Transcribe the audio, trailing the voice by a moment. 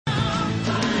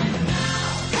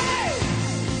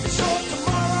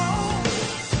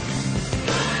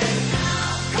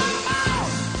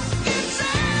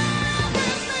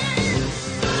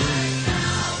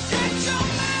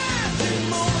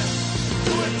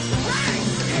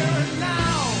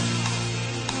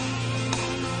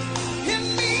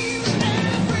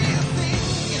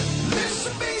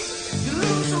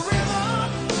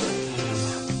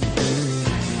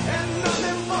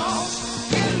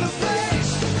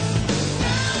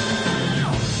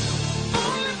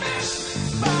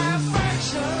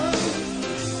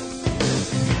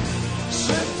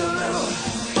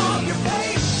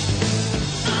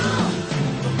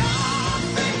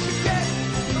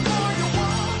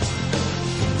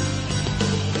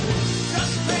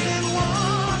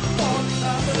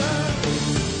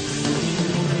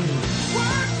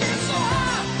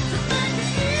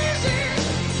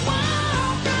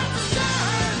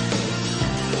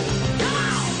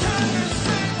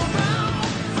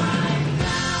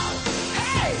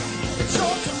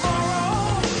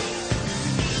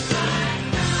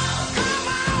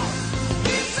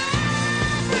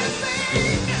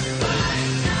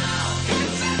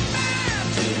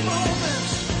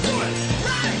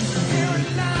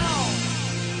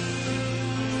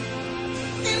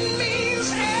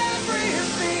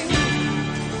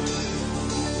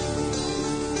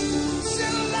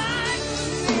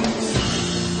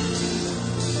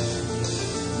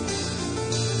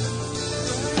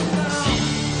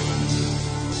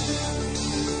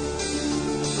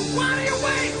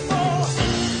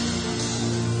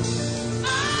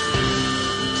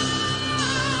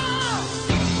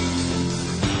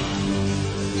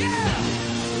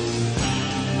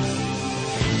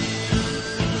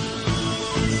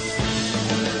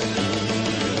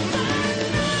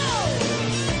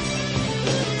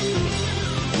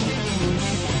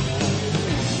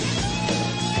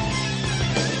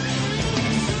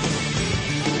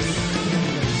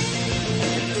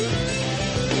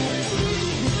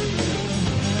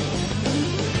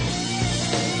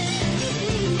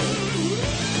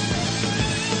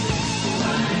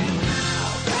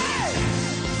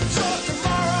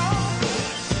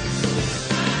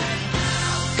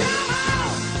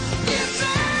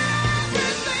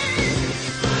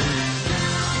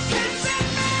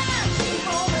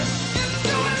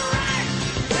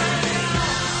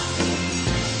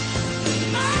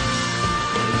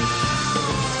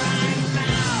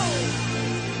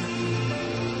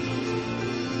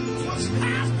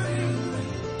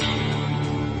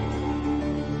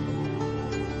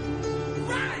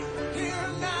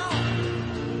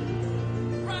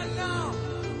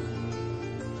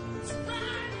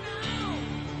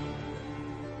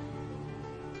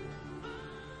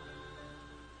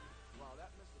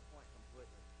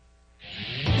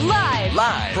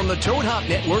Toad Hop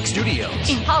Network studios.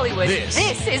 In Hollywood, This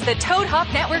is the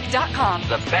ToadHopNetwork.com.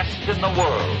 The best in the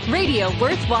world. Radio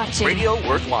worth watching. Radio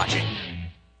worth watching.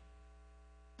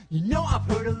 You know, I've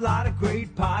heard a lot of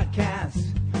great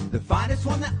podcasts. The finest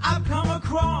one that I've come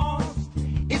across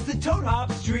is the Toad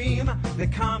Hop Stream, the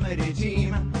comedy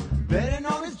team, better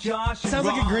known as Josh and Sounds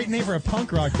like a Ross. great name for a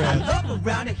punk rock I band. love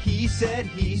around it, he said.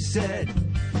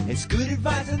 It's good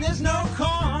advice and there's no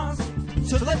cost.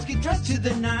 So let's get dressed to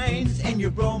the nines and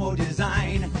your promo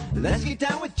design. Let's get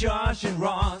down with Josh and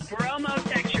Ross. We're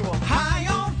homosexual. High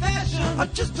on fashion,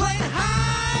 I'm just plain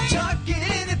high. Tuck it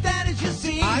in if that is your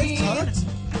scene. I've tucked.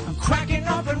 I'm cracking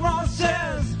up and Ross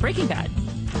says, Breaking Bad.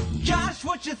 Josh,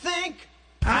 what you think?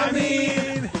 I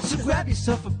mean, so grab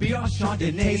yourself a beer or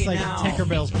Chardonnay Tastes like now.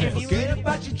 Tinkerbell's piss. Forget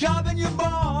about your job and your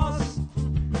boss.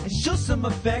 And show some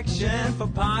affection for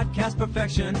podcast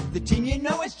perfection. The team you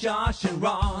know is Josh and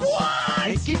Ross. What?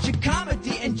 And get your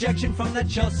comedy injection from the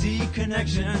Chelsea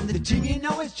connection. The team you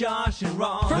know is Josh and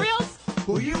Ross. For reals?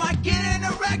 Or you might get an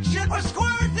erection or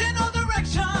squirt in all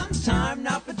directions. Time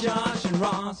now for Josh and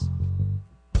Ross.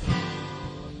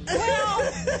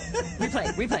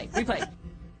 Replay.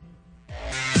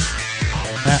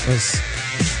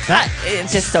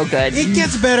 It's just so good. It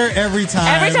gets better every time.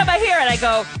 Every time I hear it, I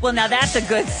go, well, now that's a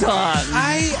good song.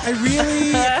 I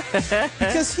really,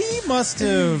 because he must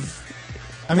have,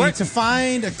 to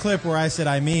find a clip where I said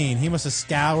he must have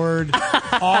scoured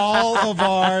all of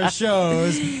our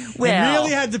shows and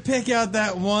really had to pick out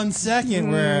that 1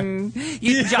 second where...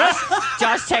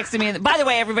 Josh texted me. By the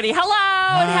way, everybody,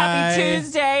 hello and happy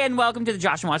Tuesday and welcome to the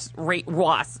Josh and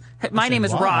Ross. My name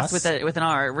is Ross with an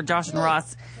R. We're Josh and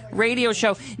Ross radio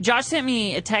show. Josh sent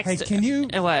me a text. Hey, can you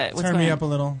turn me up a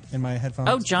little in my headphones?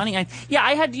 Oh, Johnny. You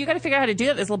got to figure out how to do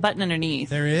that. There's a little button underneath.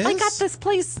 There is? I got this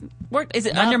place worked. Is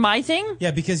it under my thing?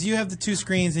 Yeah, because you have the 2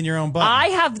 screens in your own button. I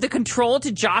have the control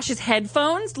to Josh's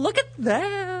headphones. Look at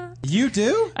that. You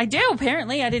do? I do,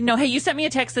 apparently. I didn't know. Hey, you sent me a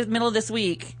text in the middle of this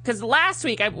week. Because last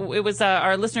week, it was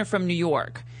our listener from New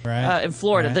York. Right. In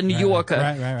Florida, the New Yorker.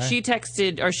 Right. She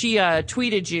texted, or she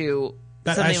tweeted you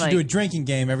something I should do a drinking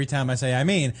game every time I say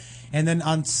And then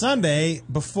on Sunday,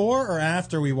 before or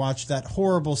after we watched that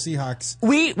horrible Seahawks...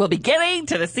 We will be getting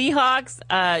to the Seahawks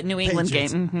New England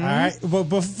Patriots. game. Mm-hmm. All right. Well,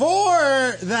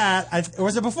 before that...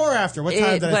 was it before or after? What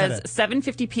time did I say that? It was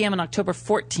 7:50 p.m. on October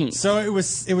 14th. So it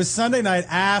was Sunday night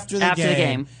after the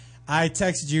game. I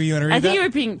texted you. You want to read that? I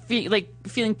think you were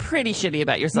feeling pretty shitty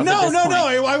about yourself No, at this point.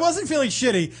 I wasn't feeling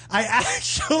shitty. I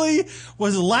actually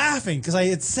was laughing because I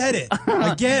had said it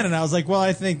again, and I was like, well,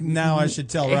 I think now I should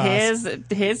tell Ross.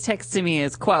 His text to me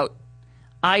is, quote,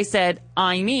 I said,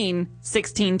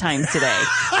 16 times today.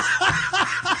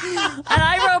 And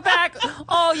I wrote back,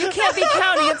 oh, you can't be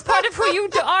counting. It's part of who you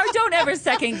are. Don't ever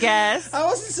second guess. I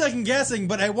wasn't second guessing,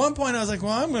 but at one point I was like,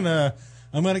 well, I'm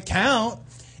gonna count.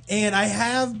 And I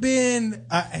have been,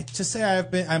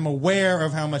 I'm aware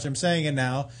of how much I'm saying it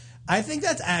now. I think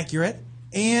that's accurate.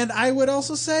 And I would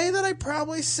also say that I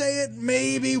probably say it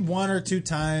maybe 1 or 2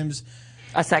 times.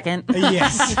 A second?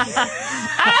 Yes.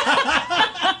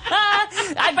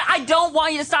 I don't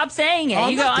want you to stop saying it. Oh,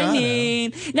 you go,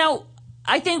 Now,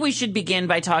 I think we should begin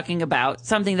by talking about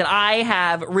something that I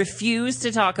have refused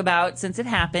to talk about since it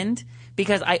happened.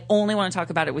 Because I only want to talk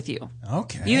about it with you.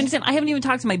 Okay. You understand? I haven't even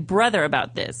talked to my brother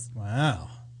about this. Wow.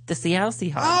 The Seattle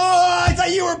Seahawks. Oh, I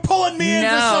thought you were pulling me in for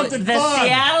something the fun.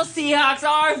 Seattle Seahawks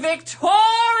are victorious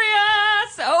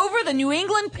over the New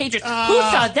England Patriots. Who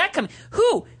saw that coming?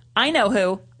 Who? I know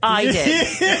who. I did.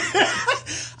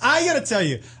 I gotta tell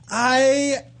you,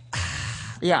 I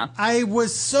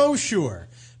was so sure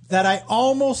that I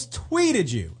almost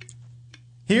tweeted you.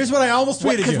 Here's what I almost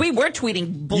tweeted you. Because we were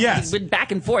tweeting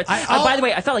back and forth. By the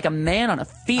way, I felt like a man on a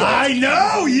field. I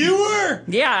know, you were.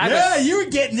 Yeah, you were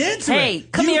getting into it. Hey,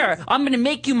 come here. I'm going to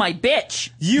make you my bitch.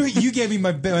 You gave me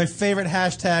my favorite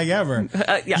hashtag ever.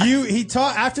 Yeah.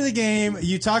 After the game,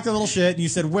 you talked a little shit, and you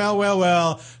said,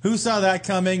 well, who saw that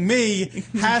coming? Me.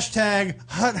 Hashtag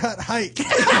hut hike.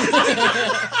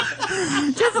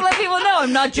 Just to let people know,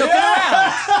 I'm not joking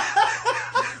around.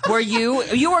 Were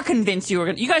you were convinced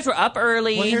you guys were up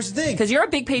early? Well, here's the thing. Because you're a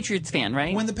big Patriots fan,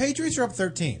 right? When the Patriots are up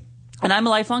 13. And I'm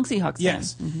a lifelong Seahawks fan.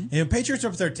 Yes. Mm-hmm. And Patriots are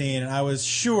up 13, and I was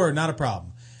sure, not a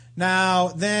problem. Now,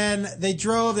 then they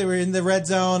were in the red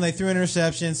zone, they threw an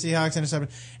interception, Seahawks interception.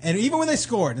 And even when they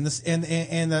scored, and the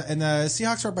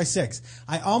Seahawks were up by 6,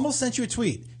 I almost sent you a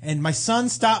tweet, and my son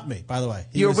stopped me, by the way.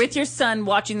 You were with your son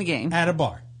watching the game? At a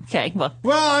bar. Okay, well,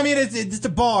 I mean, it's a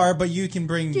bar, but you can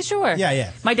bring... Yeah, sure.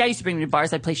 Yeah. My dad used to bring me to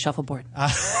bars. I'd play shuffleboard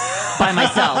by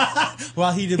myself.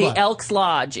 Well, he did the what? Elks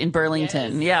Lodge in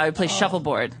Burlington. Yes. Yeah, I would play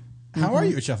shuffleboard. How are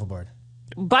you at shuffleboard?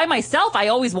 By myself, I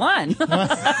always won.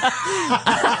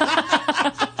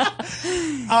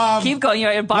 Keep going.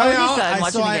 You're borrow Lisa and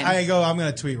watching the game. I go, I'm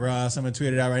going to tweet Ross. I'm going to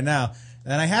tweet it out right now.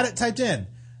 And I had it typed in.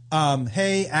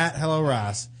 Hey, @Hello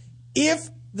Ross. If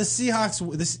the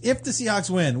Seahawks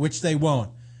win, which they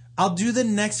won't, I'll do the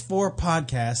next 4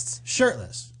 podcasts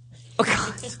shirtless. Oh,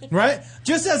 God. Right?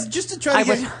 Just to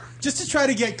try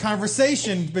to get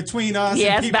conversation between us.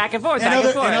 Yes, and people, back and forth,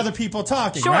 and other people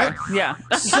talking. Sure. Right? Yeah.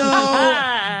 So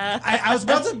I was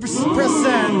about to press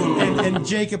send, and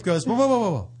Jacob goes,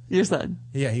 whoa. Your son.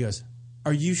 Yeah, he goes,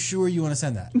 are you sure you want to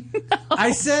send that?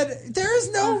 I said, there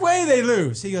is no way they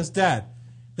lose. He goes, Dad,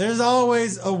 there's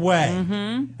always a way.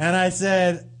 Mm-hmm. And I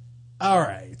said, all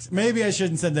right, maybe I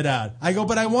shouldn't send it out. I go,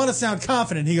 but I want to sound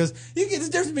confident. He goes, you get the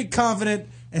difference between confident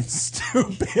and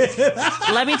stupid.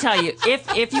 Let me tell you,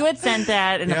 if you had sent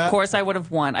that, and of course I would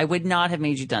have won, I would not have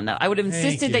made you done that. I would have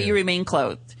insisted that you remain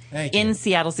clothed in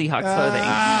Seattle Seahawks clothing.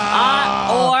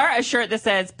 Or a shirt that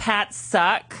says Pat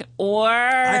Suck, or...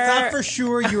 I thought for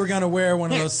sure you were going to wear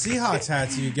one of those Seahawks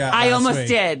hats you got I last almost week.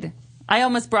 did. I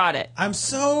almost brought it. I'm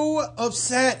so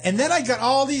upset. And then I got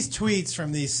all these tweets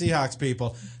from these Seahawks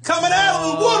people coming out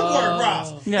of the woodwork,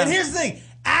 Ross. Yeah. And here's the thing.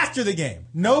 After the game,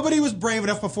 nobody was brave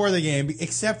enough before the game,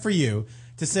 except for you,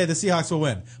 to say the Seahawks will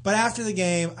win. But after the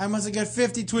game, I must have got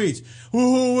 50 tweets.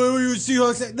 Whoa, where were you,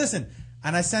 Seahawks? Listen,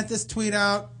 and I sent this tweet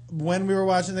out when we were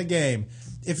watching the game.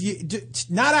 If you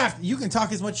not after, you can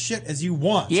talk as much shit as you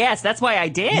want. Yes, that's why I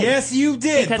did. Yes, you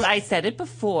did. Because I said it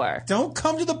before. Don't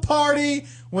come to the party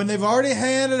when they've already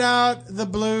handed out the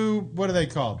blue. What are they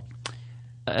called?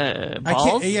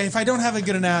 Balls? If I don't have a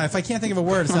good analogy, if I can't think of a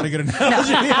word, it's not a good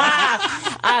analogy.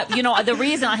 The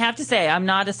reason I have to say, I'm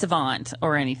not a savant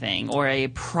or anything or a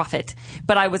prophet,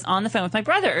 but I was on the phone with my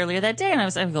brother earlier that day, and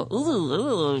I go,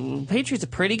 ooh, Patriots are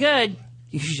pretty good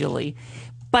usually.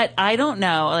 But I don't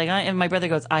know. And my brother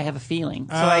goes, I have a feeling.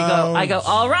 So I go,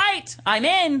 all right, I'm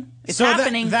in. It's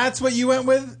happening. That's what you went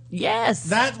with? Yes.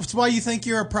 That's why you think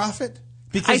you're a prophet?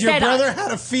 Because your brother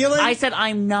had a feeling? I said,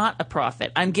 I'm not a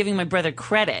prophet. I'm giving my brother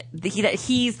credit. That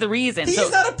he's the reason.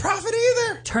 He's not a prophet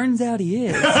either. Turns out he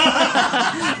is.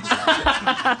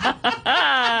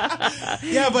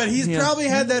 Yeah, but he's probably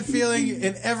had that feeling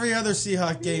in every other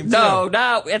Seahawk game, too. No.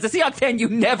 As a Seahawks fan, you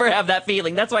never have that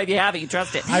feeling. That's why if you have it, you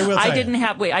trust it. I will tell I didn't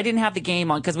have the game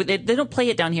on because they don't play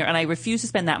it down here, and I refuse to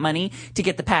spend that money to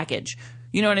get the package.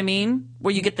 You know what I mean?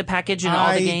 Where you get the package in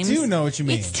all the games. I do know what you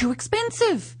mean. It's too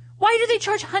expensive. Why do they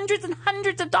charge hundreds and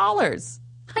hundreds of dollars?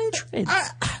 Hundreds.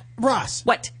 Ross.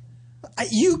 What?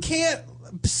 You can't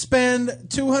spend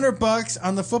 $200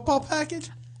 on the football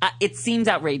package? It seems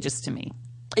outrageous to me.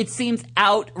 It seems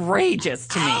outrageous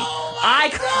to me. Oh my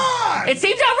God! It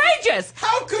seems outrageous.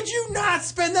 How could you not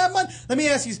spend that money? Let me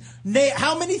ask you,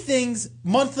 how many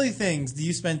monthly things do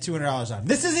you spend $200 on?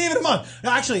 This isn't even a month.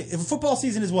 Actually, if football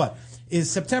season is what? Is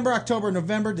September, October,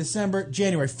 November, December,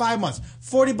 January. 5 months.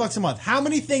 $40 a month. How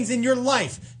many things in your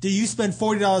life do you spend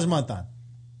 $40 a month on?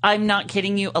 I'm not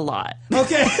kidding you, a lot.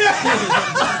 Okay.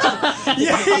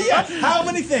 yeah. How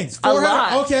many things? 400? A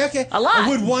lot. Okay. A lot.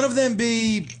 Would one of them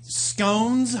be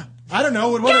scones? I don't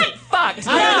know. Get fucked.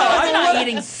 No, I'm not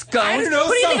eating scones. I don't know.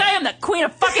 What do you think I am, the queen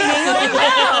of fucking England?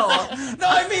 No. No,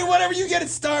 I mean whatever you get at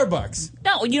Starbucks.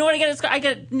 No, you know what I get at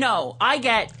Starbucks? I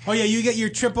get... Oh, yeah, you get your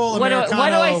triple what Americano. What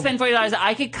do I spend $40?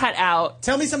 I could cut out...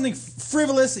 Tell me something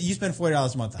frivolous that you spend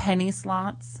 $40 a month on. Penny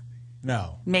slots.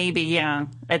 No. Maybe, yeah.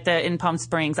 In Palm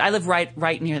Springs. I live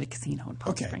right near the casino in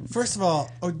Palm Springs. Okay, first of all,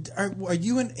 are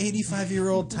you an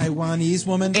 85-year-old Taiwanese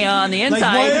woman? Yeah, on the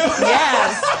inside,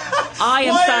 yes. I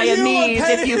am Siamese,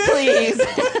 if you please.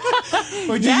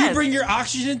 Or do you bring your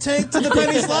oxygen tank to the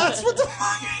penny slots? What the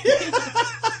fuck?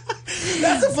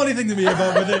 That's a funny thing to me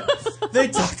about it. They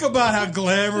talk about how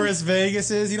glamorous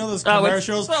Vegas is. You know those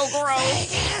commercials? Oh, it's so gross.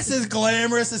 Vegas is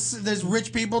glamorous. There's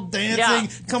rich people dancing,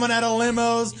 coming out of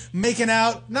limos, making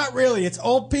out. Not really. It's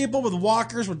old people with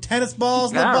walkers with tennis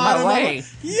balls in the bottom.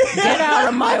 Get out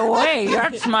of my way.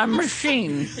 That's my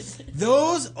machine.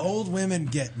 Those old women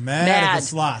get mad at the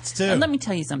slots, too. And let me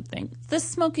tell you something. The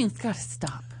smoking's got to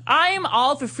stop. I am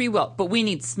all for free will, but we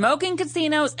need smoking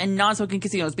casinos and non-smoking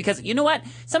casinos because you know what?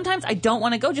 Sometimes I don't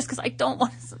want to go just because I don't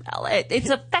want to smell it. It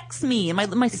affects me and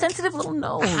my sensitive little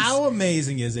nose. How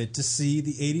amazing is it to see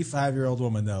the 85-year-old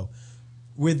woman, though,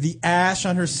 with the ash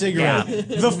on her cigarette,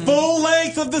 the full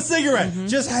length of the cigarette,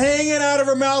 just hanging out of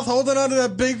her mouth, holding onto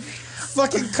that big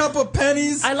fucking cup of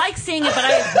pennies. I like seeing it, but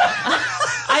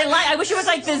I wish it was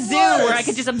like the zoo where I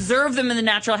could just observe them in the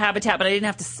natural habitat, but I didn't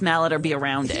have to smell it or be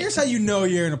around it. Here's how you know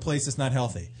you're in a place that's not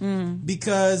healthy.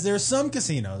 Because there are some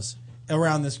casinos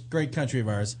around this great country of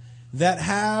ours that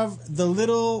have the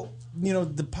little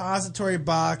depository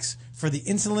box for the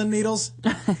insulin needles?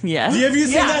 Yes. Have you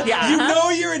seen that? Yeah. You know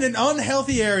you're in an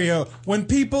unhealthy area when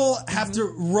people have to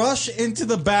rush into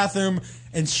the bathroom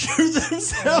and shoot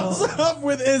themselves up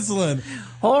with insulin.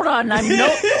 Hold on, I'm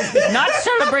not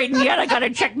celebrating yet. I gotta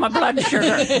check my blood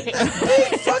sugar.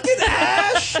 Fucking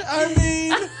Ash! I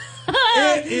mean,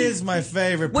 it is my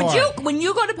favorite part. When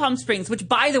you go to Palm Springs, which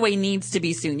by the way needs to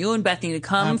be soon, you and Beth need to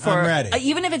come I'm ready.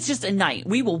 Even if it's just a night,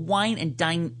 we will wine and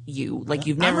dine you like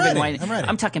you've never ready. been wine. I'm ready.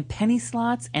 I'm talking penny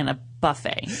slots and a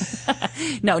buffet.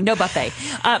 no buffet.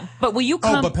 But will you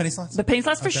come? Oh, but penny slots? But penny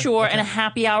slots for Okay, sure, okay. and a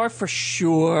happy hour for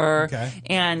sure. Okay.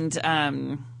 And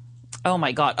oh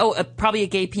my God. Oh, probably a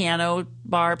gay piano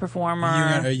bar performer.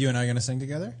 Are you and I going to sing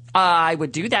together? I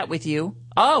would do that with you.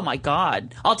 Oh my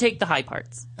God. I'll take the high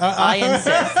parts. I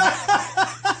insist.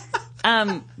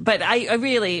 But I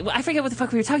really, I forget what the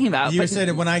fuck we were talking about. You said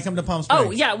it when I come to Palm Springs.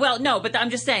 Oh yeah, well no, but I'm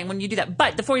just saying when you do that.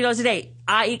 But the $40 a day,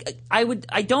 I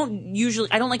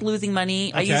don't like losing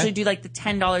money. I Okay. usually do like the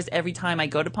 $10 every time I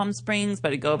go to Palm Springs,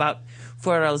 but I go about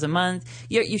 $4 a month.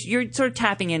 You're sort of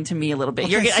tapping into me a little bit.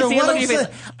 Okay, I so see a what look I'm at your face.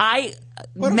 saying-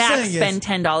 what I'm max saying is-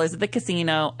 spend $10 at the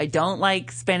casino. I don't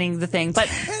like spending the thing, but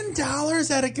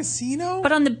 $10 at a casino?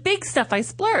 but on the big stuff, I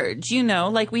splurge.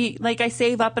 I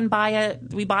save up and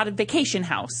we bought a vacation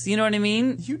house. You know what I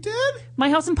mean? You did? My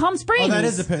house in Palm Springs. Oh, that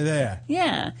is yeah.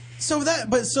 Yeah.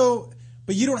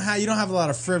 But you don't have a lot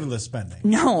of frivolous spending.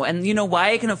 No, and you know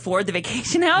why I can afford the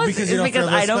vacation house? Because It's you don't because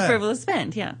I frivolous don't spend. frivolous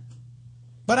spend. Yeah.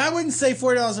 But I wouldn't say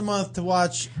 $40 a month to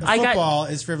watch football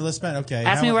is frivolous spend. Okay.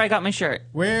 Ask me where I got my shirt.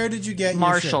 Where did you get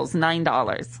Marshalls, your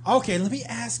 $9. shirt? Okay, let me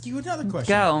ask you another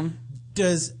question. Go.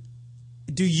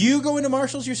 Do you go into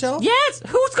Marshalls yourself? Yes.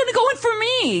 Who's going to go in for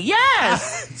me?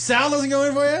 Yes. Sal doesn't go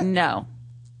in for you? No.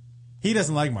 He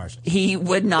doesn't like Marshalls. He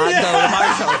would not go to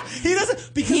Marshalls. He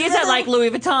doesn't because He's at like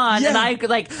Louis Vuitton, Yeah. and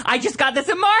I just got this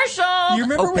at Marshall. You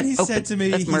remember when he said to me,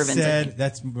 That's Mervin's.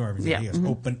 that's Mervin's. Yeah. He goes,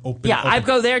 open. Yeah, open. I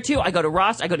go there too. I go to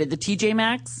Ross. I go to the TJ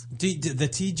Maxx. The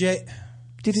TJ.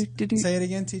 Say it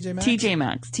again, TJ Maxx? TJ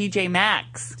Maxx. TJ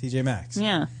Maxx. TJ Maxx.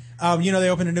 Yeah. They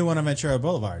opened a new one on Ventura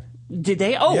Boulevard. Did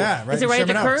they? Oh, Yeah, right is it in right at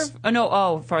the Sherman Oaks. curve? Oh no.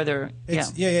 Oh, farther.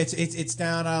 It's it's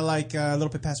down a little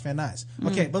bit past Van Nuys.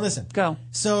 Okay, but listen. Go.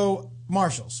 So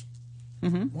Marshalls.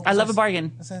 I love a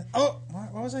bargain.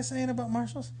 What was I saying about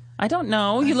Marshalls? I don't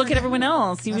know. You look at everyone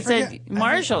else. You said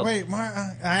Marshall. Wait,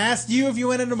 I asked you if you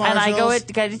went into Marshalls. And I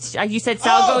go you said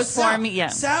Sal goes Sal. for me. Yeah.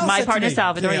 Sal My said to partner me-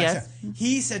 Salvador, yeah, yes. Sal.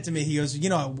 He said to me, he goes,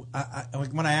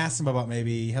 when I asked him about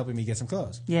maybe helping me get some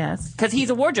clothes. Yes. Because he's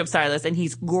a wardrobe stylist and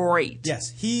he's great. Yes,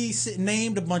 he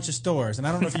named a bunch of stores, and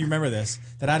I don't know if you remember this,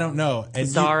 that I don't know. And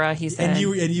Zara, he said. And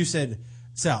you said,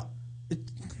 Sal,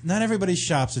 not everybody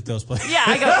shops at those places. Yeah,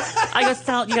 I go,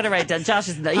 Sal, you got to write it down. Josh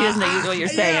he doesn't know what you're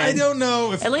saying. Yeah, I don't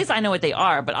know if At least I know what they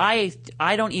are, but I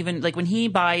don't even, like when he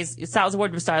buys, Sal's a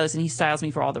wardrobe stylist and he styles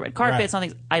me for all the red carpets and all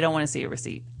things, I don't want to see a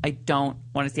receipt. I don't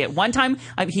want to see it. One time,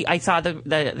 I saw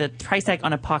the price tag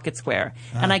on a pocket square,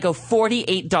 and I go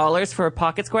 $48 for a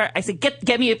pocket square. I said,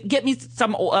 get me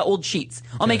some old sheets.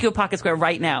 I'll make you a pocket square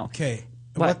right now. Okay,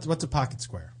 What? what's a pocket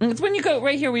square? It's when you go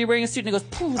right here where you're wearing a suit and it goes,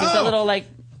 poof, there's a little like,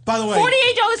 By the way,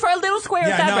 $48 for a little square of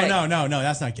fabric. no,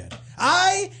 that's not good.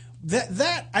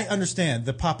 That I understand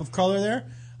the pop of color there.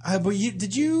 But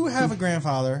did you have a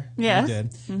grandfather? Yeah. You did.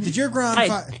 Did your I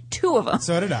grandfather? had two of them.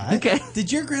 So did I. Okay.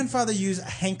 Did your grandfather use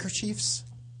handkerchiefs?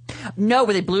 No,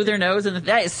 where they blew their nose, and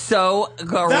that is so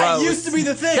gross. That used to be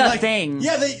the thing. The thing.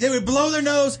 Yeah, they would blow their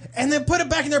nose and then put it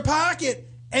back in their pocket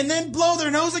and then blow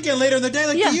their nose again later in the day.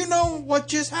 Like, Yeah. do you know what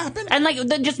just happened? And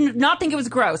just not think it was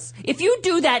gross. If you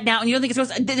do that now and you don't think it's gross,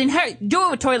 then do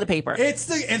it with toilet paper. And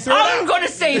throw it I'm out. going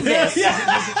to save this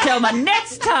Yeah. till my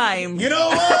next time. You know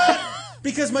what?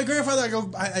 Because my grandfather,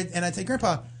 I say,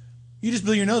 Grandpa, you just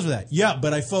blew your nose with that. Yeah,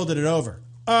 but I folded it over.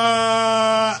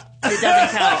 It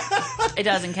doesn't count. It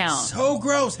doesn't count. So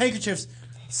gross. Handkerchiefs,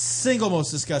 single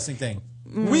most disgusting thing.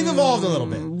 We've evolved a little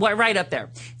bit. What, right up there.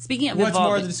 Speaking of What's more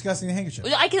evolving, disgusting than handkerchiefs?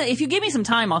 if you give me some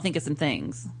time, I'll think of some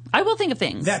things. I will think of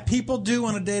things. That people do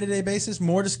on a day-to-day basis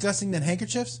more disgusting than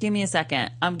handkerchiefs? Give me a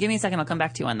second. Give me a second. I'll come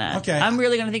back to you on that. Okay. I'm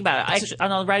really going to think about it.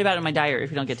 I'll write about it in my diary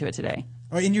if we don't get to it today.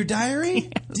 Or in your diary?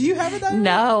 Do you have a diary?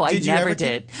 No, I Did you never ever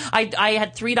did. I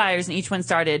had 3 diaries, and each one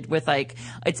started with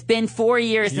it's been 4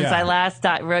 years since Yeah. I last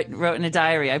wrote in a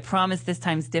diary. I promise this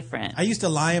time's different. I used to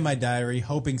lie in my diary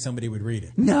hoping somebody would read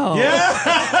it. No.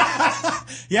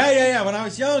 Yeah. When I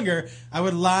was younger, I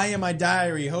would lie in my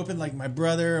diary hoping like my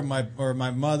brother or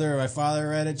my mother or my father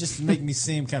read it just to make me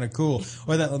seem kind of cool.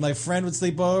 Or that my friend would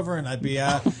sleep over and I'd be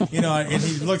out, and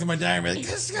he'd look at my diary and be like,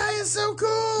 this guy is so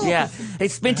cool. Yeah. I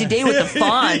spent a day with the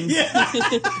fawn.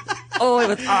 Oh, it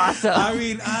was awesome. I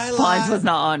mean, Fonz was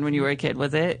not on when you were a kid,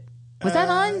 was it? Was that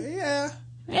on? Yeah.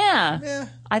 Yeah.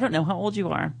 I don't know how old you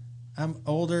are. I'm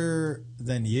older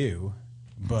than you,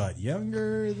 but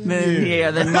younger than you.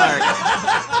 Yeah, than Mark.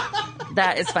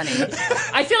 That is funny.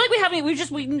 I feel like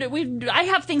I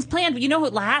have things planned, but you know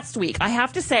what? Last week, I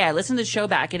have to say, I listened to the show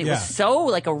back, and it was so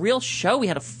like a real show. We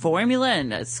had a formula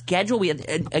and a schedule. We had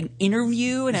an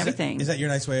interview and everything. Is that your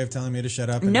nice way of telling me to shut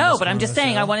up? No, but I'm just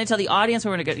saying, I want to tell the audience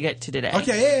what we're going to get to today.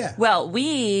 Okay, yeah. Well,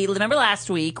 remember last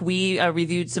week, we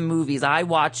reviewed some movies. I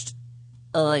watched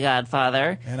The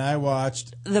Godfather. And I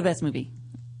watched the best movie.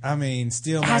 I mean,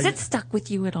 still. Has it stuck with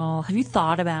you at all? Have you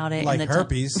thought about it? Like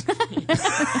herpes.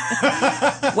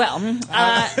 Well,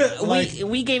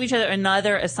 we gave each other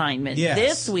another assignment. Yes.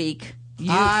 This week,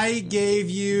 I gave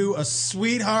you a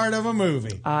sweetheart of a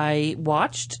movie. I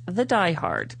watched The Die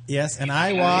Hard. Yes, and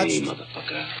I watched.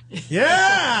 Motherfucker.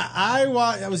 Yeah, I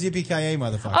watched. That was Yippee-ki-yay,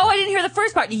 motherfucker. Oh, I didn't hear the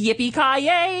first part.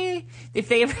 Yippee-ki-yay! If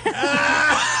they ever.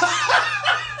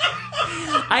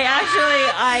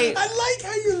 I like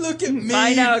how you look at me.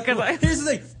 I know, because here's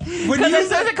the thing. Because as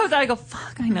soon as it comes out, I go,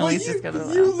 fuck, I know he's just going to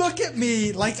laugh. You look at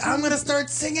me like I'm going to start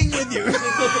singing with you.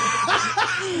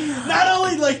 Not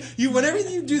only like you, whenever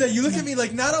you do that, you look at me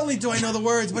like not only do I know the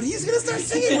words, but he's going to start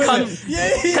singing with me.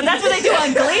 Because that's what they do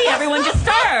on Glee. Everyone just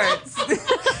starts.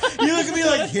 You look at me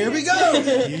like, here we go.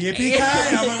 Yippee-ki-yay.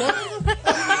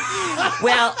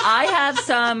 Well, I have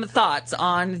some thoughts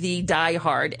on the Die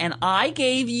Hard, and I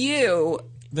gave you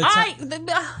the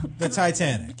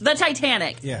Titanic. The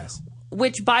Titanic. Yes.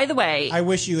 Which, by the way, I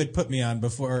wish you had put me on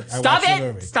before I watched the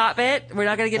movie. Stop it! We're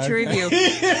not going to get to review.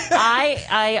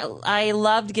 I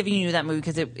loved giving you that movie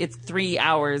because it's 3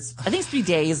 hours. I think it's 3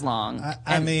 days long.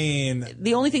 I mean,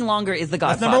 the only thing longer is The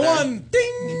Godfather. That's number 1.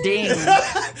 Ding.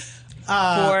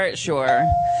 For sure.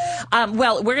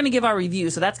 Well, we're going to give our review,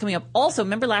 so that's coming up. Also,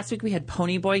 remember last week we had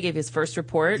Ponyboy gave his first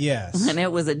report? Yes. And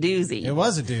it was a doozy. It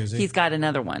was a doozy. He's got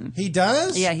another one. He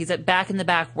does? Yeah, he's back in the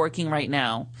back working right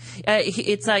now.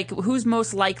 It's like, who's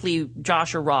most likely,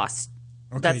 Josh or Ross?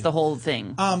 Okay. That's the whole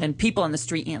thing. And people on the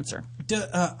street answer.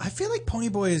 I feel like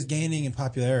Ponyboy is gaining in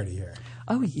popularity here.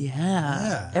 Oh,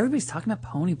 yeah. Everybody's talking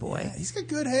about Ponyboy. Yeah, he's got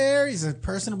good hair. He's a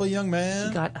personable young man.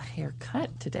 He got a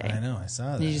haircut today. I know. I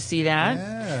saw that. Did you see that?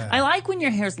 Yeah. I like when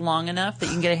your hair's long enough that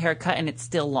you can get a haircut and it's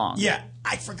still long. Yeah.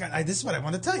 I forgot. This is what I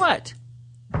want to tell you. What?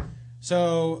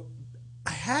 So,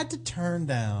 I had to turn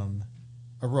down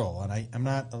a role, and I'm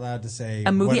not allowed to say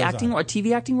a movie acting or a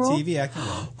TV acting role? TV acting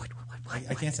role. What?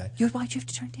 I can't say. Why'd you have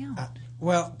to turn it down?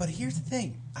 Well, but here's the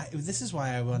thing. This is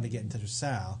why I wanted to get in touch with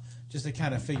Sal, just to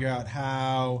kind of figure out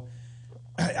how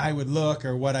I would look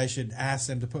or what I should ask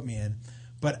them to put me in.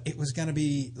 But it was going to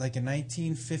be like a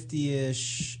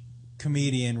 1950-ish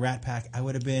comedian, Rat Pack. I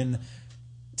would have been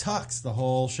Tux the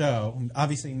whole show.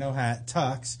 Obviously, no hat,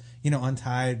 Tux.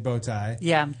 Untied, bow tie.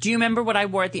 Yeah. Do you remember what I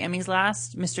wore at the Emmys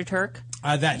last, Mr. Turk?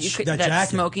 That jacket.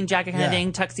 Smoking jacket kind of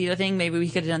thing, tuxedo thing. Maybe we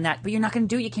could have done that. But you're not going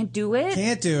to do it. You can't do it?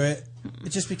 Can't do it.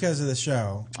 Just because of the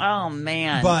show. Oh,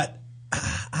 man. But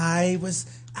I was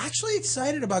actually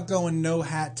excited about going no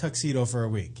hat tuxedo for a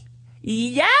week.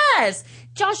 Yes!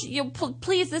 Josh,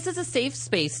 please, this is a safe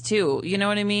space, too. You know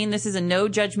what I mean? This is a no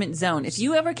judgment zone. If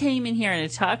you ever came in here in a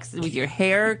tux with your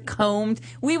hair combed,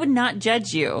 we would not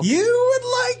judge you. You would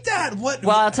like that. What?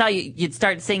 Well, I'll tell you, you'd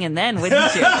start singing then,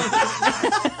 wouldn't you?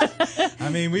 I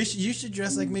mean, you should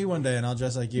dress like me one day, and I'll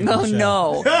dress like you.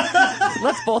 No.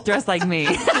 Let's both dress like me.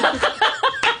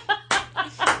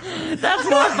 That's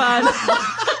more fun.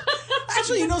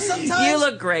 Actually, sometimes you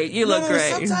look great. You look great.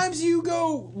 Sometimes you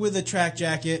go with a track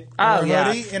jacket or a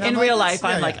hoodie. And in real life,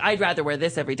 I'm like, I'd rather wear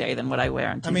this every day than what I wear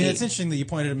on TV. I mean, it's interesting that you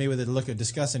pointed at me with a look of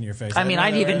disgust in your face. I mean,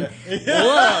 I'd even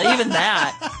even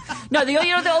that. No, the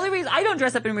only reason I don't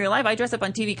dress up in real life, I dress up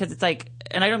on TV because it's like,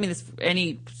 and I don't mean this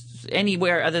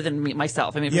anywhere other than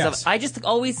myself. I mean, yes. I just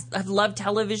always have loved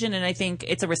television, and I think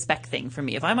it's a respect thing for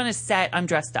me. If I'm on a set, I'm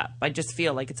dressed up. I just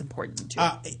feel like it's important too.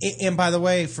 And by the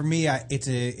way, for me,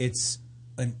 it's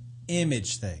an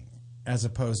image thing as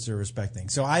opposed to a respect thing.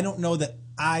 So I don't know that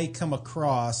I come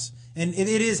across, and it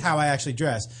is how I actually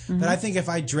dress. Mm-hmm. But I think if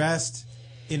I dressed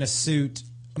in a suit,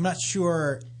 I'm not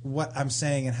sure what I'm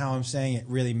saying and how I'm saying it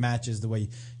really matches the way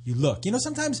you look.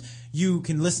 Sometimes you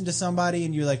can listen to somebody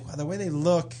and you're like, well, the way they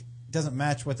look doesn't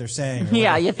match what they're saying.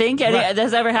 Yeah, you think? Right.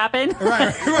 Does that ever happen?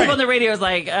 Right. People on the radio is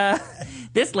like,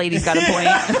 this lady's got a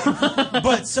point.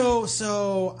 But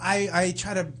so I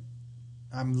try to,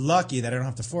 I'm lucky that I don't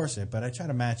have to force it, but I try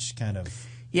to match kind of.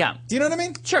 Yeah. Do you know what I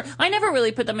mean? Sure. I never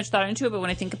really put that much thought into it, but when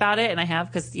I think about it, and I have,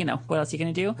 because, what else are you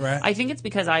going to do? Right. I think it's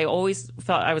because I always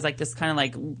felt I was like this kind of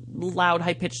like loud,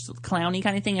 high-pitched, clowny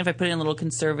kind of thing. If I put in a little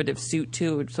conservative suit,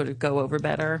 too, it would sort of go over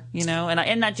better,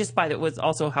 And that just was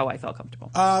also how I felt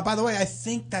comfortable. By the way, I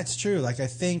think that's true. Like, I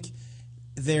think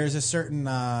there's a certain...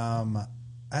 I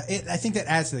think that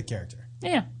adds to the character.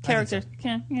 Yeah, character.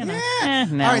 Yeah. No.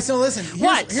 All right, so listen.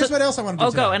 Here's what else I want to do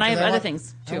today, and I have 'cause other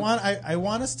things, too. I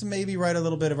want us to maybe write a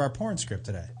little bit of our porn script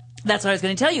today. That's what I was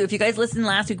going to tell you. If you guys listened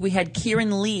last week, we had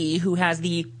Kieran Lee, who has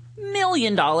the $1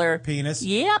 million penis.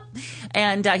 Yep.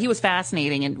 And he was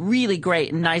fascinating and really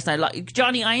great and nice. And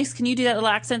Johnny Ice, can you do that little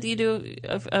accent that you do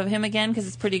of him again? Because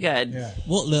it's pretty good. Yeah.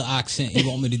 What little accent you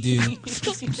want me to do?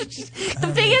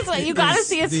 The thing is, you got to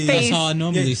see his face. That's how I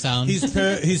normally sound. He's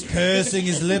pursing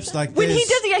his lips like When this. he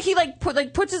does it, he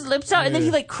puts his lips out and then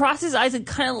he crosses his eyes and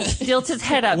kind of tilts his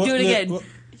head up. Do it again.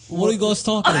 What are you guys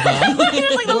talking about?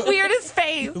 It's like the weirdest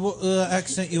face. What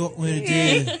accent you want me to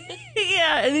do?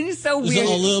 Yeah, and then he's so Is weird. it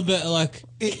a little bit like...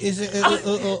 Is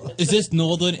this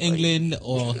Northern England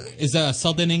or is that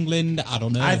Southern England? I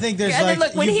don't know. I think there's And then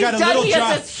look, when you've he's got a done, little he drop.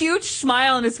 has this huge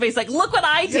smile on his face, like, look what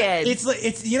I did.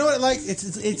 It's you know what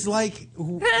it's like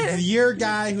your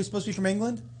guy who's supposed to be from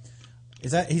England.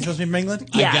 Is that he's supposed to be from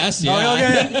England? Yeah. I guess, yeah. Oh,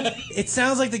 okay. It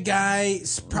sounds like the guy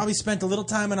probably spent a little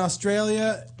time in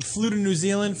Australia, flew to New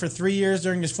Zealand for 3 years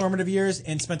during his formative years,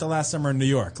 and spent the last summer in New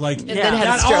York. Like, then had a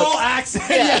not stroke. all accent.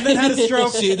 Yeah, and then had a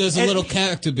stroke. See, there's a little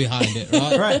character behind it,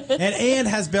 right? Right. And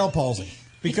has Bell palsy.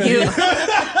 Because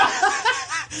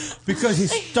because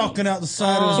he's stalking out the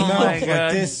side of his my mouth like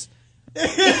God. this.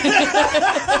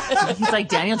 He's like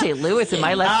Daniel Day-Lewis in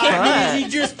my left foot. I mean, he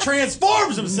just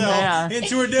transforms himself Yeah.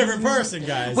 into a different person,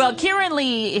 guys. Well, Kieran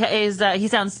Lee he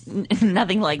sounds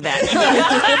nothing like that.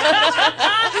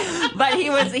 But he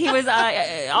was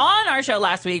on our show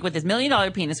last week with his $1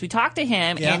 million penis. We talked to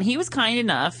him, Yeah. and he was kind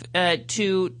enough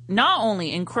to not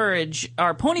only encourage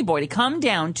our pony boy to come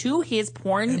down to his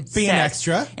porn be an set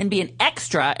extra. and be an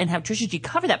extra and have Trisha G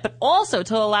cover that, but also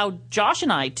to allow Josh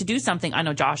and I to do something I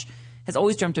know Josh has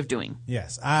always dreamt of doing.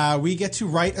 Yes. We get to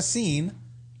write a scene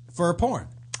for a porn.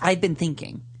 I've been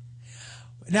thinking.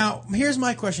 Now, here's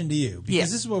my question to you. Because Yeah.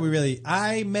 this is what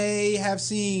I may have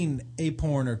seen a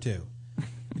porn or two.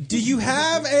 Do you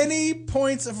have any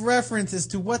points of reference as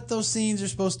to what those scenes are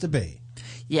supposed to be?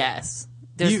 Yes.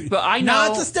 But I know.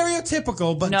 Not the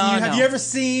stereotypical, but have you ever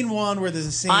seen one where there's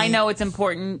a scene? I know it's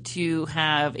important to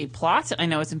have a plot. I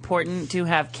know it's important to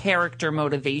have character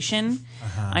motivation.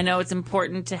 I know it's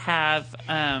important to have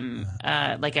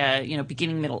like a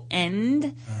beginning, middle,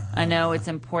 end. I know it's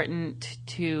important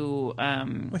to.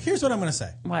 Well, here's what I'm going to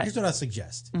say. What? Here's what I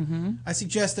suggest. Mm-hmm. I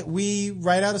suggest that we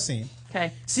write out a scene.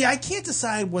 Okay. See, I can't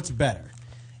decide what's better.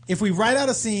 If we write out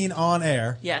a scene on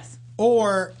air, Yes.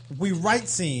 or we write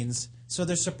scenes so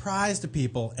they're surprise to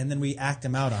people, and then we act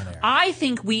them out on air. I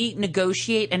think we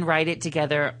negotiate and write it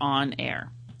together on air.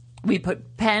 We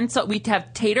put pencil. We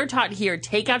have Tater Tot here.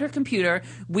 Take out her computer.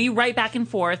 We write back and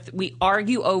forth. We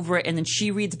argue over it, and then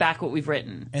she reads back what we've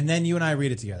written. And then you and I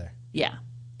read it together Yeah.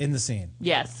 in the scene.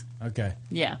 Yes. Okay.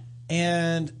 Yeah.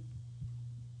 And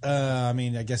I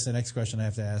mean, I guess the next question I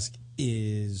have to ask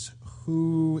is,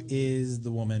 who is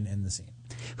the woman in the scene?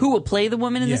 Who will play the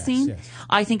woman in Yes, the scene? yes.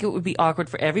 I think it would be awkward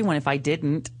for everyone if I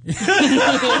didn't.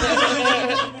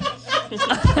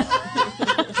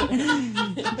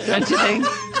 Don't you think?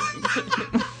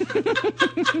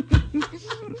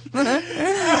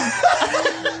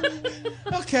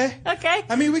 Okay. Okay.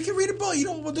 I mean, we can read it both. You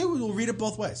know what we'll do? We'll read it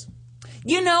both ways.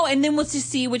 And then we'll just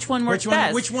see which one works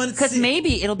best. Which one? Because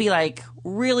maybe it'll be like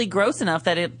really gross enough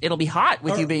that it'll be hot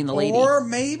with you being the lady. Or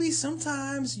maybe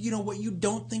sometimes, what you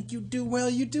don't think you do well,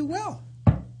 you do well.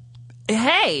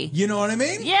 Hey. You know what I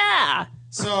mean? Yeah.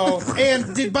 So,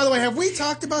 and by the way, have we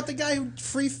talked about the guy who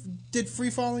did Free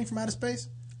Falling from Outer Space?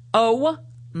 Oh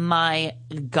my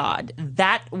God.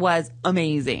 That was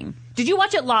amazing. Did you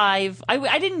watch it live?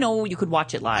 I didn't know you could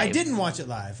watch it live. I didn't watch it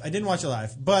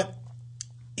live. But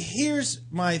here's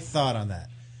my thought on that.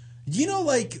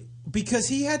 Because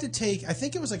he had to take, I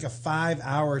think it was like a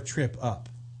 5-hour trip up.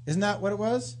 Isn't that what it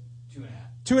was? 2.5.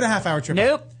 2.5 hour trip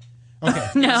Nope. up. Okay.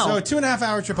 No. So 2.5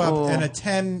 hour trip up Cool. and a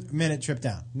 10-minute trip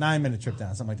down. 9-minute trip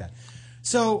down, something like that.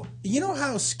 So, you know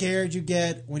how scared you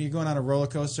get when you're going on a roller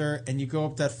coaster and you go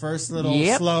up that first little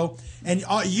Yep. slow, and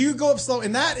you go up slow,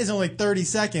 and that is only 30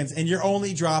 seconds, and you're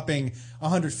only dropping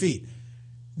 100 feet.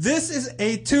 This is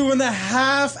a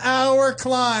 2.5 hour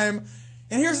climb,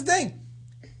 and here's the thing.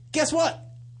 Guess what?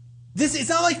 It's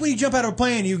not like when you jump out of a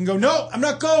plane, you can go, no, I'm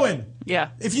not going. Yeah.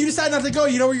 If you decide not to go,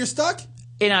 you know where you're stuck?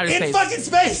 In outer space. In fucking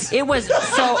space. It was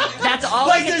so. That's all.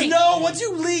 Like I could there's think. no. Once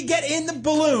you get in the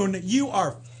balloon, you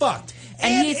are fucked.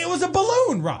 And it was a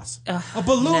balloon, Ross. A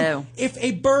balloon. No. If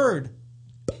a bird.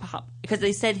 Because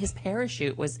they said his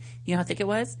parachute was. You know how thick it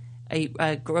was?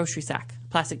 A grocery sack,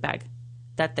 plastic bag,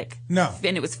 that thick. No.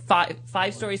 And it was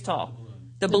five stories tall.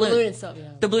 The balloon itself,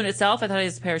 yeah. The balloon itself, I thought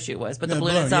his parachute was, but the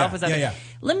balloon itself was that big.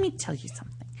 Let me tell you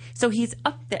something. So he's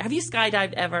up there. Have you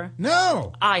skydived ever?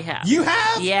 No. I have. You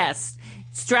have? Yes.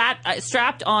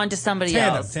 Strapped onto somebody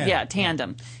else. Tandem. Yeah,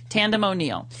 Tandem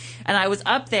O'Neill. And I was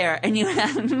up there, and you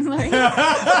had... Stupid.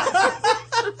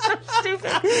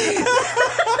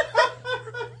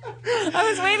 I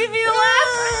was waiting for you to laugh.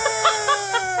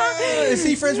 Is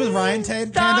he friends with Ryan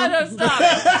Tandem? Stop.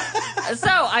 So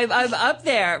I'm up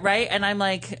there, right? And I'm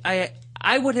like, I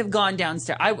would have gone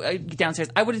downstairs. I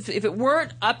would have, if it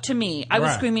weren't up to me, I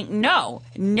was screaming, no.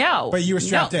 But you were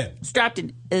strapped in. Strapped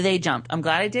in. They jumped. I'm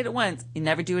glad I did it once. You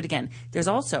never do it again. There's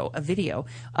also a video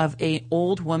of a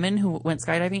old woman who went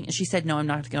skydiving, and she said, no, I'm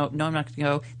not going to go. No, I'm not going to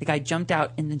go. The guy jumped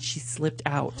out, and then she slipped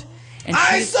out. And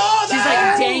I saw that! She's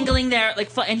like dangling there,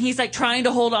 like, and he's like trying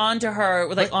to hold on to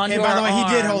her, like onto her. And by the way, he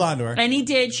did arm. hold on to her. And he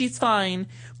did. She's fine.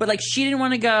 But like she didn't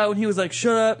want to go, and he was like,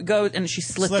 "Shut up, go!" And she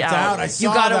slipped out. I saw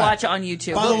you got to that. watch it on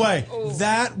YouTube. By the way,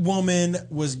 that woman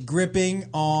was gripping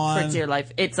on for dear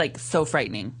life. It's like so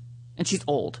frightening, and she's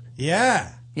old. Yeah.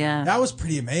 That was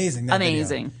pretty amazing. That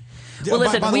amazing. Video. Well,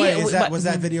 listen. By the way, was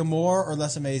that video more or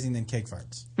less amazing than cake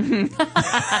farts?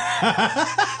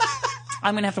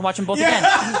 I'm going to have to watch them both again.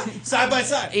 Side by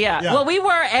side. Yeah. Well, we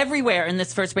were everywhere in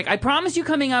this first break. I promise you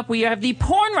coming up, we have the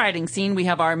porn writing scene. We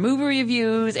have our movie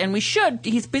reviews, and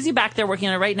he's busy back there working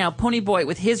on it right now, Pony Boy,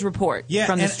 with his report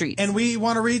from the streets. And we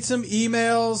want to read some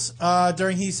emails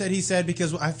during He Said,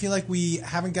 because I feel like we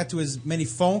haven't got to as many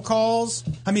phone calls.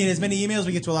 I mean, as many emails,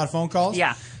 we get to a lot of phone calls.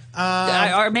 Yeah.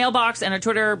 Our mailbox and our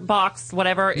Twitter box,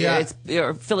 whatever, it's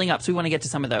filling up, so we want to get to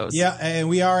some of those. Yeah, and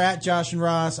we are at Josh and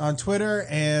Ross on Twitter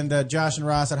and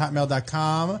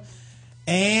joshandross@hotmail.com.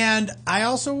 And I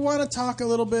also want to talk a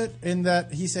little bit in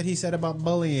that He Said about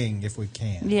bullying, if we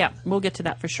can. Yeah, we'll get to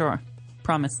that for sure.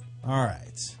 Promise. All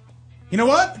right. You know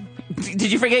what?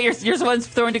 Did you forget you're the one's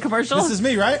throwing to commercial? This is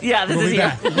me, right? Yeah, this is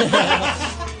you.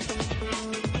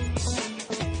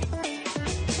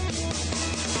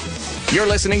 You're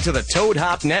listening to the Toad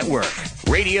Hop Network,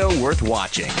 radio worth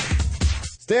watching.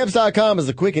 Stamps.com is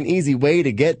a quick and easy way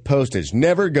to get postage.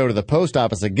 Never go to the post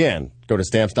office again. Go to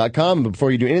Stamps.com, but before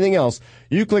you do anything else,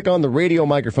 you click on the radio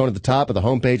microphone at the top of the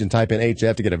homepage and type in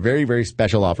HF to get a very, very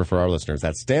special offer for our listeners.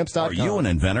 That's Stamps.com. Are you an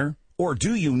inventor? Or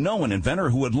do you know an inventor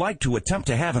who would like to attempt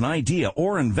to have an idea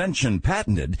or invention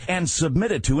patented and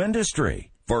submit it to industry?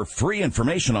 For free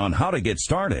information on how to get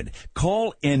started,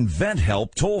 call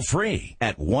InventHelp toll-free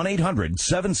at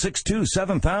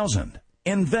 1-800-762-7000.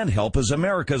 InventHelp is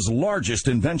America's largest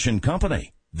invention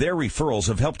company. Their referrals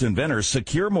have helped inventors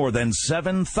secure more than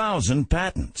 7,000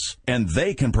 patents, and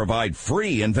they can provide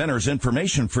free inventors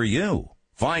information for you.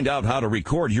 Find out how to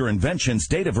record your invention's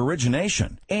date of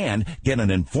origination and get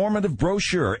an informative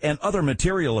brochure and other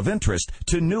material of interest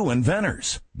to new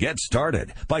inventors. Get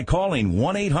started by calling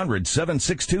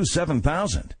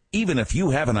 1-800-762-7000. Even if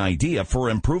you have an idea for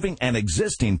improving an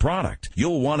existing product,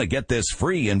 you'll want to get this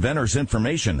free inventor's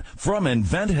information from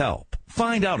InventHelp.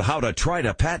 Find out how to try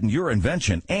to patent your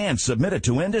invention and submit it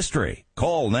to industry.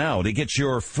 Call now to get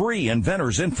your free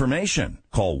inventor's information.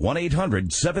 Call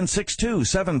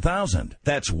 1-800-762-7000.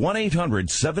 That's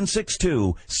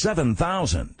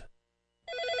 1-800-762-7000.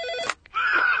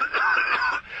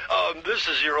 This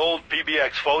is your old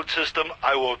PBX phone system.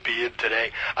 I won't be in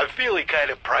today. I'm feeling kind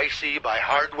of pricey. My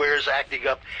hardware's acting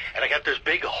up, and I got this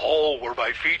big hole where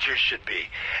my features should be,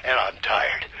 and I'm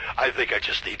tired. I think I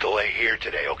just need to lay here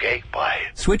today, okay? Bye.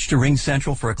 Switch to Ring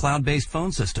Central for a cloud-based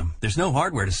phone system. There's no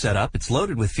hardware to set up. It's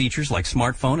loaded with features like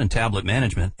smartphone and tablet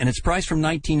management, and it's priced from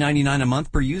 $19.99 a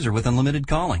month per user with unlimited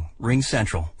calling. Ring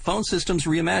Central. Phone systems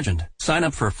reimagined. Sign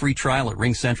up for a free trial at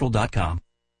ringcentral.com.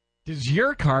 Does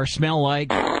your car smell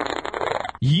like...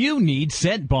 You need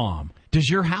Scent Bomb. Does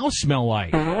your house smell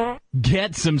like?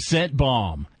 Get some Scent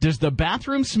Bomb. Does the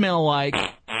bathroom smell like?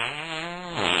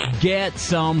 Get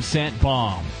some Scent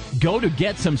Bomb. Go to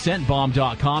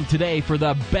GetSomeScentBomb.com today for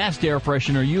the best air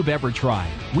freshener you've ever tried.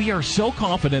 We are so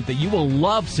confident that you will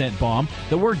love Scent Bomb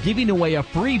that we're giving away a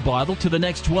free bottle to the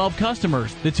next 12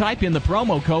 customers that type in the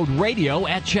promo code RADIO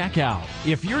at checkout.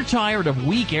 If you're tired of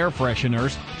weak air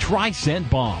fresheners, try Scent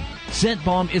Bomb. Scent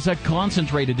Bomb is a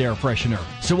concentrated air freshener,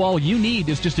 so all you need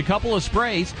is just a couple of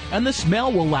sprays and the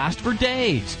smell will last for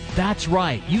days. That's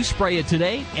right, you spray it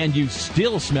today and you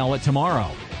still smell it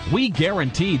tomorrow. We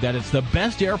guarantee that it's the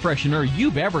best air freshener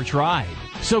you've ever tried.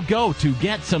 So go to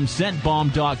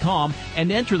GetSomeScentBomb.com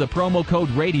and enter the promo code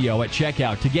RADIO at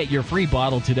checkout to get your free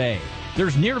bottle today.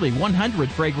 There's nearly 100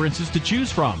 fragrances to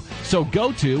choose from. So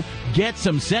go to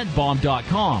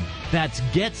GetSomeScentBomb.com. That's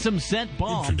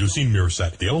GetSomeScentBomb. Introducing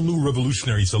Miraset, the all-new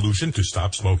revolutionary solution to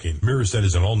stop smoking. Miraset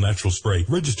is an all-natural spray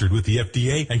registered with the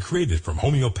FDA and created from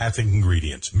homeopathic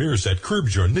ingredients. Miraset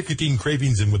curbs your nicotine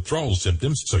cravings and withdrawal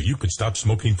symptoms so you can stop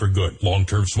smoking for good.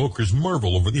 Long-term smokers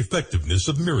marvel over the effectiveness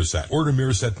of Miraset. Order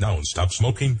Miraset now and stop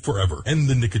smoking forever. End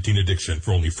the nicotine addiction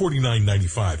for only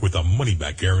 $49.95 with a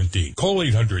money-back guarantee. Call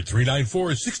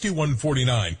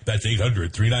 800-394-6149. That's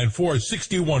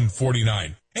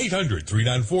 800-394-6149.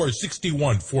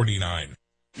 800-394-6149.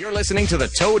 You're listening to the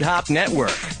Toad Hop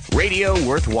Network, radio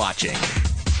worth watching.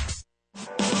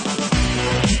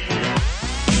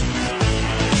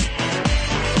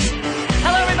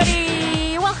 Hello,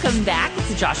 everybody. Welcome back. It's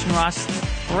the Josh and Ross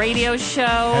radio show.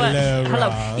 Hello,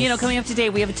 Ross. You know, coming up today,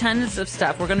 we have tons of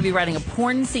stuff. We're going to be writing a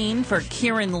porn scene for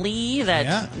Kieran Lee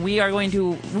that we are going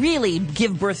to really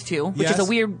give birth to, which is a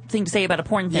weird thing to say about a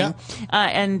porn thing.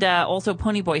 And also,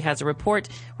 Ponyboy has a report.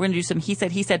 We're going to do some he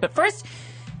said, he said. But first,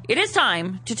 it is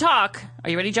time to talk. Are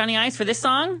you ready, Johnny Ice, for this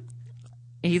song?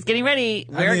 He's getting ready.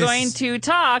 We're going to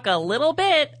talk a little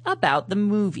bit about the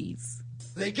movies.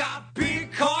 They got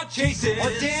big car chases, or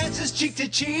dances cheek to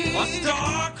cheek, or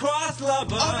star-crossed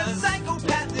lovers, or a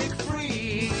psychopathic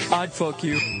freak. I'd fuck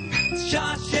you. It's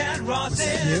Josh and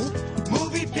Ross's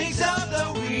movie picks of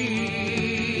the week.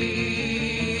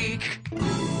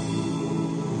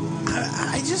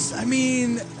 I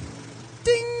mean,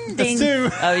 ding. Ding. That's two.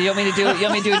 Oh, you want me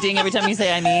to do a ding every time you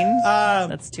say I mean?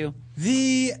 That's two.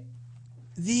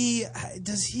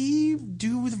 Does he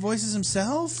do the voices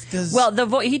himself?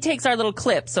 He takes our little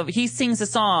clip, so he sings a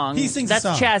song. That's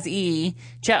Chaz E.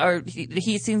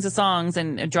 He sings the songs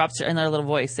and drops another little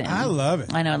voice in. I love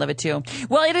it. I know, I love it too.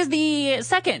 Well, it is the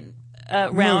second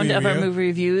round of our movie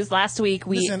reviews. Last week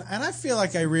Listen, and I feel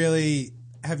like I really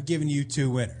have given you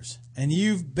two winners, and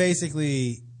you've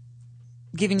basically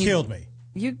killed me.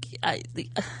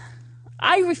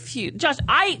 I refuse. Josh,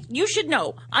 you should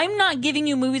know, I'm not giving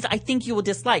you movies I think you will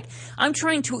dislike. I'm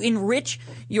trying to enrich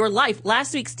your life.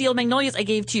 Last week, Steel Magnolias I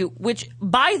gave to you, which,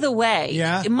 by the way,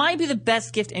 it might be the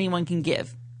best gift anyone can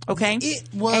give. Okay?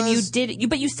 It was. And you did it,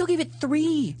 but you still gave it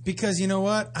 3. Because you know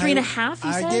what? 3.5,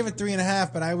 you said? I gave it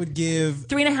 3.5, but I would give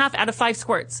 3.5 out of 5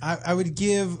 squirts. I would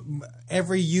give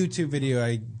every YouTube video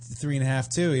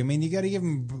 3.5 too. I mean, you got to give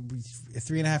them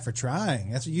 3.5 for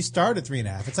trying. That's what you start at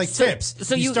 3.5. It's like tips.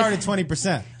 So you start at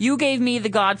 20%. You gave me The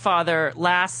Godfather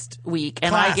last week,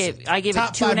 and Classic. I gave Top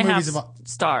it 2.5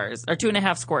 stars or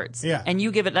 2.5 squirts. Yeah, and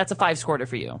you give it that's a 5 squirter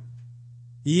for you.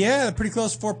 Yeah, pretty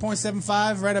close.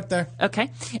 4.75, right up there. Okay.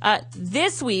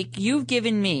 This week you've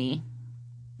given me.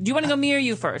 Do you want to go me or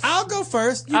you first? I'll go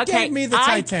first. You gave me the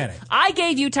Titanic. I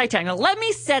gave you Titanic. Now, let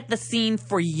me set the scene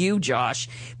for you, Josh.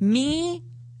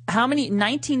 How many?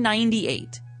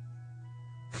 1998.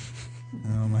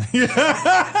 Oh my God.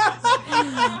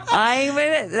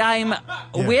 I'm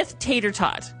with Tater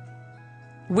Tot.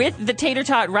 With the Tater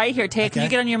Tot right here. Can you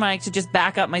get on your mic to just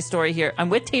back up my story here? I'm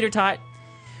with Tater Tot.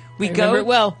 We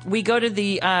go to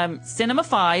the Cinema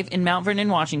 5 in Mount Vernon,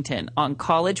 Washington on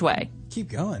College Way. Keep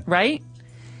going. Right?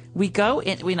 We go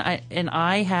in, and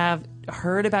I have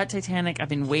heard about Titanic. I've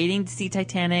been waiting to see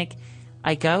Titanic.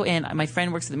 I go in. My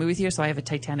friend works at the movie theater, so I have a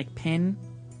Titanic pin.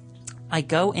 I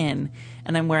go in,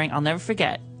 and I'm wearing, I'll never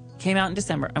forget, came out in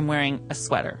December, I'm wearing a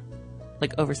sweater,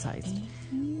 like oversized.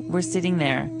 We're sitting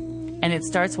there, and it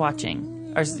starts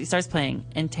playing,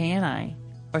 and Tay and I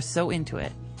are so into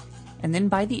it. And then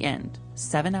by the end,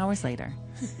 7 hours later,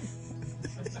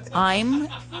 I'm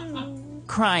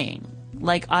crying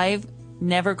like I've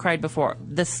never cried before.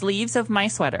 The sleeves of my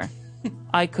sweater,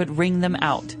 I could wring them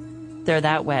out. They're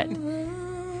that wet.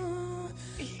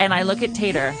 And I look at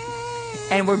Tater,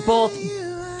 and we're both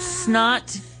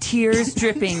snot, tears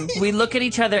dripping. We look at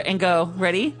each other and go,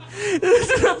 ready? This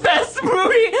is the best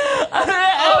movie I've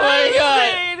ever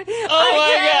seen. Oh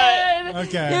my God.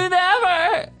 Okay. You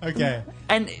never. Okay.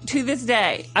 And to this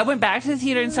day, I went back to the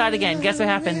theater and saw it again. Guess what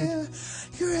happened?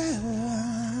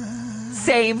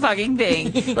 Same fucking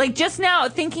thing. Like just now,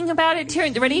 thinking about it,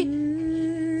 tearing. Ready?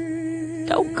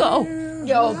 Go.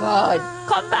 Oh, God.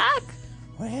 Come back.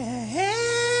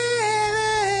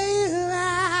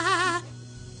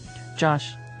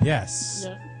 Josh. Yes.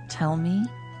 Tell me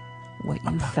what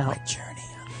you felt. My journey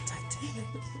on the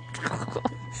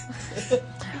Titanic.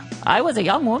 I was a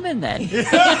young woman then.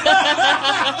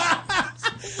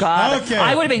 God, Okay.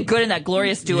 I would have been good in that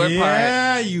Gloria Stewart part.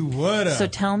 Yeah, you would have. So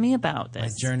tell me about this.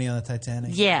 My journey on the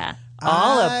Titanic. Yeah.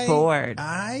 All aboard.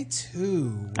 I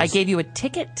too. I gave you a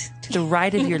ticket to the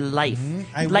ride of your life.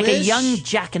 Like a young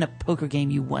Jack in a poker game,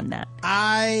 you won that.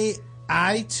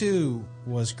 I too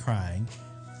was crying.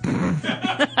 No.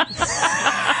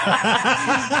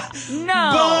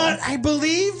 But I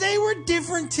believe they were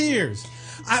different tears.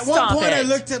 At one Stop point, it. I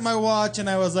looked at my watch and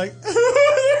I was like, there's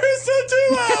still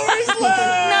 2 hours left.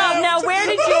 Now where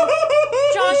did you...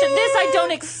 Josh, this I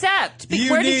don't accept.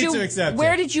 You where need did you, to accept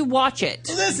Where it. did you watch it?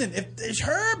 Listen, if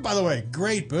her, by the way,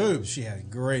 great boobs. She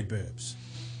had great boobs.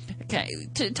 Okay,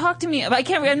 talk to me. I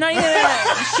can't... I'm not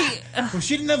even...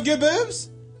 She didn't have good boobs?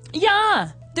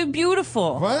 Yeah, they're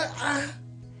beautiful. What?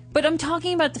 But I'm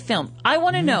talking about the film. I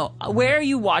want to know where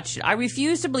you watched it. I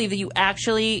refuse to believe that you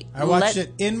actually... I watched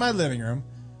it in my living room.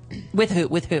 With who?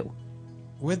 With who?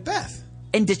 With Beth.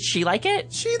 And did she like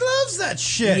it? She loves that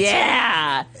shit.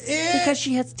 Yeah. Because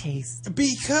she has taste.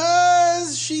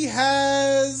 Because she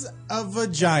has a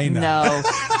vagina. No.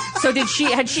 So did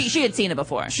she had seen it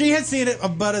before? She had seen it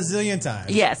about a zillion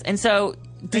times. Yes. And so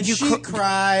did you she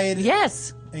cried.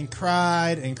 Yes. And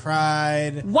cried and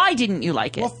cried. Why didn't you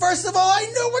like it? Well, first of all, I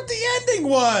know what the ending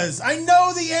was. I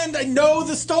know the end. I know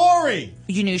the story.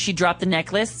 You knew she dropped the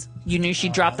necklace? You knew she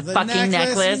dropped the fucking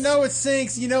necklace? You know it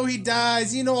sinks. You know he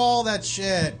dies. You know all that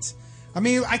shit. I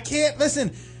mean, I can't...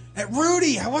 Listen, at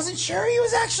Rudy, I wasn't sure he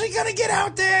was actually going to get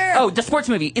out there. Oh, the sports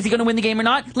movie. Is he going to win the game or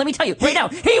not? Let me tell you. Right now,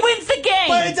 he wins the game!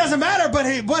 But it doesn't matter. But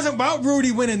it wasn't about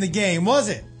Rudy winning the game, was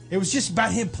it? It was just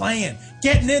about him playing.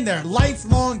 Getting in there.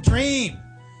 Lifelong dream.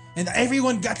 And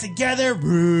everyone got together.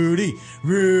 Rudy.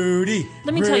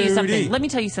 Let me tell you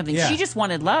something. Yeah. She just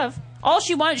wanted love. All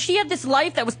she wanted, she had this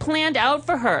life that was planned out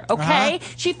for her, okay?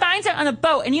 She finds out on a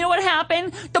boat, and you know what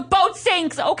happened? The boat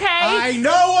sinks, okay? I know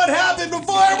what happened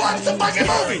before I watched the fucking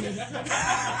movie.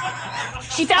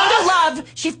 She found a love.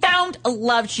 She found a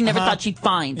love she never thought she'd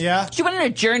find. Yeah. She went on a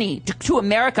journey to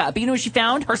America, but you know what she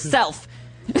found? Herself.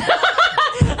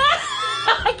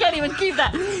 I can't even keep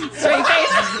that straight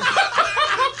face.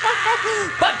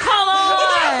 But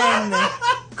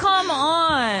come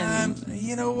on.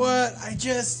 You know what?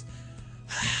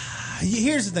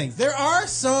 Here's the thing. There are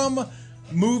some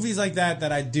movies like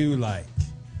that I do like.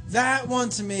 That one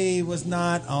to me was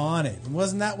not on it.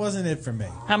 That wasn't it for me.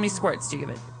 How many squirts do you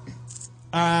give it?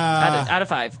 Out of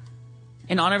 5.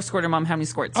 In honor of Squirter Mom, how many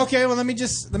squirts? Okay, well let me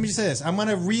just say this. I'm going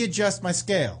to readjust my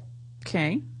scale.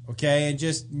 Okay. Okay, and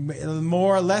just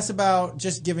more or less about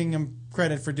just giving him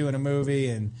credit for doing a movie.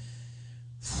 And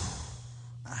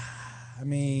I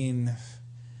mean,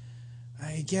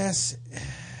 I guess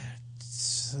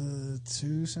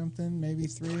 2 something, maybe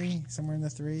 3, somewhere in the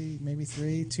 3, maybe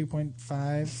 3,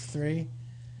 2.5, 3,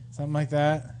 something like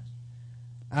that.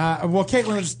 Well,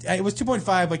 Caitlin, it was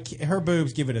 2.5, but her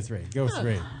boobs give it a 3. Go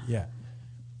 3, yeah,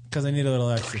 because I need a little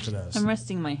extra for those. I'm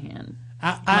resting my hand.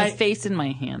 My face in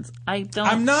my hands.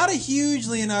 I'm not a huge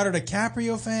Leonardo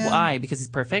DiCaprio fan. Why? Because he's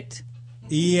perfect?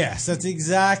 Yes, that's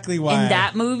exactly why. In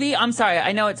that movie? I'm sorry.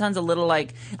 I know it sounds a little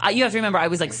like... you have to remember, I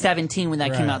was like 17 when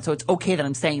that came out, so it's okay that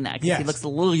I'm saying that, because he looks a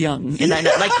little young. And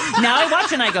now I watch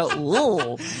it and I go,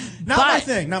 ooh. Not my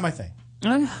thing.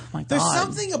 Oh, my God. There's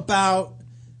something about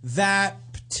that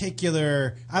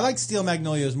particular... I like Steel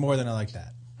Magnolias more than I like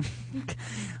that.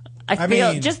 I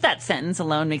feel just that sentence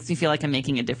alone makes me feel like I'm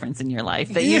making a difference in your life.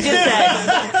 That you just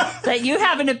said that you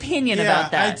have an opinion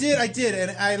about that. I did,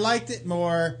 and I liked it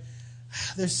more.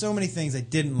 There's so many things I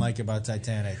didn't like about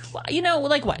Titanic. Well, you know,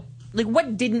 like what? Like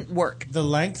what didn't work? The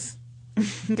length.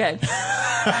 Okay.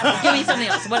 Give me something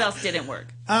else. What else didn't work?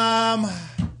 I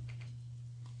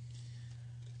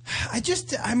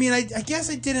guess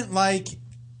I didn't like.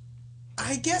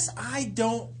 I guess I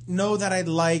don't know that I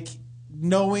like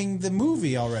knowing the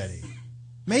movie already.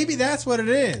 Maybe that's what it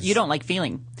is. You don't like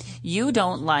feeling. You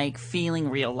don't like feeling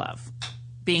real love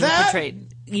being portrayed.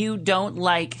 You don't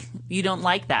like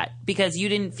that because you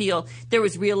didn't feel there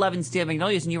was real love in Steel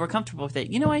Magnolias and you were comfortable with it.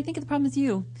 You know, I think the problem is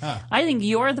you. I think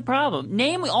you're the problem.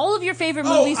 Name all of your favorite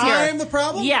movies here. I am the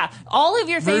problem? Yeah, all of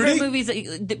your favorite movies.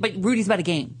 But Rudy's about a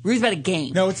game. Rudy's about a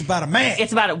game. No, it's about a man.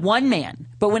 It's about one man.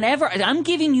 But whenever I'm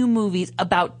giving you movies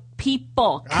about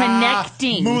people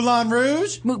connecting. Moulin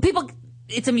Rouge? People.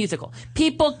 It's a musical.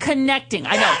 People connecting.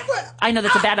 I know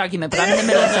that's a bad argument, but I'm in the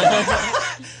middle of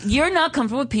something. You're not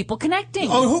comfortable with people connecting.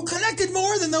 Oh, who connected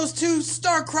more than those two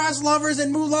star-crossed lovers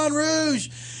in Moulin Rouge?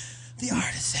 The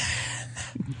Artisan.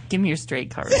 Give me your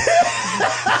straight card.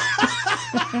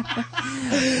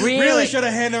 Really should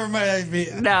have handed over my...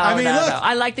 No.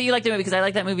 I like that you like the movie because I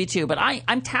like that movie too. But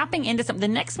I'm tapping into something. The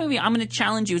next movie I'm going to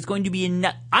challenge you is going to be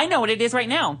I know what it is right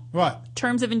now. What?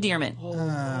 Terms of Endearment.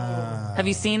 Have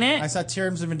you seen it? I saw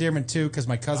Terms of Endearment 2 because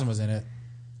my cousin was in it.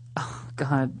 Oh,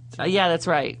 God. Yeah, that's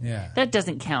right. Yeah. That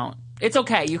doesn't count. It's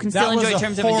okay. You can still That was enjoy a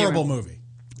Terms of horrible Endearment. movie.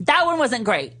 That one wasn't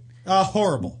great.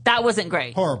 Horrible. That wasn't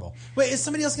great. Horrible. Wait, is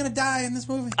somebody else going to die in this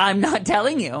movie? I'm not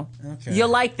telling you. Okay. You'll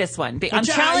like this one. I'm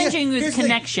challenging you with here's the thing.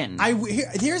 connection.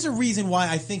 Here's a reason why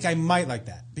I think I might like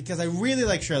that. Because I really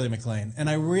like Shirley MacLaine, and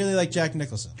I really like Jack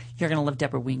Nicholson. You're going to love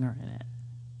Deborah Winger in it.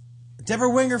 Deborah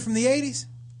Winger from the 80s?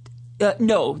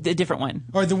 No, the different one.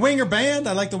 Or the Winger Band?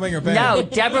 I like the Winger Band. No,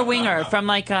 Deborah Winger from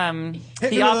like Hit me the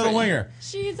with a opera. little Winger.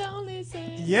 She's only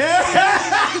saying. Yeah!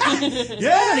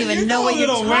 Yeah! I don't even know what you're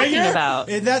talking about.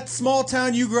 In that small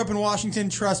town you grew up in Washington,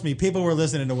 trust me, people were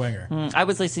listening to Winger. I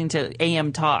was listening to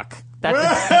AM Talk.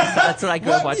 That's what I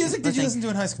grew up What watching. music did you listen to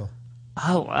in high school?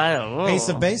 Oh, I don't know. Ace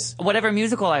of Base? Whatever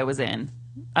musical I was in.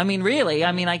 I mean, really.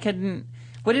 I mean, I couldn't.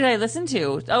 What did I listen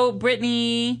to? Oh,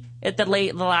 Britney at the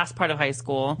last part of high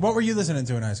school. What were you listening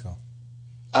to in high school?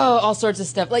 Oh, all sorts of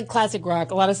stuff. Like classic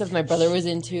rock. A lot of stuff my brother was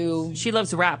into. She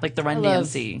loves rap, like the Run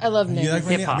DMC. I love 90s like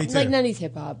Run hip-hop. DMC? Me too. Like 90s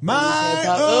hip-hop. My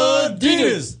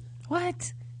Adidas!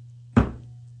 What?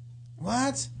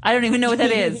 What? I don't even know what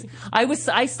that is. I was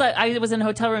in a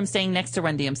hotel room staying next to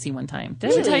Run DMC one time. Did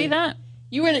I ever tell you that?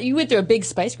 You went through a big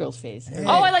Spice Girls phase. Hey. Oh,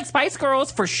 I like Spice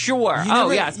Girls for sure. Spice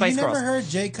You Girls. never heard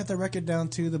Jay cut the record down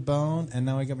to the bone, and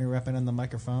now he got me rapping on the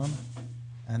microphone?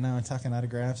 And now I'm talking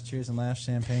autographs, cheers and laughs,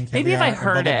 champagne, Maybe if caviar, I and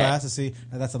heard bubble it. baths to see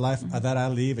that's the life that I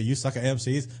leave. You sucker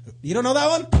MCs. You don't know that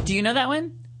one? Do you know that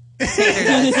one? Tater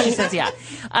does. She says, yeah.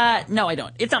 No, I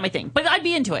don't. It's not my thing. But I'd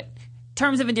be into it.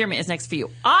 Terms of Endearment is next for you.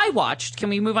 I watched. Can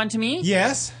we move on to me?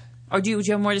 Yes. Or do you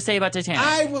have more to say about Titanic?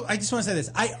 I just want to say this.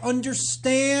 I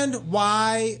understand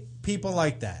why people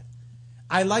like that.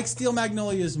 I like Steel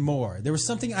Magnolias more. There was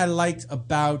something I liked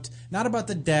about, not about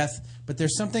the death, but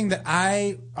there's something that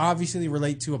I obviously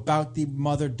relate to about the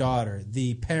mother-daughter,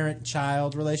 the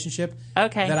parent-child relationship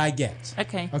Okay. that I get.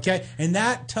 Okay. Okay? And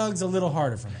that tugs a little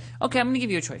harder for me. Okay, I'm going to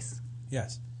give you a choice.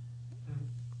 Yes.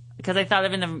 Because I thought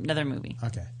of another movie.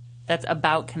 Okay. That's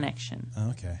about connection.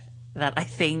 Okay. That I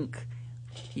think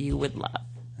you would love.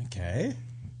 Okay.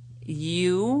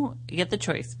 You get the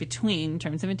choice between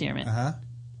Terms of Endearment Uh-huh.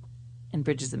 and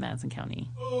Bridges of Madison County.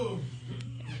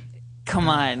 Come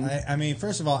on. I mean,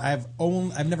 first of all, I've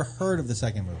never heard of the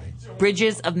second movie.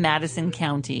 Bridges of Madison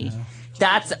County.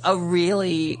 That's a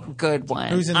really good one.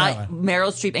 Who's in that one? Meryl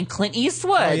Streep and Clint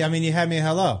Eastwood. Oh, yeah, I mean, you had me at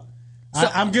hello.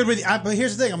 I'm good with you. But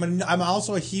here's the thing. I'm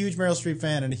also a huge Meryl Streep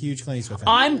fan and a huge Clint Eastwood fan.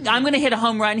 I'm going to hit a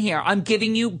home run here. I'm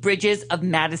giving you Bridges of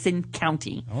Madison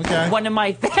County. Okay. One of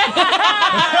my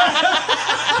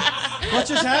What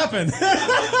just happened?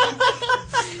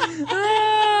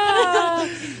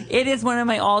 It is one of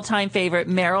my all-time favorite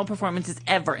Meryl performances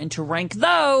ever, and to rank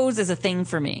those is a thing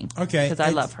for me. Okay. Because I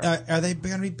love her. Are they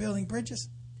going to be building bridges?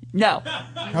 No.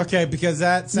 Okay, because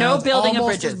that No sounds building of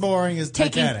almost bridges. as boring as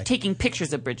Titanic. Taking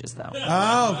pictures of bridges, though.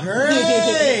 Oh,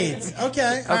 great.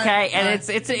 Okay. all Okay, right, and all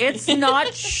right. it's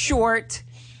not short,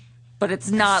 but it's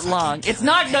not long. It's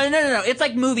not no. It's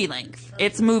like movie length.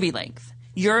 It's movie length.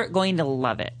 You're going to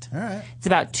love it. All right. It's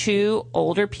about two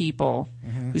older people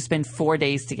who spend 4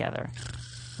 days together,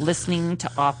 listening to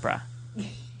opera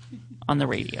on the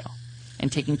radio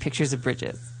and taking pictures of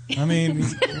bridges. I mean, you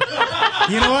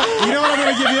know what? You know what I'm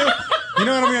going to give you? You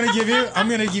know what I'm going to give you? I'm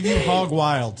going to give you Hog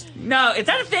Wild. No, is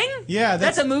that a thing? Yeah.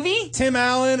 That's a movie? Tim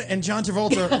Allen and John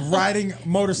Travolta riding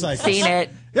motorcycles. Seen it.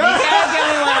 Yeah. That's the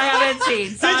only one I haven't seen.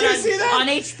 Did you see that? On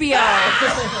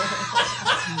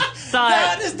HBO. Saw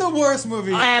That it. is the worst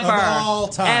movie Ever. of all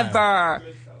time. Ever.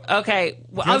 Okay.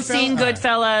 Well, I've seen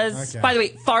Goodfellas? Goodfellas. Okay. By the way,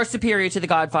 far superior to The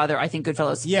Godfather. I think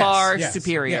Goodfellas Yes, far yes,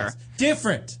 superior. yes.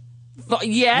 Different.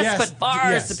 Yes, but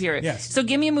far yes, superior. yes. So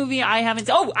give me a movie I haven't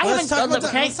seen. Oh, I Well, haven't. let's talk about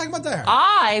Die Hard.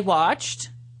 I watched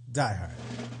Die Hard.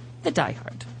 The Die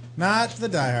Hard. Not the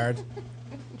Die Hard.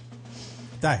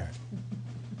 Die Hard.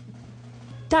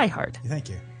 Die Hard. Thank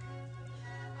you.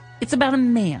 It's about a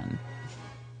man,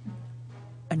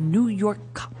 a New York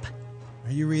cop.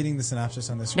 Are you reading the synopsis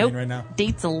on the screen Nope. right now?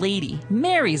 Dates a lady,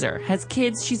 marries her, has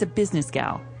kids. She's a business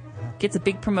gal. Gets a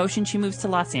big promotion. She moves to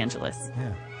Los Angeles.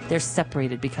 Yeah. They're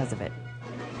separated because of it.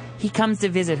 He comes to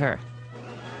visit her.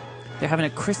 They're having a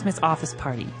Christmas office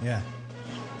party. Yeah.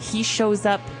 He shows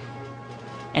up,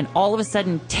 and all of a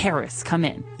sudden, terrorists come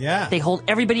in. Yeah. They hold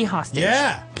everybody hostage.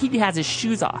 Yeah. He has his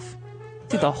shoes off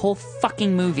through the whole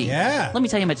fucking movie. Yeah. Let me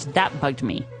tell you how much that bugged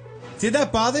me. Did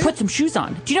that bother you? Put some shoes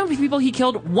on. Do you know how many people he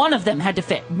killed? One of them had to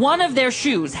fit. One of their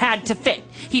shoes had to fit.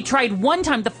 He tried one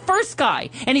time, the first guy,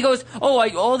 and he goes,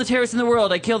 all the terrorists in the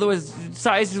world, I killed with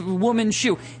size woman's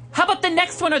shoe. How about the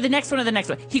next one or the next one or the next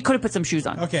one? He could have put some shoes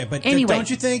on. Okay, but anyway, don't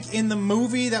you think in the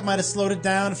movie that might have slowed it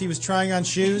down if he was trying on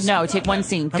shoes? No, take one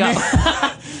scene. Go.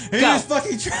 He Go. was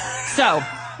fucking So.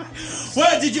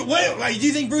 What did you? Wait, do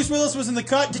you think Bruce Willis was in the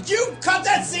cut? Did you cut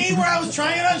that scene where I was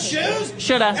trying on shoes?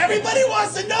 Shoulda. Everybody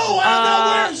wants to know why I'm not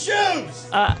wearing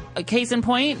shoes. Case in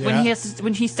point, Yeah.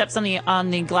 when he steps on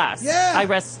the glass. Yeah. I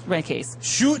rest my case.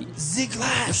 Shoot the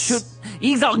glass. Shoot.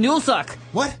 Ich sag Nulsuck.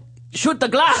 What? Shoot the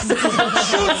glass.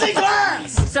 Shoot the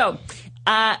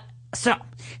glass.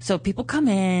 So people come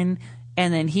in.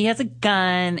 And then he has a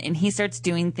gun, and he starts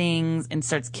doing things and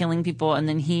starts killing people, and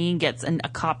then he gets a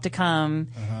cop to come.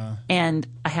 And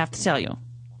I have to tell you,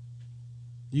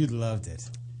 you loved it.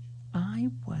 I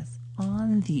was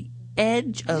on the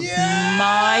edge of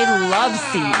my love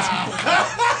seat.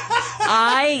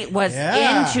 I was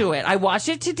into it. I watched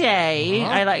it today.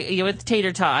 I like with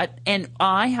Tater Tot, and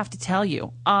I have to tell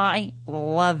you, I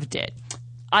loved it.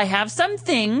 I have some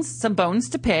bones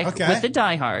to pick with the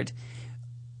Die Hard.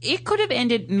 It could have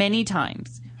ended many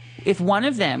times if one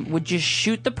of them would just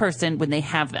shoot the person when they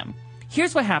have them.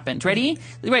 Here's what happened. Ready?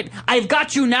 Right. I've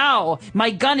got you now.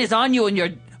 My gun is on you and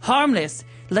you're harmless.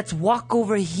 Let's walk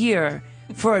over here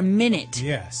for a minute.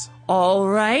 Yes. All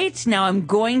right. Now I'm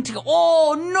going to...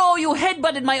 Oh, no, you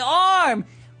headbutted my arm.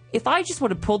 If I just would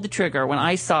have pulled the trigger when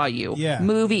I saw you,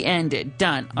 movie ended.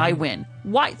 Done. I win.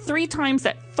 Why? Three times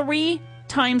that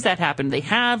happened. They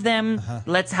have them.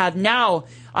 Let's have now.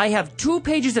 I have 2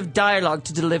 pages of dialogue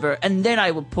to deliver, and then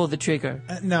I will pull the trigger.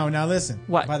 No, now listen.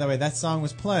 What? By the way, that song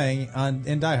was playing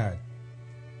in Die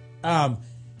Hard.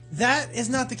 That is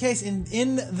not the case.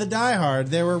 In the Die Hard,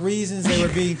 there were reasons they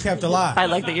were being kept alive. I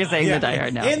like that you're saying the Die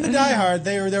Hard now. In the Die Hard,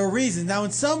 there were reasons. Now,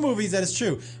 in some movies, that is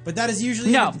true, but that is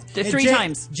usually three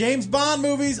times. James Bond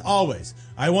movies, always.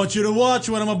 I want you to watch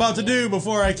what I'm about to do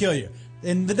before I kill you.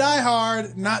 In the Die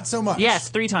Hard, not so much. Yes,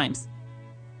 3 times.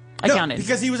 I counted.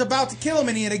 Because he was about to kill him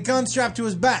and he had a gun strapped to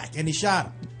his back and he shot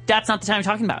him. That's not the time I'm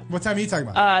talking about. What time are you talking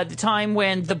about? The time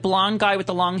when the blonde guy with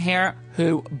the long hair,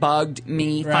 who bugged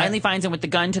me, finally finds him with the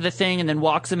gun to the thing and then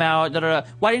walks him out.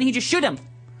 Why didn't he just shoot him?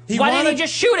 Why didn't he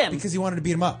just shoot him? Because he wanted to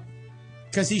beat him up.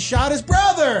 Because he shot his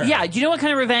brother. Yeah, do you know what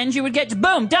kind of revenge you would get?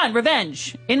 Boom, done,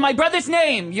 revenge. In my brother's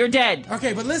name, you're dead.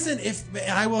 Okay, but listen,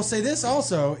 I will say this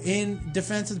also, in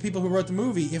defense of the people who wrote the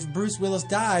movie, if Bruce Willis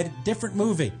died, different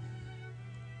movie.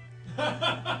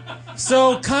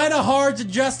 So, kind of hard to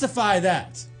justify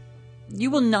that.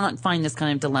 You will not find this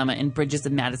kind of dilemma in Bridges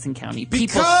of Madison County.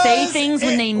 People say things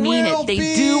when they mean it.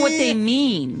 They do what they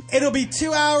mean. It'll be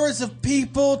 2 hours of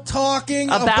people talking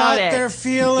about their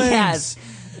feelings. Yes.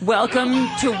 Welcome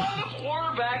to...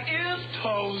 Quarterback is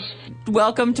toast.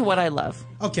 Welcome to what I love.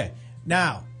 Okay,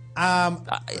 now,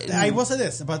 I will say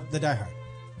this about the Die Hard.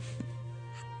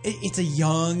 It's a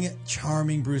young,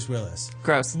 charming Bruce Willis.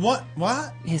 Gross. What?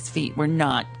 His feet were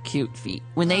not cute feet.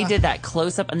 When they did that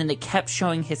close-up and then they kept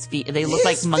showing his feet, they looked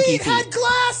like monkey feet. His feet had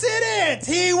glass in it!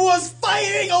 He was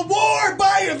fighting a war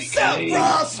by himself,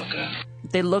 Ross!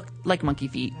 They looked like monkey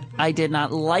feet. I did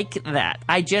not like that.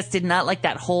 I just did not like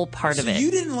that whole part of it. You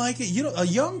didn't like it? A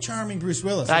young, charming Bruce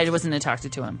Willis. I wasn't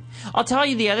attracted to him. I'll tell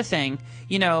you the other thing.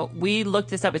 We looked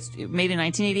this up. It's made in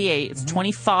 1988. It's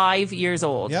 25 years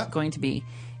old, going to be.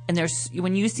 And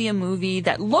when you see a movie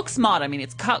that looks modern, I mean,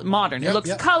 it's modern. It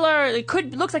looks color.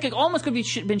 It looks like it almost could be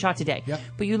been shot today.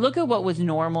 But you look at what was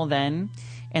normal then,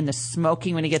 and the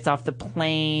smoking when he gets off the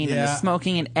plane, and the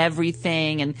smoking and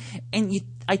everything,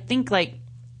 I think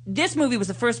this movie was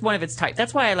the first one of its type.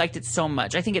 That's why I liked it so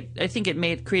much. I think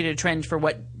it created a trend for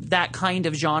what that kind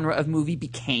of genre of movie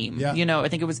became. Yeah. I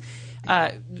think it was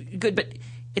good. But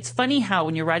it's funny how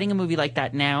when you're writing a movie like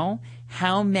that now,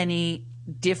 how many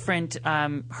different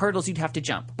hurdles you'd have to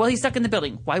jump. Well, he's stuck in the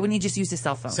building. Why wouldn't he just use his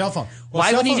cell phone? Well,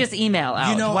 why wouldn't he just email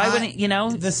out? Why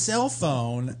wouldn't the cell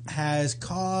phone has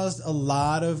caused a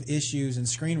lot of issues in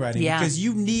screenwriting because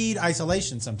you need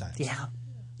isolation sometimes. Yeah.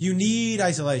 You need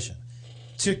isolation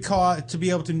to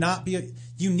be able to not be.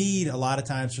 You need a lot of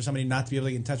times for somebody not to be able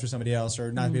to get in touch with somebody else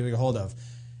or not to be able to get hold of.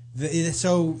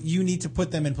 So you need to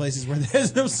put them in places where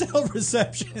there's no cell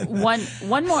reception.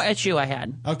 One more issue I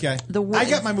had. Okay. I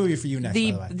got my movie for you next, by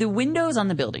the way. The windows on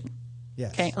the building.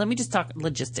 Yes. Okay, let me just talk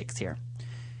logistics here.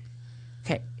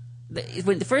 Okay.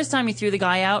 The first time he threw the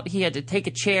guy out, he had to take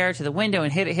a chair to the window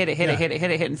and hit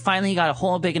it, and finally he got a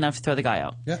hole big enough to throw the guy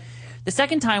out. Yeah. The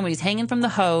second time when he's hanging from the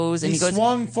hose and he goes...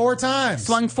 swung 4 times.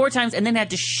 Swung 4 times and then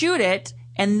had to shoot it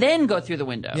and then go through the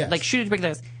window. Yes. Like shoot it to break the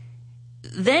glass.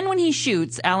 Then when he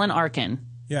shoots Alan Arkin...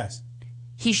 Yes.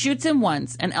 He shoots him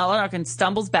once and Alan Arkin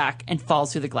stumbles back and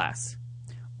falls through the glass.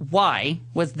 Why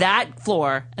was that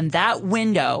floor and that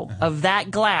window of that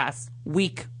glass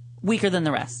weak Weaker than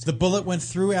the rest. The bullet went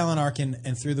through Alan Arkin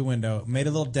and through the window, made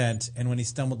a little dent, and when he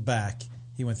stumbled back,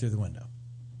 he went through the window.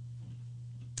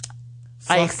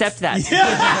 I accept that.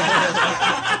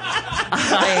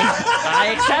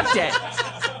 I accept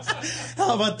it.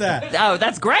 How about that? Oh,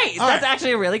 that's great. All That's right.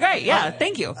 actually really great. Yeah, All right.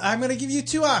 thank you. I'm going to give you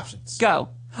two options. Go.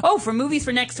 Oh, for movies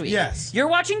for next week. Yes. You're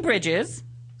watching Bridges.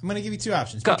 I'm going to give you two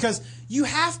options. Go. Because you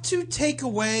have to take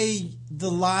away the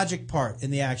logic part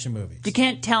in the action movies. You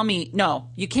can't tell me. No,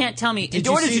 you can't tell me. Did In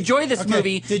you order see- to enjoy this okay,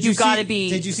 movie, did you you've got see- to be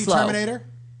Did you see slow. Terminator?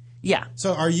 Yeah.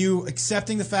 So are you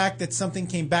accepting the fact that something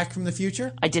came back from the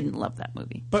future? I didn't love that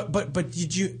movie. But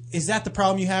did you? Is that the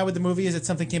problem you had with the movie? Is that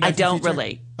something came back? I from the don't future?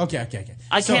 relate. Okay.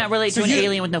 I can't relate to an you-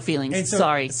 alien with no feelings. and so,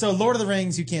 Sorry. So Lord of the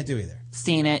Rings, you can't do either.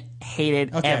 Seen it,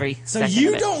 hated Okay. every So second you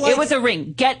of it. don't like- It was a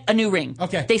ring. Get a new ring.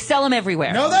 Okay. They sell them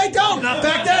everywhere. No, they don't. Not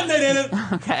back then. They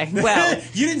didn't. Okay. Well,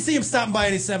 you didn't see him stopping by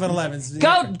any 7-Elevens.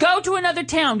 go to another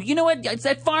town. You know what? It's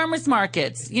at farmers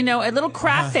markets. You know, at little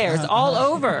craft fairs all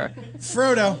over.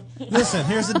 Frodo, listen.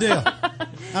 Here's the deal.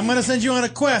 I'm going to send you on a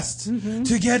quest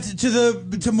to get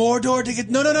to Mordor. To get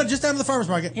no, just down to the farmers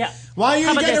market. Yeah. While How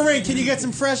you're about getting a this? ring, can you get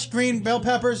some fresh green bell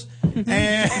peppers?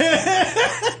 And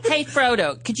Hey,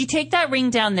 Frodo, could you take that ring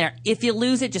down there? If you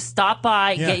lose it, just stop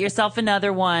by, Yeah. get yourself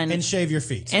another one. and shave your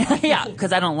feet. Yeah,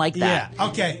 because I don't like that. Yeah.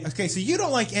 Okay. So you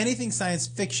don't like anything science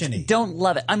fiction-y. Don't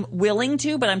love it. I'm willing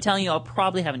to, but I'm telling you, I'll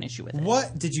probably have an issue with it.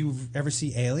 What did you ever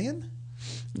see? Alien?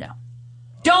 No.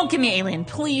 Don't give me Alien.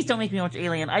 Please don't make me watch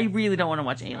Alien. I really don't want to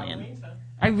watch Alien.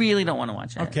 I really don't want to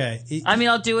watch it. Okay. I mean,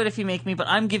 I'll do it if you make me, but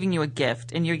I'm giving you a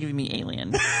gift, and you're giving me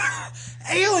Alien.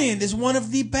 Alien is one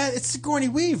of the best. It's Sigourney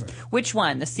Weaver. Which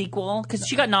one? The sequel? Because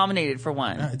she got nominated for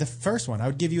one. The first one. I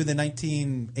would give you the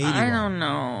 1980 I one. don't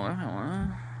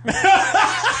know.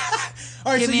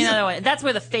 All right, Give so me you, another one. That's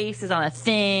where the face is on a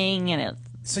thing, and it.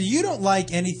 so you don't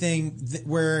like anything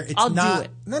where it's I'll do not.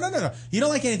 it. No. You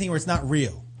don't like anything where it's not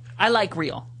real. I like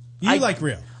real. You like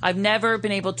real. I've never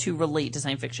been able to relate to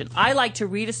science fiction. I like to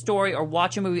read a story or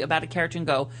watch a movie about a character and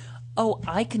go, "Oh,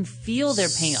 I can feel their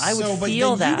pain. I would but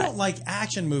feel then that." You don't like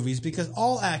action movies because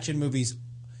all action movies,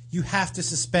 you have to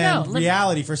suspend No, let-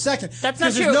 reality for a second. That's not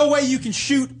because true. there's no way you can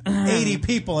shoot 80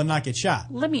 people and not get shot.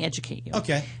 Let me educate you.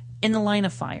 Okay. In The Line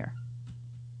of Fire,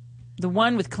 the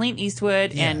one with Clint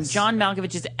Eastwood and Yes. John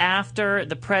Malkovich is after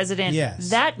the president.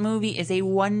 Yes. That movie is a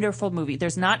wonderful movie.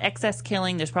 There's not excess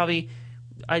killing. There's probably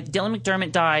Dylan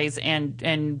McDermott dies and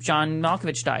John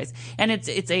Malkovich dies, and it's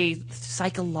a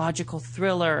psychological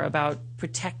thriller about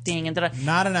protecting and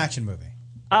Not an action movie.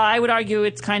 I would argue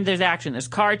it's there's action. There's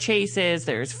car chases.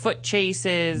 There's foot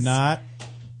chases. Not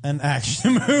an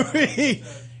action movie.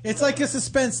 It's like a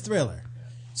suspense thriller.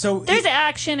 So There's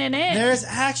action in it. There's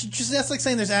action. Just that's like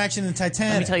saying there's action in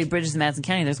Titanic. Let me tell you, Bridges in Madison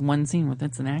County. There's one scene where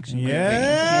it's an action movie.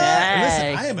 Yeah. Listen,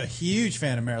 Yay. I am a huge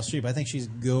fan of Meryl Streep. I think she's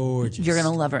gorgeous. You're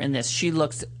gonna love her in this. She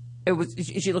looks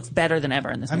better than ever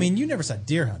in this. I movie. mean, you never saw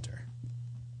Deer Hunter.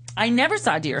 I never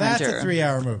saw Deer That's Hunter. a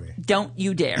 3-hour movie. Don't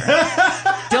you dare!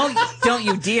 don't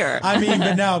you dare! I mean,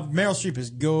 but now Meryl Streep is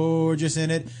gorgeous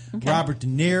in it. Okay. Robert De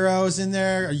Niro's in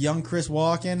there. A young Chris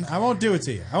Walken. I won't do it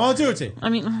to you. I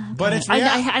mean, But it's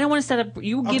I don't want to set up.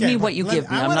 You give me what you give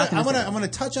me. I'm not going to. I'm gonna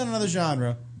touch on another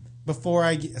genre before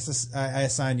I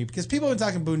assign you because people have been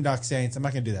talking Boondock Saints. I'm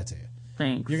not gonna do that to you.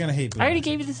 Thanks. You're gonna hate. I already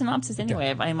gave you the synopsis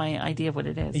anyway. I have my idea of what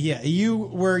it is. Yeah, you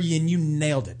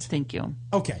nailed it. Thank you.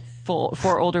 Okay.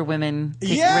 Four older women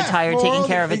retired, taking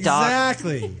care of a dog.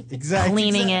 Exactly.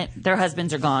 Cleaning it. Their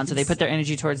husbands are gone, so they put their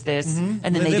energy towards this, and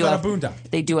then They they live do on a a boondock.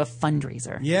 They do a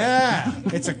fundraiser. Yeah,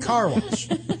 it's a car wash.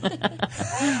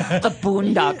 The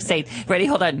Boondock Saints. Ready?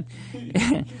 Hold on.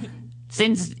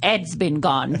 Since Ed's been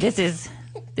gone, this is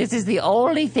the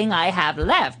only thing I have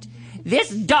left.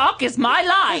 This dock is my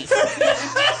life.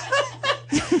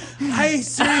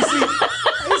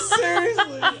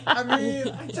 Seriously. I mean,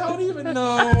 I don't even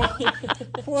know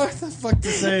what the fuck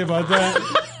to say about that.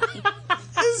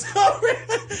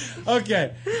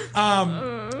 Okay.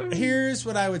 Here's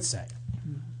what I would say.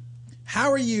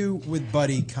 How are you with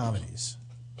buddy comedies?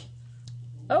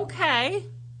 Okay.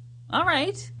 All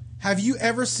right. Have you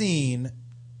ever seen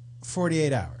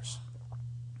 48 Hours?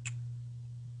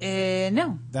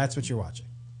 No. That's what you're watching.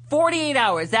 48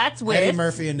 Hours. That's with Eddie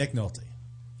Murphy and Nick Nolte.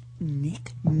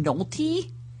 Nick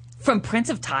Nolte from Prince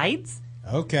of Tides.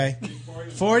 Okay.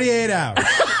 48 Hours.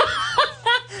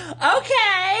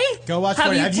 Okay. Go watch Have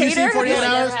 48 you, Have you Tater? seen 48 No, I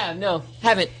Hours? never have. No,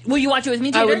 haven't. Will you watch it with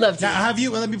me, Tater? I would love to. Now, have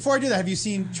you? Well, before I do that, have you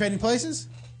seen Trading Places?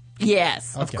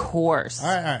 Yes, of Okay. course. All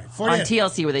right. On 48.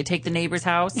 TLC, where they take the neighbor's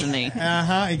house and they.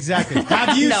 Exactly.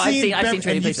 Have you No, I've seen? seen Trading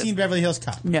Have you Places. seen Beverly Hills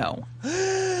Cop? No.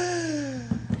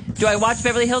 Do I watch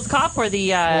Beverly Hills Cop or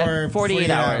the Or 48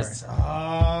 hours?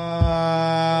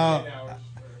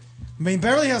 I mean,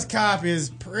 Beverly Hills Cop is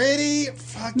pretty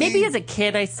fucking... Maybe as a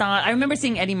kid I saw it. I remember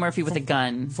seeing Eddie Murphy with a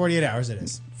gun. 48 hours it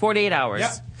is. 48 hours.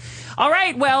 Yep. All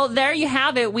right, well, there you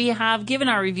have it. We have given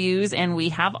our reviews and we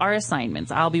have our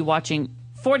assignments. I'll be watching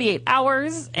 48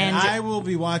 Hours. And I will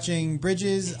be watching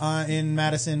Bridges in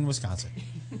Madison, Wisconsin.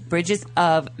 Bridges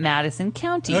of Madison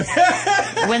County.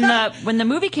 When the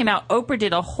movie came out, Oprah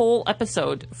did a whole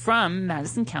episode from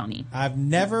Madison County. I've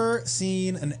never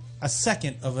seen a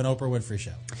second of an Oprah Winfrey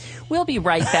show. We'll be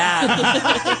right back.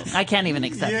 I can't even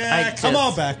accept. Yeah, come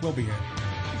on back. We'll be here.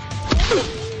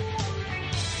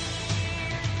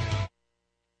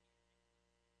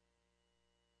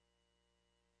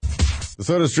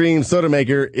 The SodaStream Soda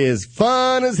Maker is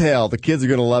fun as hell. The kids are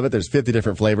going to love it. There's 50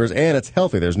 different flavors, and it's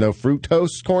healthy. There's no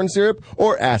fructose, corn syrup,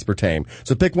 or aspartame.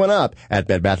 So pick one up at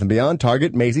Bed Bath & Beyond,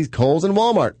 Target, Macy's, Kohl's, and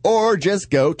Walmart. Or just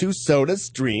go to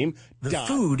SodaStream. The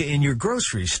food in your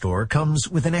grocery store comes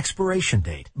with an expiration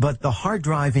date, but the hard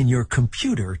drive in your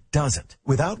computer doesn't.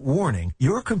 Without warning,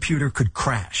 your computer could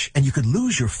crash, and you could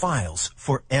lose your files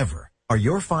forever. Are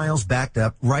your files backed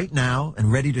up right now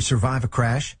and ready to survive a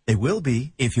crash? They will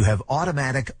be if you have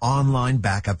automatic online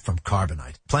backup from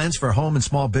Carbonite. Plans for home and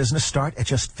small business start at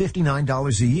just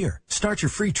 $59 a year. Start your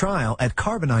free trial at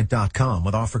Carbonite.com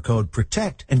with offer code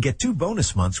PROTECT and get 2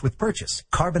 bonus months with purchase.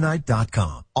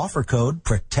 Carbonite.com. Offer code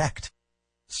PROTECT.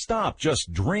 Stop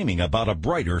just dreaming about a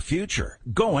brighter future.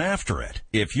 Go after it.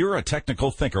 If you're a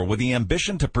technical thinker with the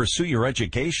ambition to pursue your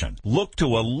education, look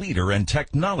to a leader in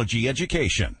technology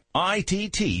education.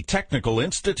 ITT Technical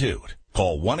Institute.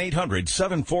 Call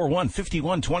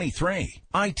 1-800-741-5123.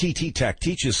 ITT Tech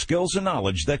teaches skills and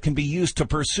knowledge that can be used to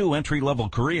pursue entry-level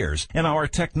careers in our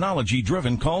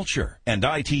technology-driven culture. And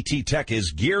ITT Tech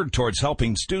is geared towards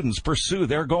helping students pursue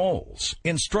their goals.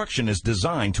 Instruction is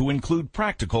designed to include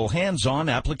practical, hands-on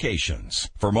applications.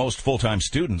 For most full-time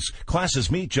students, classes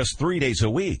meet just 3 days a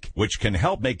week, which can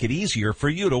help make it easier for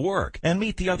you to work and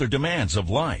meet the other demands of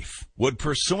life. Would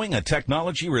pursuing a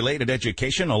technology-related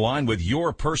education align with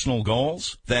your personal goals?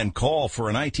 Then call for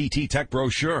an ITT Tech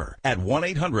brochure at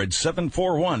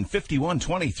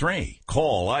 1-800-741-5123.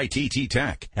 Call ITT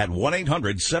Tech at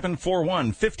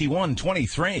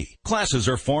 1-800-741-5123. Classes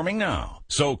are forming now,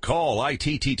 so call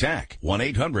ITT Tech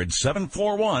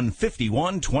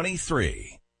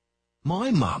 1-800-741-5123.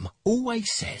 My mum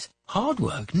always says hard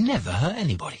work never hurt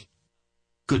anybody.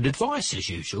 Good advice as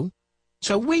usual.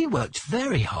 So we worked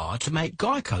very hard to make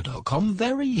Geico.com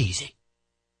very easy.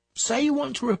 Say you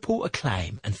want to report a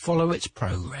claim and follow its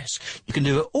progress. You can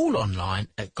do it all online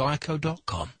at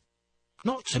Geico.com.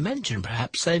 Not to mention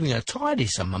perhaps saving a tidy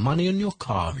sum of money on your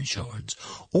car insurance.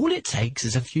 All it takes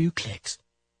is a few clicks.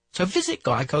 So visit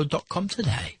Geico.com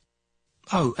today.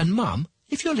 Oh, and Mum,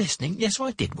 if you're listening, yes, I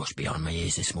did wash behind my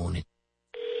ears this morning.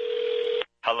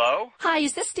 Hello? Hi,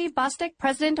 is this Steve Bostic,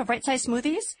 president of Right Size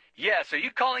Smoothies? Yes, are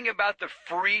you calling about the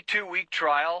free 2-week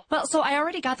trial? Well, so I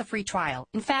already got the free trial.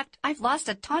 In fact, I've lost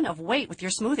a ton of weight with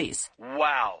your smoothies.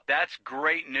 Wow, that's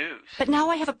great news. But now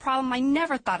I have a problem I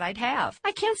never thought I'd have.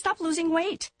 I can't stop losing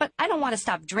weight, but I don't want to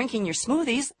stop drinking your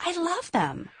smoothies. I love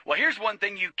them. Well, here's one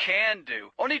thing you can do.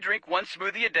 Only drink 1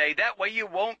 smoothie a day. That way you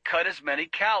won't cut as many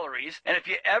calories. And if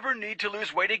you ever need to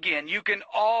lose weight again, you can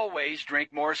always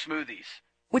drink more smoothies.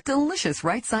 With delicious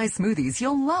right-size smoothies,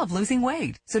 you'll love losing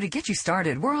weight. So to get you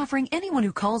started, we're offering anyone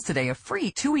who calls today a free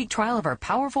 2-week trial of our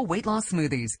powerful weight loss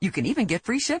smoothies. You can even get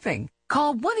free shipping.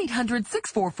 Call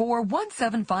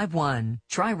 1-800-644-1751.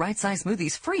 Try right-size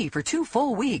smoothies free for 2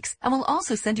 full weeks, and we'll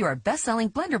also send you our best-selling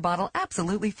blender bottle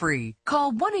absolutely free.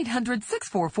 Call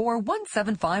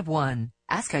 1-800-644-1751.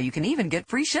 Ask how you can even get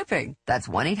free shipping. That's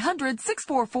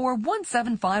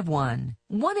 1-800-644-1751.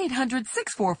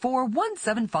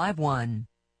 1-800-644-1751.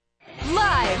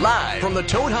 Live from the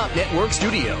Toad Hop Network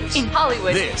studios. In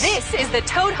Hollywood, This is the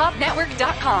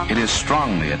ToadHopNetwork.com. It is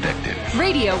strongly addictive.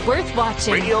 Radio worth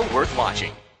watching. Radio worth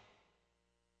watching.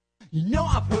 You know,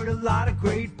 I've heard a lot of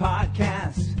great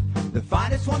podcasts. The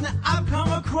finest one that I've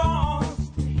come across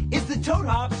is the Toad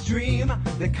Hop Stream,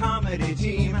 the comedy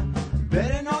team,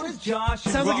 better known as Josh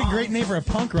and Sounds like a Ross. great name for a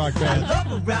punk rock band. I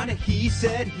love around it, he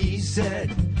said.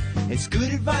 It's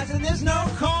good advice and there's no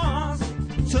cost.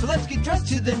 So let's get dressed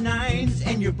to the nines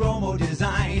and your promo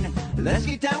design. Let's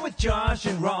get down with Josh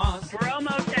and Ross. We're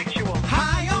homosexual.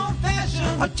 High on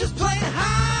fashion, or just plain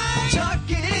high. Tuck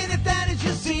it in if that is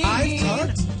your scene.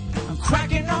 I'm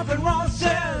cracking up and Ross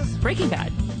says, Breaking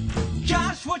Bad.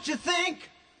 Josh, what you think?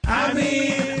 I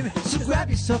mean, so grab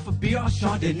yourself a beer or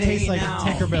Chardonnay Tastes like now.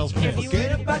 Tinkerbell's piss.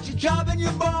 Forget about your job and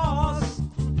your boss,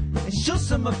 and show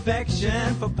some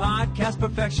affection for podcast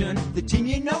perfection. The team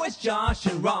you know is Josh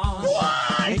and Ross.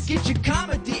 What? And get your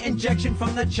comedy injection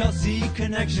from the Chelsea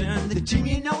Connection. The team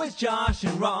you know is Josh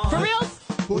and Ross. For real?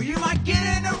 Or you might get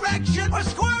an erection or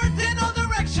squirt in all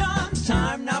directions.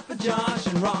 Time now for Josh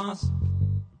and Ross.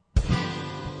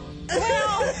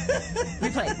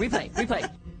 Replay.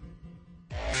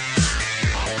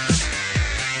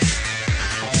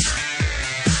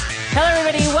 Hello,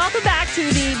 everybody. Welcome back to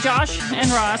the Josh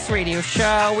and Ross radio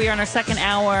show. We are in our second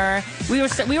hour. We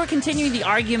were continuing the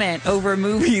argument over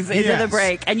movies into the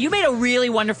break, and you made a really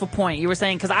wonderful point. You were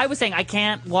saying, because I was saying I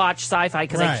can't watch sci-fi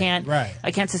because I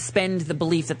can't suspend the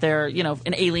belief that they're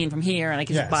an alien from here, and I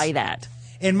can just buy that.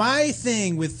 And my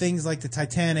thing with things like the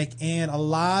Titanic and a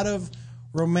lot of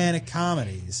romantic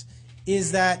comedies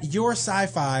is that your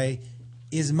sci-fi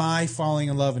is my falling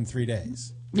in love in 3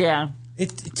 days. Yeah.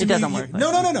 It doesn't work.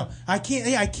 No. I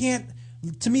can't.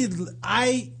 To me,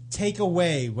 I take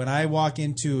away when I walk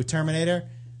into Terminator.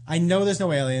 I know there's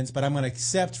no aliens, but I'm going to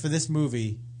accept for this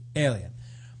movie Alien.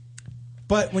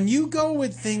 But when you go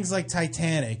with things like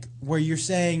Titanic, where you're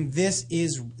saying this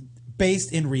is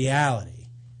based in reality,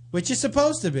 which is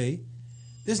supposed to be,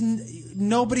 there's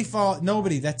nobody.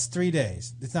 That's 3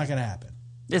 days. It's not going to happen.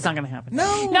 It's not going to happen.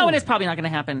 No, and it's probably not going to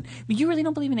happen. But you really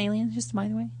don't believe in aliens, just by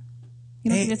the way? You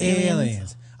don't think it's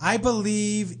aliens. I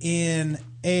believe in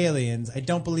aliens. I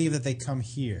don't believe that they come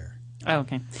here. Oh,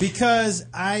 okay. Because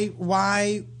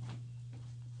why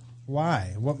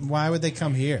would they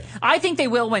come here? I think they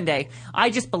will one day.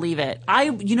 I just believe it.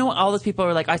 You know what? All those people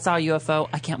are like, I saw a UFO.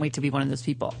 I can't wait to be one of those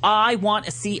people. I want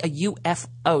to see a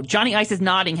UFO. Johnny Ice is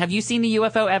nodding. Have you seen the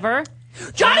UFO ever?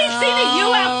 Johnny's seen a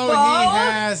UFO. He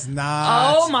has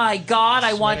not. Oh my God!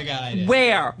 I want.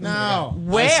 Where? No.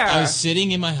 Where? I was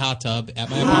sitting in my hot tub at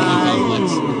my apartment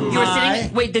complex. You were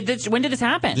sitting. Wait, when did this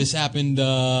happen? This happened.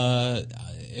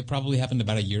 It probably happened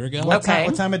about a year ago. What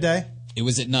time of day? It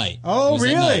was at night. Oh,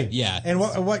 really? Night. Yeah. And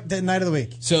what night of the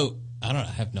week? So I don't know.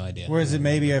 I have no idea. Where is it?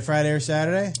 Maybe a Friday or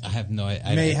Saturday? I have no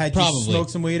idea. Had you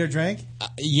smoked some weed or drank?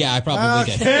 Yeah, I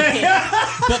probably did.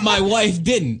 But my wife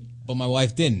didn't.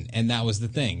 And that was the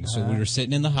thing. So we were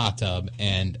sitting in the hot tub,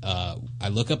 and I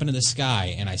look up into the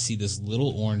sky, and I see this little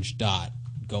orange dot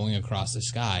going across the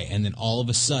sky, and then all of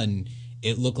a sudden,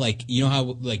 it looked like, you know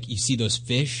how like you see those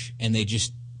fish, and they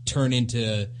just turn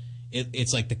into,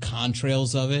 it's like the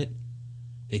contrails of it.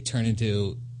 They turn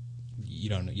into, you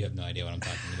have no idea what I'm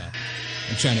talking about.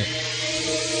 I'm trying to.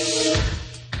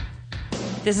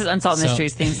 This is Unsolved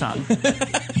Mysteries theme song.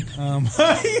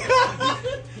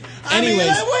 Anyways,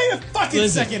 wait a fucking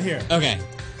second here. Okay.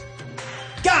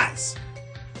 Guys,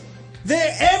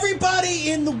 everybody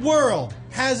in the world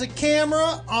has a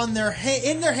camera on in their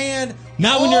hand.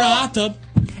 Not when you're in a hot tub.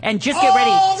 And just get ready.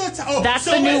 That's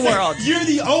the new world. You're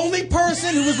the only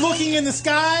person who was looking in the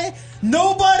sky?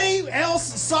 Nobody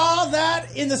else saw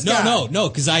that in the sky? No,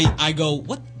 because I go,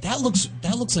 what? That looks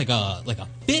like a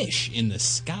fish in the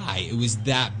sky. It was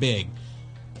that big.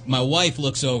 My wife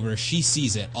looks over. She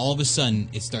sees it. All of a sudden,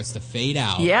 it starts to fade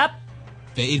out. Yep.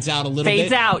 Fades out a little bit.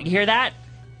 Fades out. You hear that?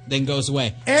 Then goes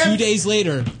away. 2 days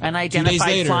later. An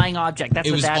identified flying object.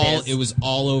 That's what that is. It was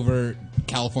all over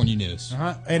California news.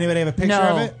 Anybody have a picture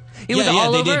of it? It was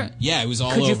all over? Did. Yeah, it was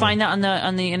all over. Could you find that on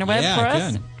the interweb for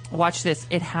us? Could. Watch this.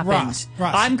 It happened.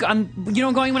 Ross. I'm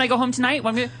going when I go home tonight?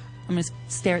 I'm going to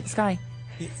stare at the sky.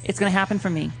 It's going to happen for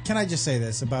me. Can I just say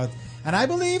this about... And I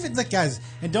believe in, guys,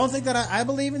 and don't think that I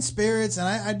believe in spirits, and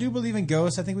I do believe in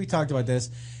ghosts. I think we talked about this.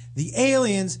 The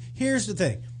aliens, here's the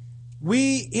thing.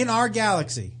 In our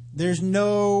galaxy, there's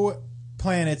no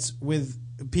planets with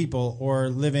people or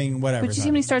living whatever. But you see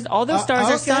how many stars? All those stars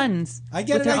are suns. I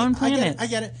get with it. Their own planets. I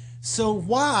get it. So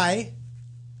why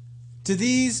do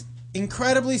these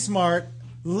incredibly smart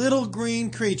little green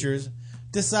creatures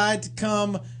decide to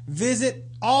come visit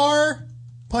our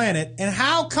planet, and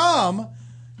how come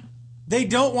they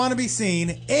don't want to be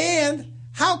seen, and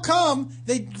how come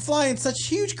they fly in such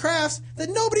huge crafts that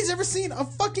nobody's ever seen a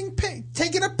fucking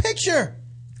taking a picture?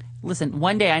 Listen,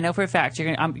 one day I know for a fact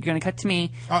you're gonna cut to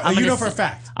me. You know for a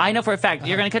fact. I know for a fact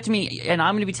you're gonna cut to me, and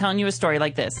I'm gonna be telling you a story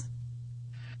like this.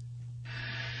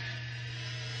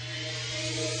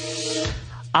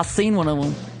 I seen one of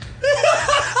them.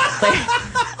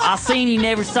 I seen you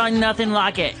never saw nothing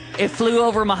like it. It flew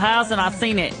over my house, and I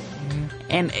seen it.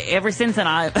 And ever since then,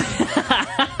 I'm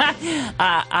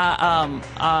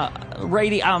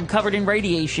covered in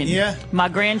radiation. Yeah. My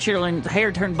grandchildren's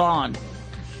hair turned blonde.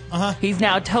 He's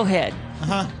now a towhead.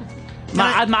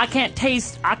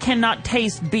 I cannot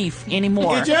taste beef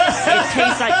anymore. Did you? It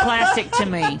tastes like plastic to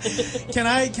me. Can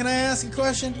I ask a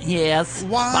question? Yes.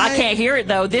 Why? I can't hear it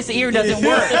though. This ear doesn't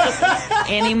work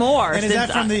anymore. And is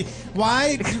that from the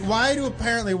why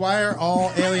are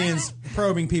all aliens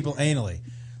probing people anally?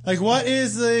 Like, what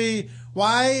is the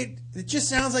why? It just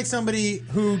sounds like somebody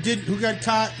who got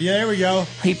caught. Yeah, there we go.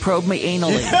 He probed me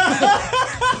anally,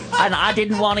 and I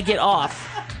didn't want to get off.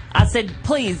 I said,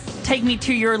 please, take me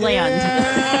to your land.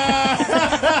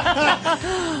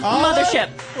 Mothership.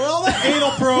 All that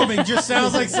anal probing just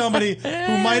sounds like somebody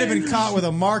who might have been caught with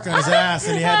a mark on his ass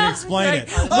and he had to explain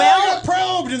it. Well, I got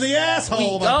probed in the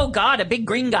asshole. Oh, God, a big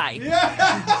green guy.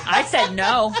 I said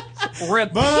no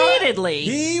repeatedly.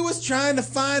 But he was trying to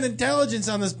find intelligence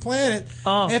on this planet.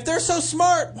 If they're so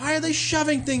smart, why are they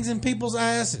shoving things in people's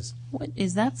asses? What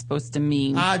is that supposed to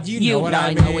mean? You know what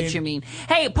I mean. know what you mean.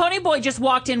 Hey, Pony Boy just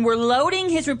walked in. We're loading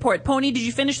his report. Pony, did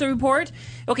you finish the report?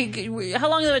 Okay, how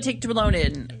long did it take to load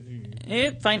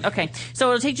in? Fine. Okay, so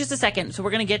it'll take just a second. So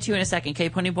we're going to get to you in a second, okay,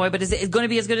 Pony Boy? But is it going to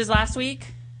be as good as last week?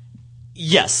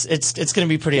 Yes, it's going to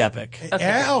be pretty epic.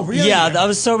 Okay. Oh, really? Yeah, I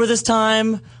was sober this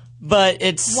time, but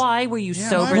it's... Why were you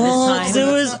sober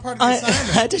this time? I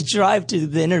had to drive to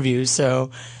the interview,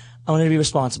 so I wanted to be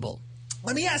responsible.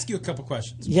 Let me ask you a couple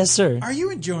questions. Yes, sir. Are you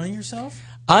enjoying yourself?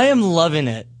 I am loving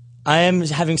it. I am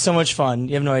having so much fun.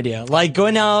 You have no idea. Like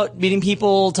going out, meeting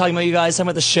people, talking about you guys, talking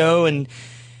about the show, and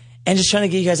just trying to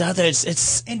get you guys out there.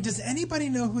 It's. And does anybody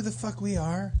know who the fuck we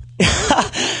are?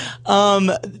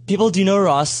 People do know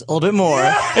Ross a little bit more.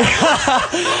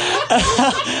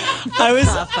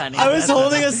 I was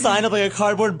holding a sign up, like a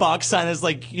cardboard box sign that's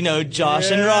like, Josh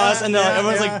and Ross, and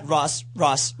everyone's like Ross,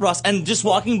 and just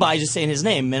walking by, just saying his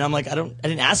name, and I'm like, I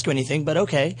didn't ask you anything, but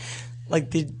okay,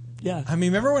 yeah. I mean,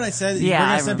 remember when I said that you were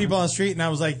going to send people on the street, and I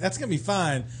was like, that's going to be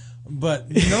fine, but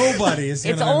nobody is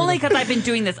going to. It's only because I've been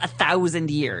doing this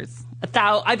 1,000 years.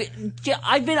 I've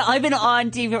been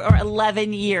on TV for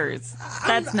 11 years.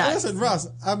 That's nuts. Listen, Ross,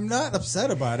 I'm not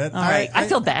upset about it. All right, I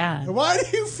feel bad. Why do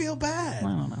you feel bad? I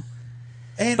don't know.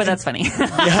 But that's funny.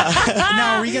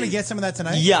 Now, are we going to get some of that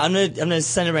tonight? Yeah, I'm gonna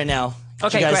send it right now.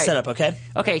 Okay, you guys great. set up, okay?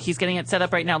 Okay, he's getting it set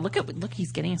up right now. Look,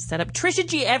 he's getting it set up. Trisha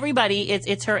G, everybody,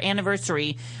 it's her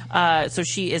anniversary, so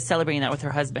she is celebrating that with her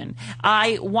husband.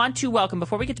 I want to welcome,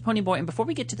 before we get to Pony Boy and before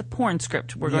we get to the porn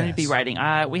script we're going to be writing,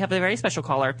 we have a very special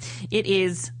caller. It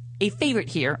is a favorite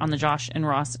here on the Josh and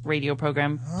Ross radio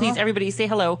program. Please, everybody, say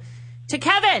hello to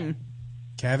Kevin.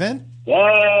 Kevin?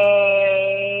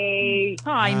 Yay!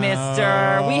 Hi,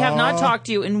 mister. We have not talked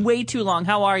to you in way too long.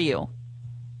 How are you?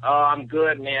 Oh, I'm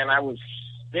good, man. I was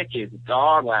sick as a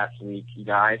dog last week, you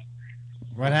guys.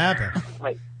 What happened?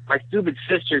 My stupid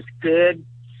sister's good.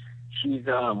 She's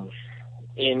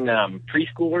in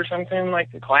preschool or something,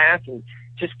 like the class, and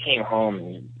just came home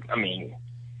and,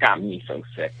 got me so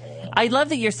sick, man. I love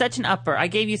that you're such an upper. I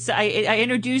gave you, I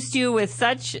introduced you with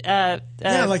such like a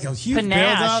huge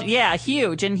panache. build-up. Yeah,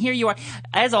 huge. And here you are,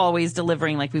 as always,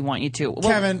 delivering like we want you to. Well,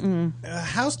 Kevin,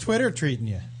 how's Twitter treating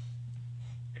you?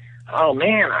 Oh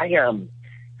man, I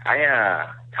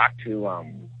talked to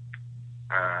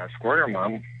Squirter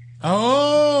Mom.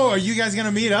 Oh, are you guys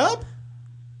gonna meet up?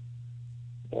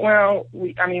 Well,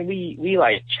 we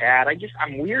like chat.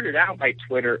 I'm weirded out by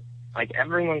Twitter. Like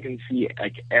everyone can see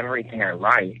like everything I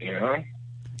write,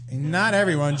 Not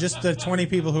everyone, just the 20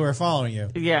 people who are following you.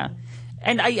 Yeah.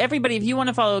 And everybody, if you want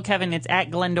to follow Kevin, it's at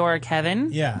Glendora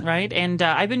Kevin. Yeah. Right? And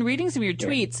I've been reading some of your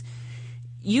tweets.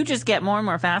 You just get more and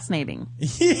more fascinating.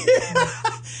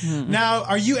 Now,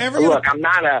 are you ever Look, I'm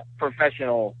not a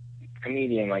professional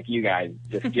comedian like you guys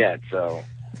just yet, so.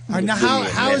 Now,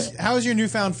 how is your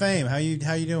newfound fame? How you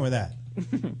doing with that?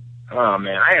 Oh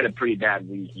man, I had a pretty bad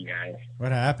week, you guys.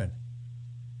 What happened?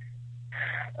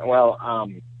 Well,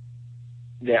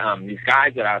 these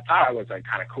guys that I thought I was like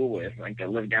kind of cool with, like that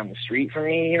lived down the street from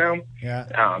me,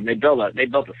 Yeah. They built a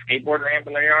skateboard ramp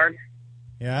in their yard.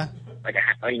 Yeah. Like a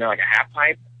half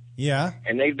pipe. Yeah.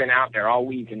 And they've been out there all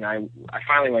week, and I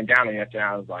finally went down there yesterday.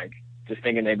 I was like, just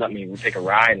thinking they'd let me take a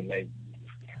ride, and they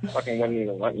fucking wouldn't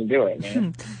even let me do it,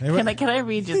 man. Can I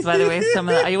read just, by the way, some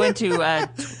of the, I went to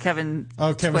Kevin's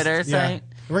Twitter site.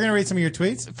 We're going to read some of your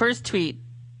tweets. First tweet,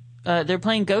 they're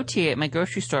playing Gautier at my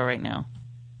grocery store right now.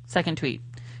 Second tweet,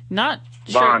 not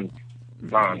sure.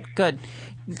 Bond. Good.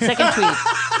 Second tweet,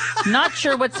 not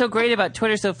sure what's so great about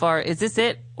Twitter so far. Is this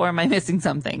it, or am I missing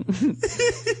something?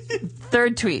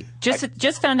 Third tweet,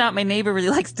 just found out my neighbor really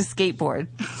likes to skateboard.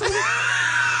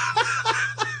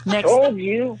 I told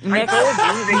you. They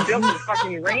built the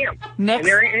fucking ramp. And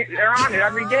they're on it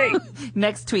every day.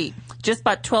 Next tweet. Just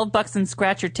bought $12 in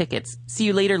scratcher tickets. See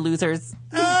you later, losers.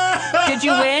 Did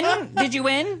you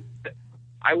win?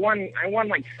 I won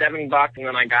like $7, and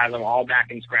then I got them all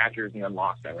back in scratchers, and then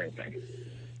lost everything.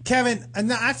 Kevin,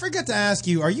 and I forgot to ask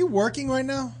you, are you working right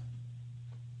now?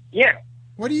 Yeah.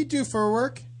 What do you do for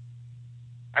work?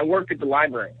 I work at the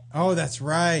library. Oh, that's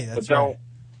right. I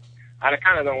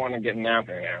kind of don't want to get out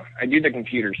there now. I do the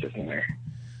computer system there.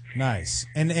 Nice.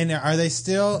 And are they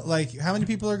still, like, how many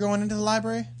people are going into the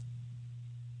library?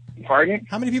 Pardon?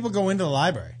 How many people go into the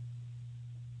library?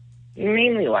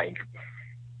 Mainly, like,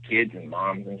 kids and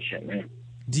moms and shit, man.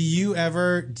 Do you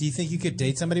think you could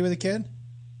date somebody with a kid?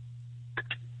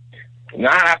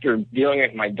 Not after dealing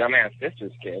with my dumbass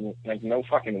sister's kid. Like, no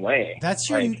fucking way. That's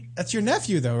your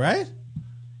nephew, though, right?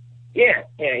 Yeah,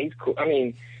 he's cool. I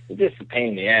mean, it's just a pain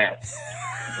in the ass.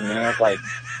 You know, it's like...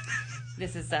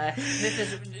 This is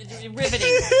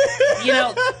riveting. You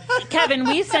know, Kevin,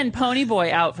 we send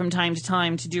Ponyboy out from time to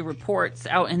time to do reports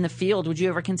out in the field. Would you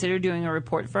ever consider doing a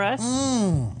report for us?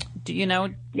 Do you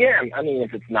know? Yeah, I mean,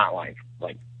 if it's not like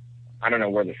I don't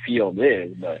know where the field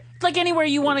is, but like anywhere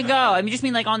you want to go. I mean, just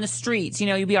mean like on the streets. You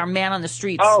know, you'd be our man on the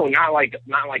streets. Oh, not like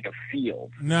a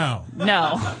field. No.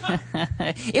 Well,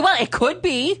 it could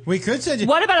be. We could send you.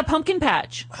 What about a pumpkin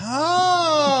patch?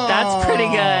 Oh, that's pretty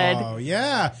good. Oh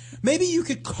yeah. Maybe you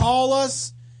could call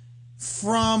us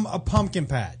from a pumpkin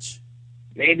patch.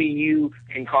 Maybe you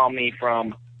can call me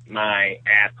from my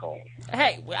asshole.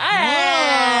 Hey, Whoa.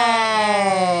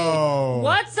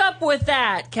 What's up with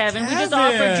that, Kevin? We just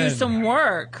offered you some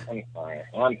work. I'm sorry.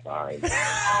 Wow.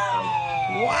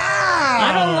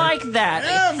 I don't like that.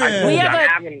 We have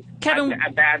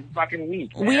a bad fucking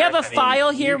week. Man. We have a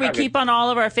file here we keep on all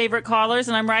of our favorite callers,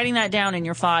 and I'm writing that down in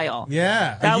your file.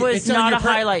 Yeah. That was not a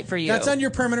highlight for you. That's on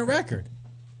your permanent record.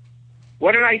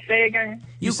 What did I say again?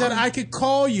 You said I could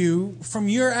call you from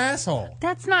your asshole.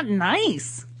 That's not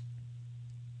nice.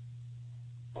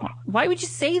 Why would you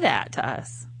say that to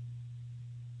us?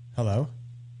 Hello?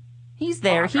 He's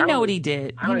there. He knows what he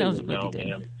did. He knows what he did.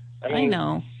 Man. I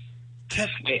know.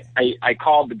 I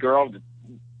called the girl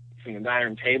from the dining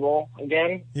room table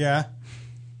again. Yeah.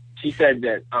 She said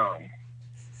that,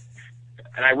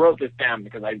 and I wrote this down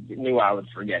because I knew I would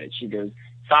forget it. She goes,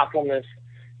 thoughtfulness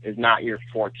is not your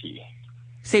forte.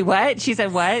 Say what? She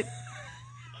said what?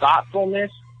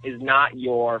 Thoughtfulness is not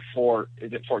your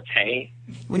is it forte?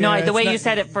 Well, no, the way you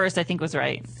said it first, I think was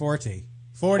right. 40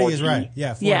 is right.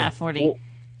 Yeah, 40. Yeah, 40. Well,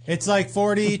 it's like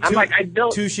 40. I'm like, I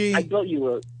built Tushy. I built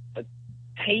you a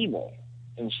table,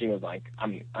 and she was like, I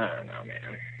don't know,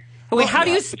 man. Wait, how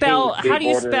do you spell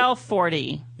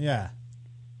 40? Yeah.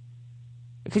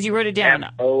 Because you wrote it down.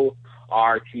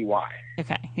 FORTY.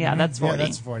 Okay, yeah, that's 40. Yeah,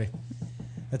 that's 40.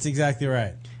 That's exactly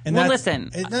right. And well,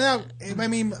 listen. I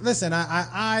mean, listen.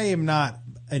 I am not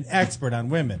an expert on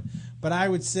women, but I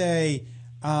would say,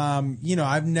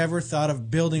 I've never thought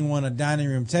of building one a dining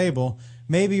room table.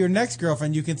 Maybe your next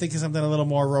girlfriend, you can think of something a little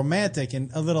more romantic and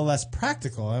a little less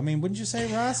practical. I mean, wouldn't you say,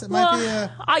 Ross? It might be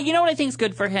you know what I think is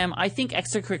good for him? I think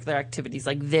extracurricular activities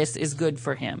like this is good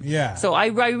for him. Yeah. So I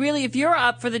really, if you're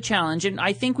up for the challenge, and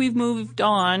I think we've moved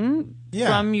on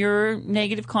from your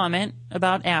negative comment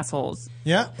about assholes.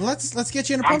 Yeah, let's get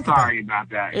you in a pumpkin. I'm sorry about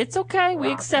that. It's okay.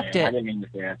 We accept it. I didn't mean to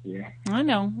say that to you. I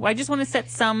know. I just want to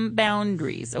set some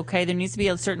boundaries, okay? There needs to be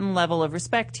a certain level of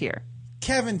respect here.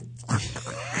 Kevin. Are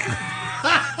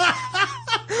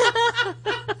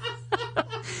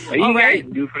you guys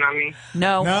goofing on me?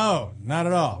 No. No, not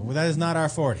at all. Well, that is not our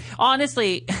 40.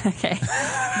 Honestly, okay.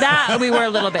 That we were a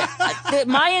little bit.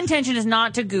 My intention is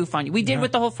not to goof on you. We did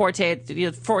with the whole Forte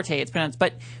it's pronounced,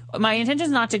 but my intention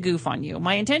is not to goof on you.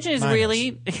 My intention is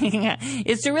really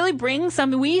is to really bring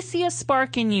some. We see a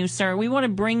spark in you, sir. We want to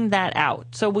bring that out.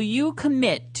 So will you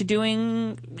commit to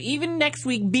doing, even next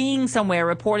week, being somewhere,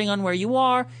 reporting on where you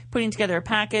are, putting together a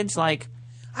package like?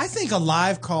 I think a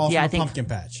live call from a pumpkin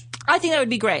patch. I think that would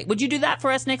be great. Would you do that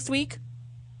for us next week?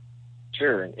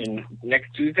 Sure.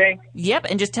 Next Tuesday? Yep,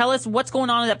 and just tell us what's going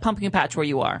on at that pumpkin patch where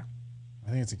you are. I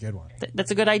think it's a good one.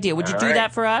 That's a good idea. Would you do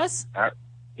that for us?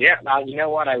 Yeah, you know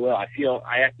what? I will.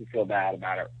 I actually feel bad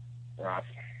about it, Ross.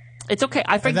 It's okay.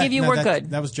 I forgive you. We're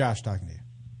good. That was Josh talking to you.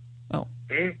 Oh.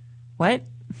 What?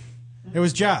 It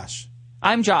was Josh.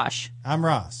 I'm Josh. I'm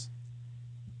Ross.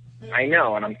 I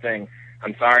know, and I'm saying,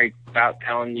 I'm sorry about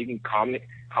telling you can call me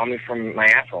from my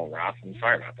asshole, Ross. I'm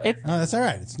sorry about that. No, that's all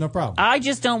right. It's no problem. I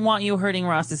just don't want you hurting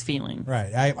Ross's feeling.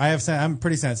 Right. I'm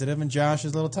pretty sensitive, and Josh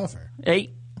is a little tougher.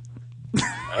 Hey.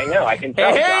 I know. I can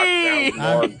tell. Josh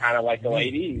sounds more kind of like the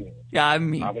lady. Yeah, I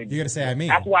mean. You got to say I mean.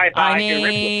 That's why I thought I could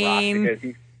rip with Ross,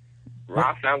 because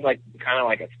Ross sounds like kind of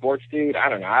like a sports dude. I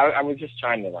don't know. I was just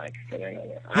trying to fit in on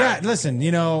it. Yeah, listen.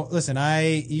 You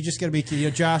just got to be.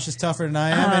 Josh is tougher than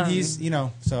I am, and he's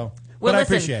so. Well, but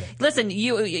listen, I appreciate it. Listen,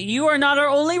 you are not our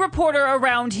only reporter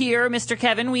around here, Mr.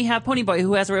 Kevin. We have Ponyboy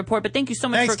who has a report, but thank you so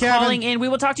much Thanks, for Kevin. calling in. We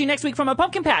will talk to you next week from a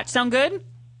pumpkin patch. Sound good?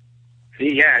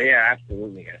 Yeah,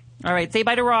 absolutely. All right, say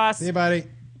bye to Ross. See you, buddy.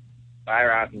 Bye,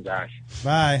 Ross and Josh.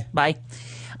 Bye. Bye.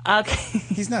 Okay.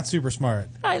 He's not super smart.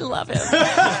 I love him.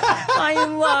 I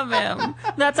love him.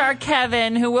 That's our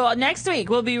Kevin, who will next week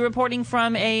will be reporting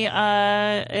from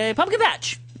a pumpkin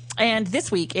patch. And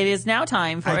this week it is now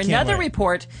time for I can't another wait.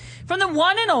 report from the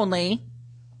one and only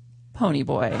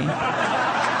Ponyboy.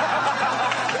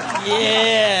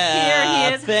 Yeah.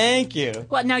 Here he is. Thank you.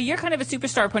 Well, now you're kind of a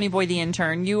superstar, Ponyboy the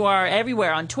intern. You are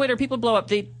everywhere on Twitter. People blow up.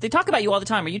 They talk about you all the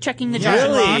time. Are you checking the Yeah, Josh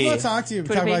and I'm Ross going to talk to you.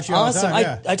 Twitter Talk page? about you all the Awesome. time.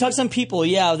 Yeah. I talked to some people,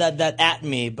 that at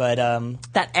me, but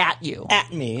that at you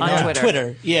at me on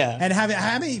Twitter. Yeah. And how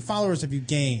many followers have you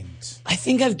gained? I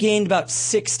think I've gained about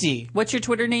 60. What's your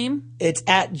Twitter name? It's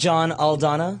at John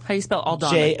Aldana. How do you spell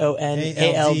Aldana?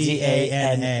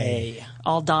 JONALDANA.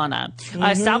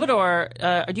 Aldana. Salvador,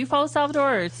 do you follow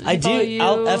Salvador? Or I do.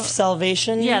 You? F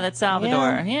Salvation. Yeah, that's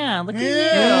Salvador. Yeah, look at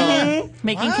you.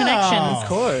 Making Wow. connections. Of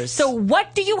course. So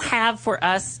what do you have for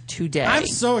us today? I'm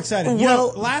so excited.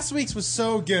 Well- last week's was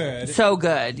so good. So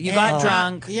good. You got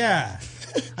drunk. Yeah.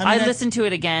 I listened to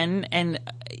it again, and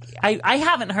I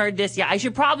haven't heard this yet. I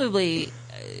should probably...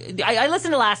 I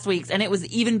listened to last week's, and it was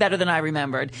even better than I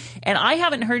remembered. And I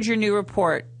haven't heard your new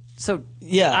report, so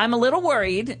Yeah. I'm a little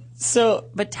worried. So,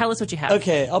 but tell us what you have.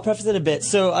 Okay, I'll preface it a bit.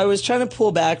 So I was trying to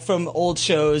pull back from old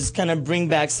shows, kind of bring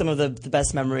back some of the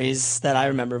best memories that I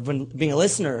remember when being a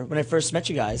listener when I first met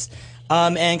you guys.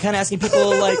 And kind of asking people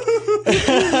like...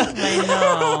 I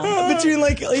know. Between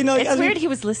It's weird he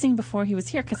was listening before he was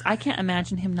here, because I can't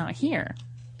imagine him not here.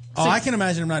 Oh, I can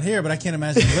imagine him not here, but I can't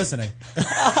imagine him listening. Wow.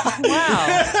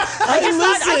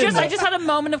 I just had a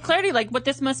moment of clarity, like what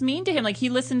this must mean to him. Like he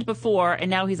listened before and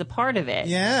now he's a part of it.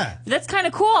 Yeah. That's kind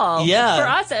of cool. Yeah.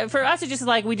 For us, it's just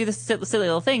like we do this silly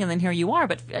little thing and then here you are.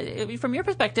 But from your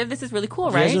perspective, this is really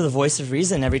cool, You right? guys are the voice of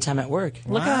reason every time at work.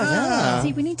 Look out. Yeah.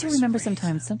 See, we need to remember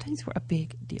sometimes we're a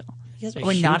big deal. You guys are a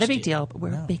We're not a huge big deal, but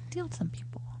we're a big deal to some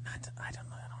people. I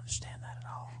don't understand that at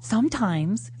all.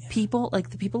 Sometimes people,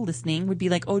 like the people listening, would be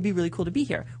like, oh, it'd be really cool to be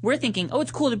here. We're thinking, oh,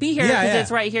 it's cool to be here because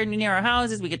it's right here near our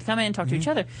houses. We get to come in and talk to each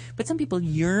other. But some people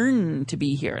yearn to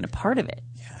be here and a part of it.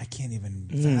 Yeah, I can't even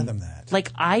fathom that.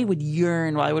 Like I would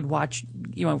yearn while I would watch,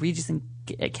 Regis and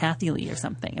Kathy Lee or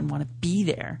something and want to be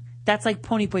there. That's like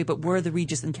Ponyboy, but we're the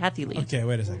Regis and Kathy Lee. Okay,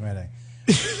 wait a second.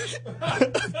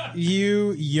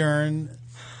 You yearn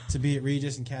to be at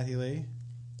Regis and Kathy Lee?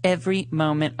 Every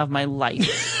moment of my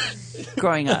life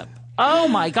growing up. Oh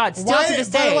my God! Still to this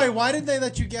day. By the way, why did they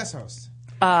let you guest host?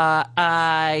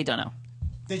 I don't know.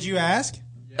 Did you ask?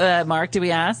 Mark, did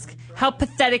we ask? How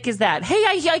pathetic is that? Hey,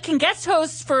 I can guest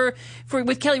host for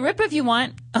with Kelly Ripa if you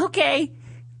want. Okay.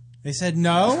 They said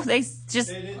no. They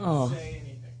just.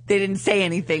 They didn't say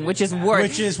anything, which is worse.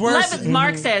 Which is worse.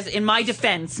 Mark says, in my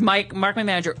defense, Mark, my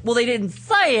manager, well, they didn't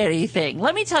say anything.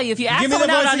 Let me tell you, if you ask someone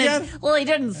out on it, well, they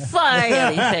didn't say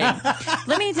anything.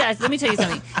 Let me tell you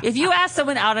something. If you ask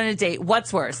someone out on a date,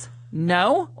 what's worse?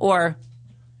 No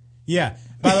Yeah.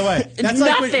 By the way, that's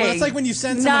like when you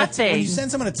send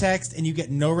someone a text and you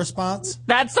get no response.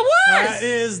 That's the worst. That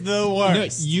is the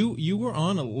worst. No, you were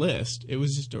on a list. It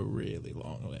was just a really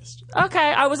long list.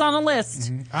 Okay, I was on a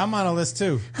list. I'm on a list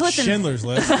too. Listen. Schindler's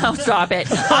List. Oh, stop it.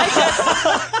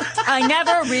 I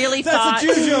never really thought.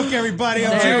 That's a Jew joke, everybody.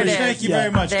 I'm There it Jewish. is. Thank you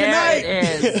very much. There Good night.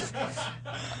 it is.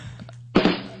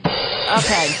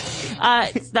 Okay.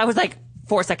 That was like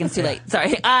 4 seconds too late.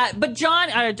 Sorry. But John,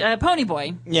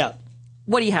 Ponyboy. Yeah.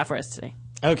 What do you have for us today?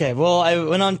 Okay, well, I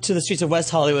went on to the streets of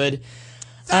West Hollywood.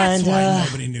 That's and, why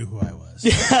nobody knew who I was.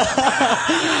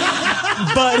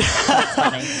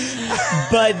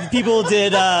 but people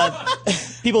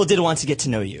did want to get to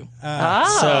know you.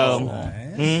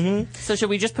 So should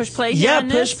we just push play? Yeah, on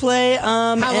push this? play.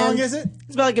 How long is it?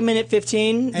 It's about like a minute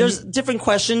 15. There's different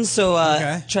questions, so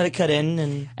try to cut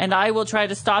in and I will try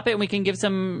to stop it. And we can give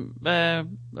some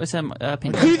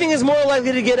opinion. Who do you think is more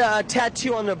likely to get a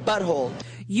tattoo on their butthole?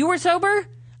 You were sober?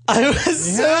 I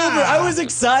was sober. I was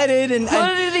excited and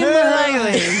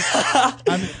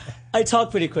I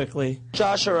talk pretty quickly.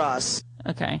 Josh or Ross?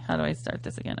 Okay, how do I start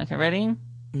this again? Okay, ready?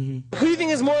 Who do you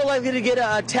think is more likely to get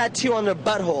a tattoo on their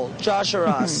butthole? Josh or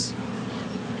Ross?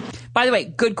 By the way,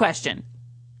 good question.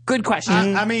 Good question.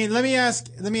 I mean, let me ask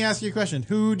you a question.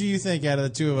 Who do you think out of the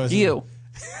two of us? You.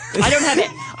 I don't have it.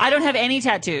 I don't have any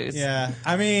tattoos. Yeah.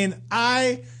 I mean,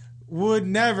 I would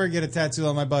never get a tattoo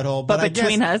on my butthole, But I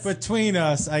between guess, us? between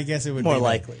us, I guess it would More be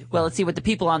likely. Well, let's see what the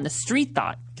people on the street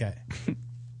thought. Okay.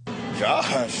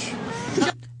 Gosh.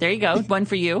 There you go. One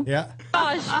for you. Yeah.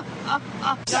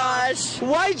 Josh.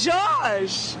 Why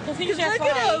Josh? He's Look funny.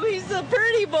 at him. He's a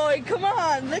pretty boy. Come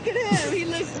on. Look at him. He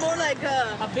looks more like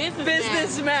a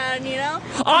businessman, you know?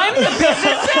 I'm the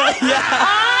businessman?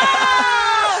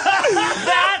 Oh,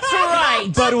 that's right.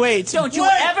 But wait. Don't you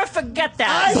ever forget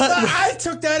that. I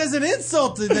took that as an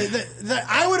insult.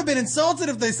 I would have been insulted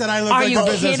if they said I look Are like you a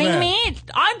businessman. kidding me?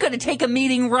 I'm going to take a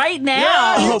meeting right now.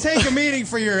 Yeah, you take a meeting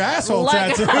for your asshole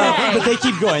tattoo. But they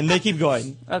keep going. They keep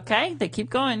going. Okay, they keep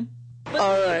going.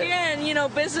 But again, you know,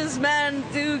 businessmen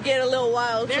do get a little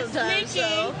wild sometimes.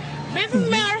 So.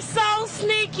 Businessmen are so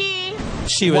sneaky.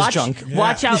 She was drunk.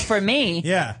 Watch out for me.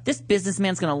 Yeah. This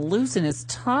businessman's going to loosen his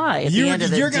tie at the end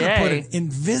of the You're day. going to put an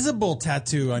invisible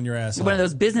tattoo on your asshole. One of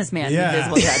those businessman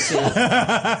invisible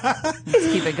tattoos. Let's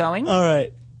keep it going. All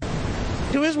right.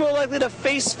 Who is more likely to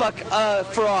face fuck a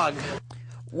frog?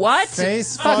 What?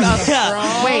 Face fuck a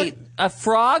frog? Wait, a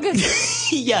frog?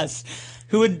 Yes.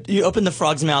 Who would you open the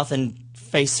frog's mouth and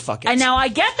face fuck it? And now I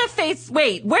get the face.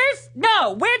 Wait, where'd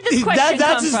this question That's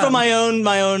come just from? from my own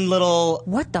little.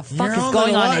 What the fuck Your is own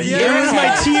going little on in yeah. your It was my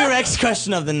head? T-Rex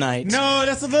question of the night. No,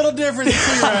 that's a little different than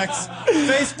T-Rex.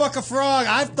 Face fuck a frog.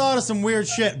 I've thought of some weird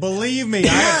shit. Believe me, I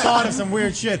have thought of some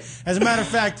weird shit. As a matter of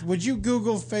fact, would you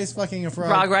Google face fucking a frog?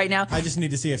 Frog right now? I just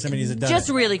need to see if somebody's done Just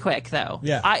it. really quick, though.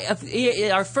 Yeah.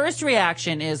 Our first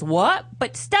reaction is what?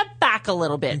 But step back a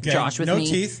little bit, Okay, Josh, with no me.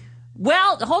 teeth.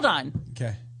 Well, hold on.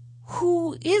 Okay.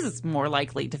 Who is more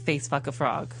likely to face fuck a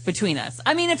frog between us?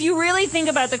 I mean, if you really think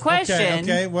about the question.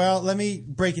 Okay, well, let me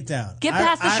break it down. Get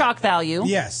past the shock value.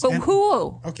 Yes. But and-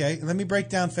 who? Okay, let me break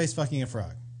down face fucking a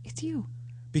frog. It's you.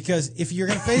 Because if you're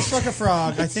going to face fuck a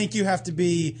frog, I think you have to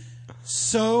be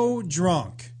so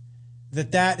drunk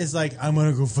that is like, I'm going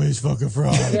to go face fuck a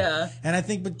frog. Yeah. And I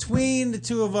think between the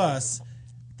two of us,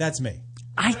 that's me.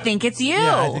 I think it's you.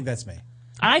 Yeah, I think that's me.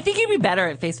 I think you'd be better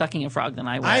at face fucking a frog than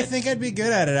I would. I think I'd be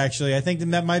good at it, actually. I think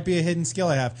that might be a hidden skill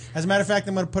I have. As a matter of fact,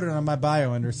 I'm going to put it on my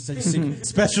bio under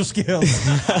special skills.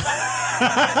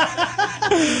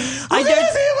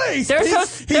 He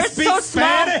speaks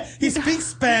Spanish. He speaks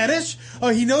Spanish. Oh,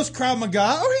 he knows Krav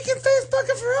Maga. Oh, he can face fuck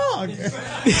a frog.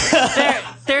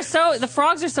 the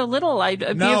frogs are so little. I'd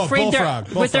be No, afraid bullfrog,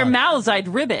 with their bullfrog. mouths I'd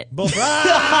ribbit. Bullfrog.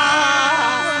 Ribbit.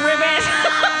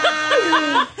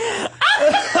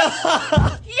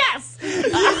 Yes.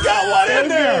 You got one in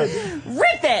there.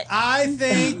 Rip it. I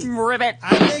think ribbit.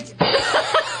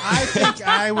 I think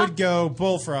I would go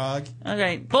bullfrog.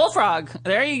 Okay, bullfrog.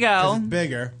 There you go. It's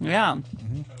bigger. Yeah.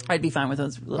 I'd be fine with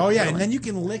those. Oh yeah, and then you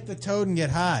can lick the toad and get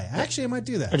high. Actually, I might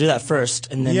do that. Or do that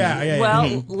first, and then. Yeah.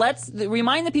 Well, let's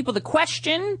remind the people the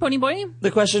question, Pony Boy.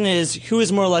 The question is, who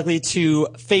is more likely to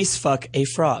face fuck a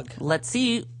frog? Let's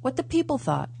see what the people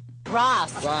thought.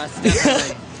 Ross.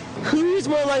 definitely. Who's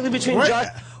more likely between Josh?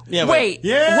 Yeah. Wait.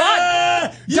 Yeah.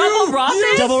 What? Double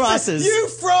Rosses? Double Rosses. You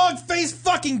frog face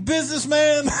fucking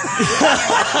businessman. Yeah,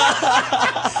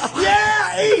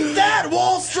 eat that,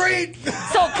 Wall Street. So,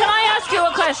 can I ask you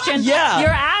a question? Yeah. You're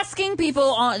asking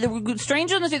people, the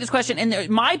stranger on the street, this question, and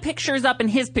my picture's up and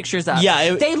his picture's up.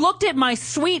 Yeah. They looked at my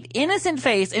sweet, innocent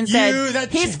face and said,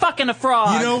 he's fucking a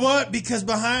frog. You know what? Because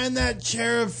behind that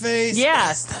cherub face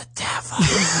Yes. is the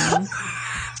devil.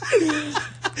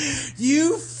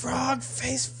 You frog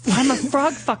face. I'm a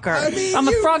frog fucker. I mean, I'm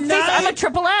a you frog face. I'm a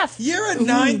triple F. You're a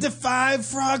 9 to 5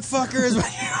 frog fucker. Is what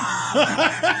you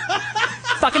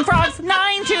Fucking frogs.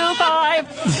 9 to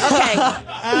 5. Okay.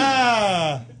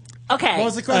 Okay. What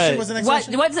was the question? What's the next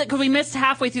question? What's it? Because we missed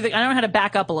halfway through the. I don't know how to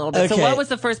back up a little bit. So, Okay. what was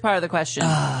the first part of the question?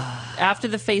 After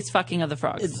the face fucking of the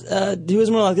frogs. Who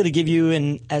is more likely to give you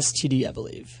an STD, I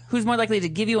believe? Who's more likely to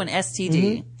give you an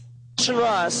STD? Josh and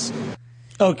Ross.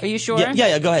 Oh, Are you sure?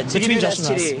 Yeah, go ahead. To give you Between an Josh and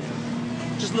Ross. STD.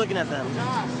 Just looking at them.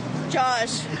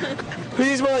 Josh.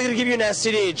 Who's more likely to give you an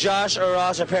STD, Josh or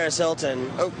Ross or Paris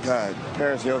Hilton? Oh, God.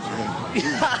 Paris Hilton.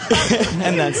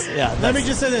 And that's, yeah. Let me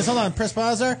just say this. Hold on. Press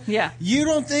pause there. Yeah. You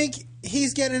don't think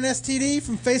he's getting an STD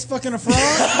from face fucking a frog?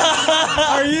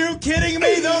 Are you kidding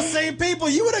me? Those same people.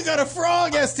 You would have got a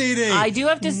frog STD. I do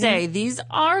have to say, these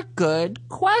are good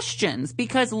questions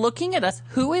because looking at us,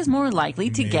 who is more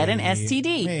likely to get an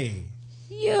STD? Me.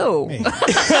 You. Me.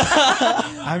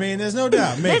 I mean, there's no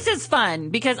doubt. Me. This is fun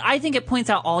because I think it points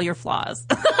out all your flaws.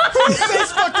 Who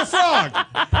face fucked a frog?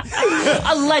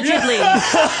 Allegedly.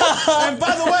 And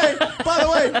by the way,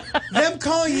 them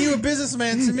calling you a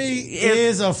businessman to me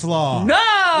is a flaw. No!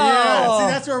 Yeah, see,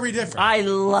 that's where we differ. I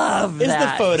love that.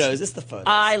 It's the photos. It's the photos.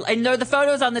 And they're the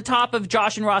photos on the top of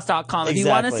joshandross.com. If you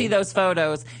want to Exactly. see those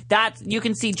photos, you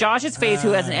can see Josh's face,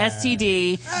 who has an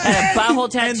STD and a butthole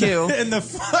tattoo. And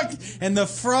the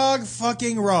frog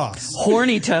fucking Ross.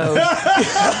 Horny toad.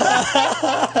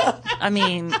 I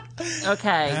mean,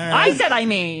 okay. I said I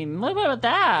mean. What about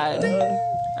that?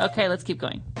 Okay, let's keep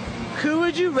going. Who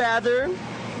would you rather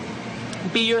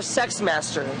be your sex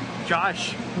master?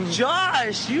 Josh.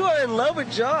 Josh, you are in love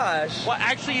with Josh. Well,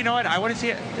 actually, you know what? I want to see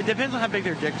it. It depends on how big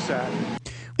their dick's at.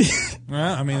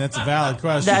 Well, I mean, that's a valid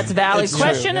question. That's a valid It's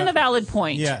question true. and a valid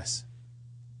point. Yes.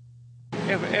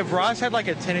 If Ross had like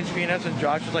a 10-inch penis and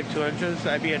Josh was like 2 inches,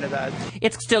 I'd be into that.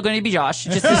 It's still going to be Josh.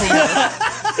 Just so you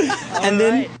know. And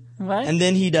then What? And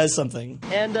then he does something.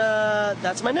 And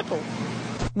that's my nipple.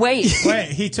 Wait,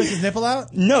 he took his nipple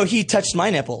out? No, he touched my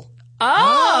nipple.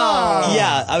 Oh.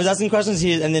 Yeah, I was asking questions,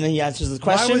 and then he answers the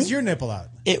question. Why was your nipple out?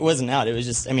 It wasn't out. It was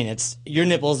just, I mean, it's your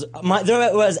nipples.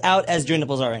 They're as out as your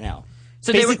nipples are right now.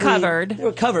 So they were Basically, covered. They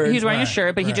were covered. He was wearing a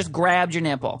shirt, but he just grabbed your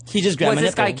nipple. He just grabbed Was my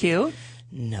this guy nipple. cute?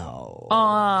 No.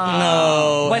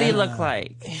 No. What did he look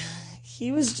like?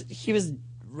 He was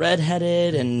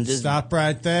redheaded and just... Stop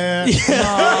right there.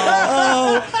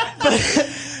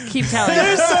 Keep telling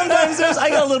me. Sometimes I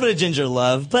got a little bit of ginger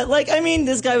love, but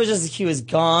this guy was he was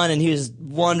gone and he was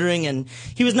wondering, and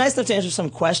he was nice enough to answer some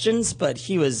questions, but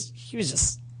he was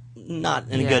just not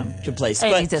in a good place.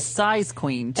 And But he's a size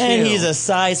queen, too. And he's a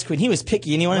size queen. He was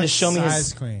picky, and he wanted to show me his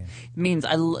size queen. Means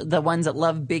the ones that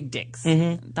love big dicks.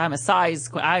 Mm-hmm. I'm a size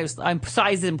queen.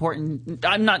 Size is important.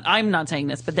 I'm not saying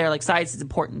this, but they're like, size is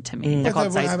important to me. They're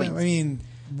called size queens. I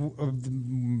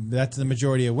mean, that's the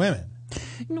majority of women.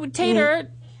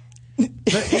 Tater.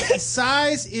 But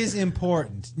size is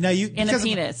important. Now In a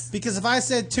penis. Because if I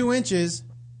said 2 inches,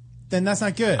 then that's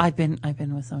not good. I've been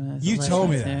with some of those. You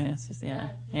told me that. It's just,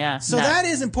 yeah. So that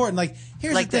is important.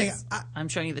 Here's like the thing. this. I'm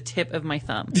showing you the tip of my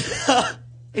thumb.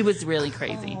 It was really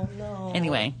crazy. Oh, no.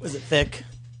 Anyway. Was it thick?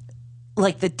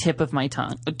 Like the tip of my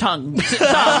tongue. Thumb.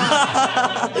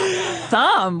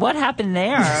 What happened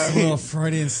there? A little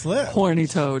Freudian slip. Horny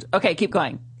toad. Okay, keep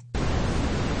going.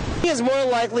 He is more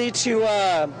likely to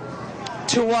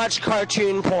watch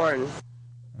cartoon porn.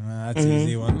 That's an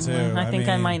easy one, too. I think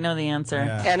I might know the answer.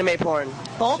 Anime porn.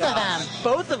 Both of them.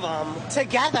 Both of them.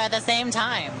 Together at the same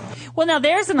time. Well, now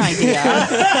there's an idea.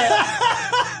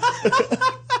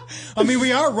 I mean,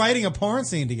 we are writing a porn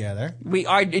scene together. We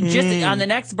are just on the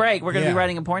next break. We're going to Yeah. be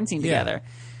writing a porn scene together.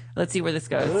 Let's see where this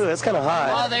goes. Ooh, that's kind of hot.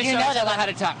 Well, they know how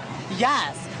to talk.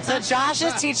 Yes. So Josh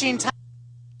is teaching.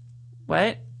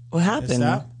 What? What happened?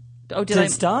 Stop. Oh, Did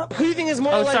it stop? Who do you think is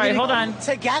more Oh, likely sorry. to Hold on.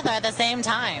 Together at the same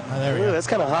time. Oh, there we Ooh, go. that's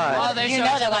kind of hot. Well, they know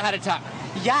how to talk.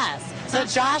 Yes. So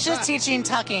Josh is teaching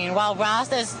tucking while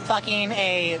Ross is fucking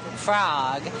a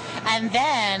frog. And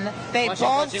then they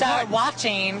both start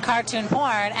watching cartoon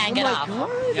porn and get off.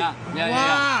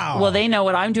 Wow. Well, they know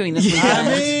what I'm doing this weekend.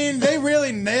 I mean, they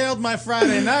really nailed my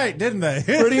Friday night, didn't they?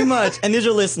 Pretty much. And these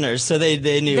are listeners, so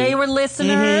they knew. They were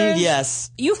listeners?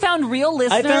 Yes. You found real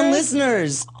listeners? I found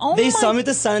listeners. Oh They my- saw me at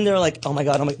the sun and they were like, oh my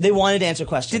God. They wanted to answer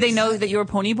questions. Did they know that you were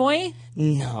Pony Boy?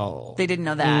 No. They didn't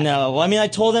know that. No. Well, I mean, I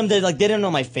told them they didn't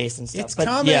know my face and stuff. It's but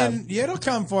coming. Yeah. It'll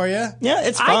come for you. Yeah,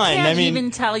 it's fine. I can't I mean, even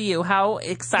tell you how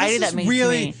excited This that is makes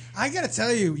really, me. I gotta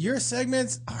tell you, your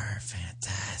segments are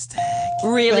fantastic.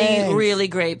 Really, Thanks. really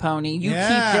great, Pony. You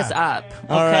Yeah. keep this up.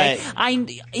 Okay? All right.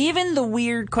 Even the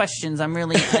weird questions, I'm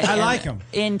really I like 'em.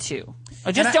 into.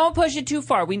 Just don't push it too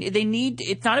far.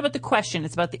 It's not about the question,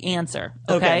 it's about the answer.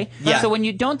 Okay? Yeah. So when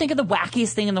you don't think of the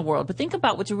wackiest thing in the world, but think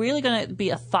about what's really going to be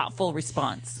a thoughtful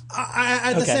response.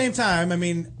 At the same time, I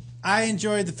mean, I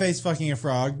enjoyed the face fucking a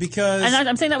frog because... And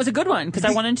I'm saying that was a good one because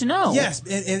I wanted to know. Yes,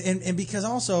 and because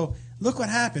also, look what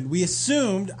happened. We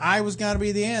assumed I was going to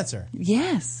be the answer.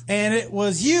 Yes. And it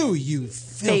was you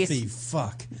filthy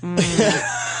fuck.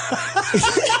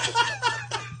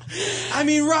 I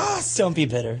mean, Ross. Don't be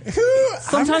bitter.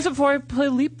 Sometimes before I play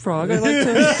Leapfrog, I like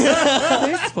to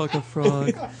face fuck a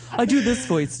frog. I do this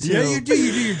voice too. Yeah, you do.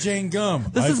 You do your Jane Gum.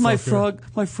 This is my frog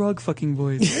fucking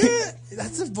voice.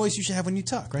 That's the voice you should have when you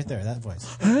talk, right there. That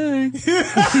voice. Hey.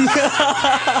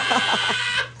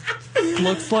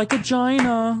 Looks like a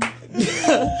gina.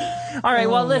 All right,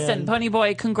 well, listen, Pony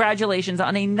Boy, congratulations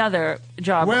on another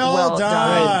job. Well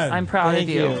done. I'm proud Thank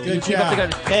of you. you. Good keep up the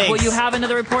job. good. Thanks. Will you have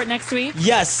another report next week?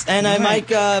 Yes, and I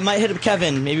might hit up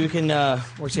Kevin. Maybe we can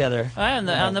work together.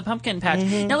 On the pumpkin patch.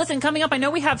 Now, listen, coming up, I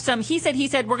know we have some. He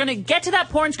said. We're going to get to that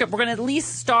porn script. We're going to at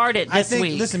least start it this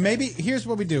week. Listen, maybe here's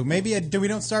what we do. Maybe we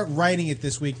don't start writing it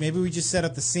this week. Maybe we just set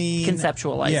up the scene.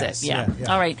 Conceptualize Yes, it. Yeah.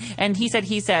 yeah. All right. And he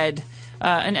said,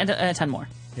 and a ton more.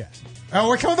 Yes. Oh,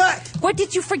 we're coming back. What,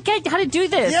 did you forget how to do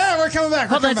this? Yeah, we're coming back.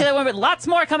 Hold on, say that one, but lots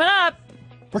more coming up.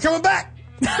 We're coming back.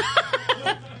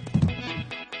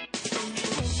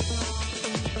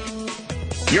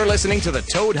 You're listening to the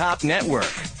Toad Hop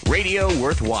Network, radio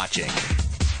worth watching.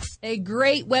 A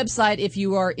great website if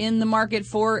you are in the market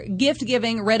for gift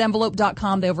giving,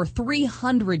 redenvelope.com. They have over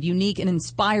 300 unique and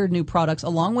inspired new products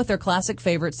along with their classic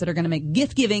favorites that are going to make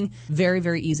gift giving very,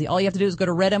 very easy. All you have to do is go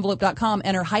to redenvelope.com,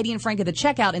 enter Heidi and Frank at the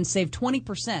checkout, and save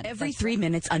 20%. Every 3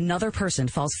 minutes, another person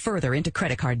falls further into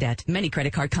credit card debt. Many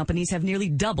credit card companies have nearly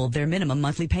doubled their minimum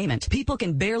monthly payment. People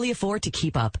can barely afford to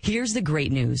keep up. Here's the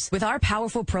great news. With our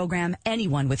powerful program,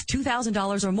 anyone with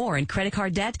 $2,000 or more in credit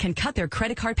card debt can cut their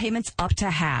credit card payments up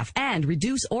to half and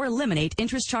reduce or eliminate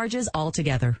interest charges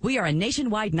altogether. We are a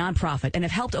nationwide nonprofit and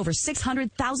have helped over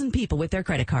 600,000 people with their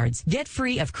credit cards. Get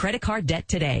free of credit card debt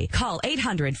today. Call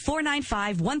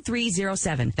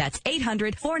 800-495-1307. That's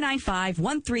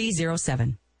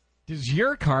 800-495-1307. Does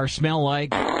your car smell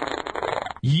like?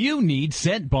 You need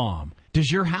Scent Bomb.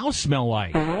 Does your house smell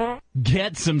like?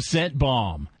 Get some Scent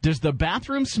Bomb. Does the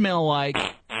bathroom smell like?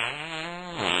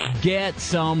 Get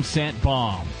some Scent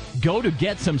Bomb. Go to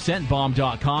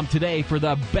GetSomeScentBomb.com today for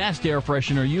the best air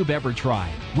freshener you've ever tried.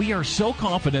 We are so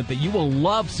confident that you will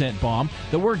love Scent Bomb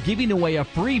that we're giving away a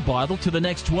free bottle to the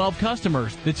next 12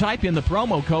 customers that type in the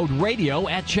promo code RADIO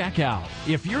at checkout.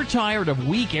 If you're tired of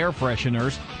weak air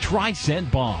fresheners, try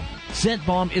Scent Bomb. Scent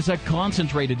Bomb is a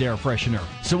concentrated air freshener,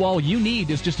 so all you need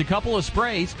is just a couple of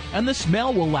sprays and the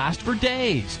smell will last for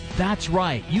days. That's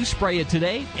right, you spray it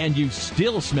today and you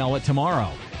still smell it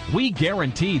tomorrow. We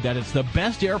guarantee that it's the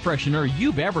best air freshener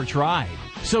you've ever tried.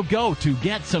 So go to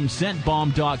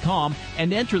GetSomeScentBomb.com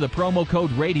and enter the promo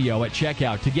code RADIO at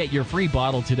checkout to get your free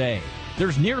bottle today.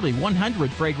 There's nearly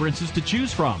 100 fragrances to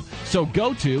choose from, so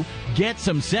go to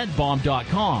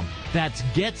GetSomeScentBomb.com. That's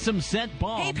Get Some Scent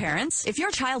Bomb. Hey parents, if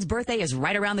your child's birthday is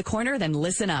right around the corner, then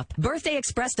listen up.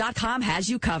 BirthdayExpress.com has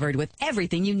you covered with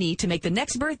everything you need to make the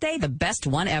next birthday the best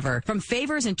one ever. From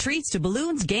favors and treats to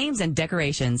balloons, games, and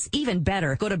decorations. Even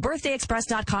better, go to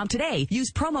BirthdayExpress.com today. Use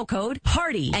promo code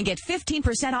PARTY and get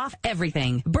 15% off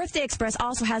everything. Birthday Express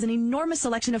also has an enormous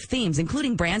selection of themes,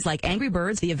 including brands like Angry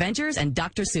Birds, The Avengers, and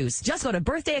Dr. Seuss. Just go to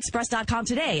BirthdayExpress.com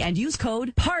today and use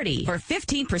code PARTY for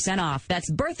 15% off.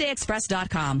 That's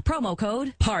BirthdayExpress.com. Promo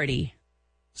code PARTY.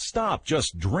 Stop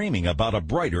just dreaming about a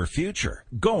brighter future.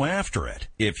 Go after it.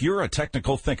 If you're a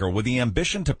technical thinker with the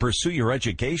ambition to pursue your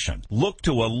education, look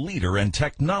to a leader in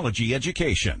technology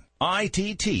education.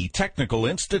 ITT Technical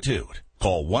Institute.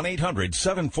 Call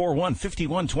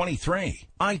 1-800-741-5123.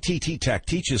 ITT Tech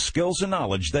teaches skills and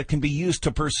knowledge that can be used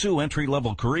to pursue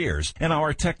entry-level careers in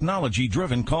our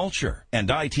technology-driven culture. And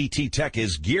ITT Tech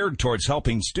is geared towards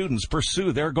helping students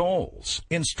pursue their goals.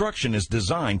 Instruction is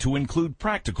designed to include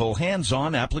practical,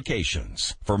 hands-on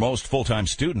applications. For most full-time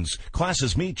students,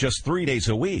 classes meet just 3 days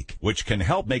a week, which can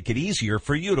help make it easier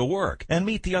for you to work and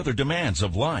meet the other demands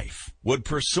of life. Would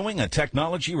pursuing a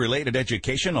technology-related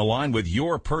education align with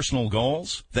your personal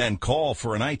goals? Then call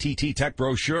for an ITT Tech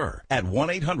brochure at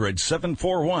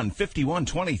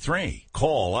 1-800-741-5123.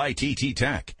 Call ITT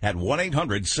Tech at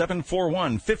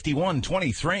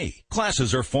 1-800-741-5123.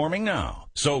 Classes are forming now,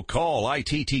 so call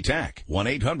ITT Tech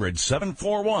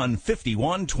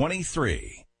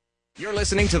 1-800-741-5123. You're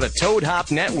listening to the Toad Hop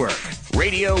Network,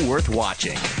 radio worth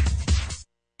watching.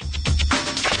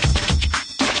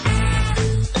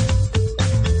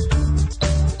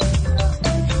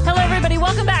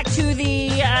 Welcome back to the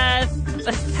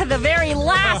very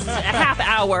last half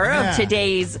hour of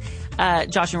today's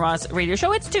Josh and Ross radio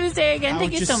show. It's Tuesday again.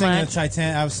 Thank you so much.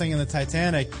 I was singing the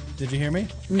Titanic. Did you hear me?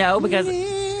 No, because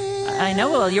I know.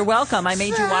 Well, you're welcome. I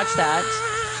made you watch that.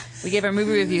 We gave our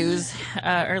movie reviews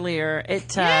earlier.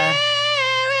 Look at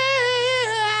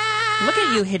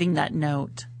you hitting that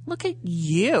note. Look at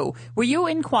you. Were you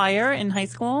in choir in high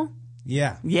school?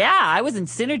 Yeah. Yeah, I was in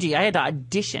Synergy. I had to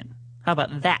audition. How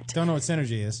about that? Don't know what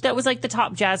Synergy is. That was like the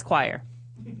top jazz choir.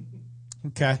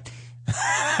 Okay.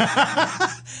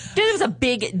 Dude, it was a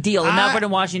big deal in Melbourne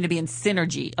and Washington to be in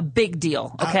Synergy. A big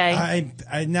deal, okay?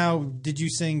 Now, did you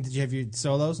have your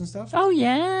solos and stuff? Oh,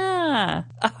 yeah.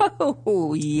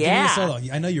 Oh, yeah. Give me a solo.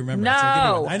 I know you remember it.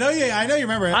 No. I know you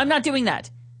remember it. I'm not doing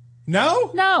that. No?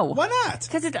 No. Why not?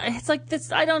 Because it's like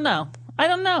this. I don't know. I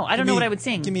don't know what I would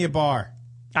sing. Give me a bar.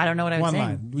 I don't know what I would sing.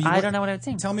 Line. I don't know what I would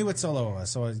sing. Tell me what solo it was.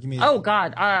 So give me. Oh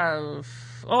God. I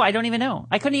don't even know.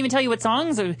 I couldn't even tell you what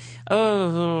songs. I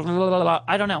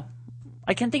don't know.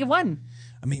 I can't think of one.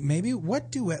 I mean, maybe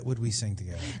what duet would we sing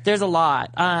together? There's a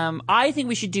lot. I think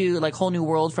we should do like Whole New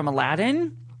World from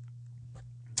Aladdin.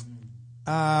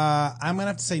 I'm gonna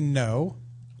have to say no.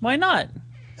 Why not?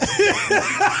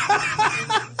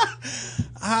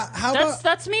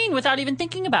 That's mean without even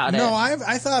thinking about it. No,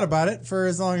 I thought about it for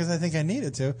as long as I think I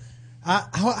needed to.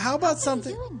 How about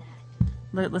something?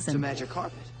 Listen. It's a magic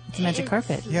carpet. It's a magic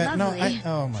carpet. Yeah, no, Lovely.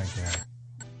 oh my God.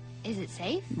 Is it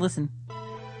safe? Listen.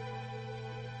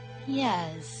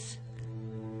 Yes.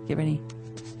 Get ready.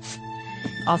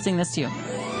 I'll sing this to you.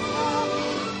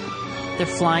 They're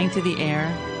flying through the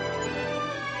air.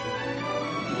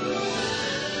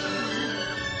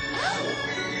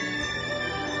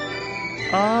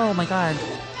 Oh my God.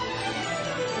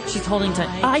 She's holding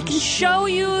tight. I can show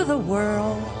you the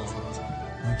world.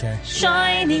 Okay.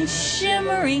 Shining,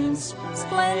 shimmering,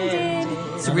 splendid.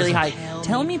 It's really high.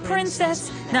 Tell me,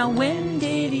 princess, now when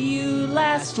did you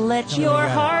last let your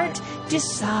heart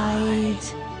decide?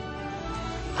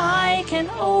 I can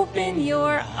open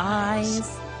your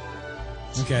eyes.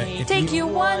 Okay. if Take you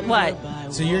one. What?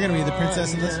 So you're going to be the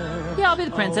princess in this? Yeah, I'll be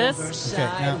the princess.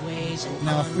 Okay.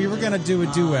 Now if we were going to do a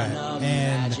duet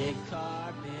and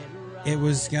it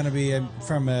was going to be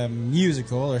from a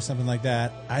musical or something like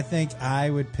that, I think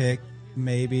I would pick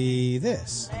maybe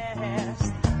this.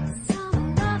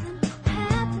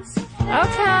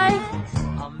 Okay.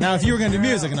 Now, if you were going to do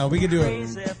music, no, we could do it.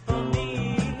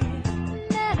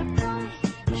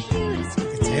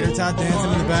 Tater tot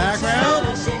dancing in the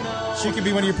background. She could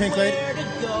be one of your pink ladies.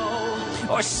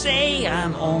 Or say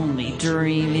I'm only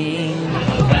dreaming.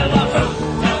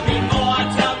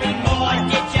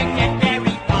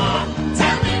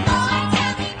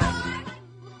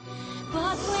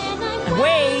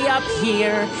 Way up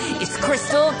here, it's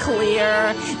crystal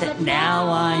clear that now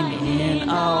I'm in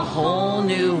a whole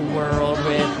new world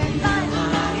with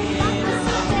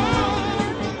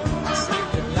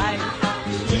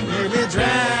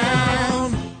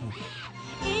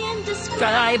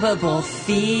indescribable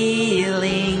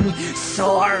feeling,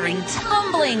 soaring,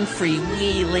 tumbling,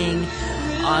 freewheeling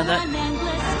on the.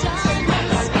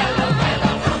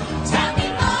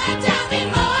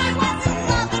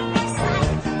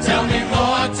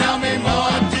 Tell me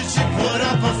more, did she put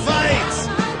up a fight?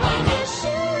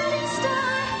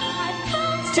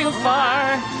 Too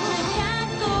far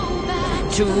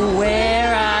to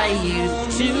where I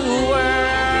used to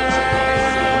work.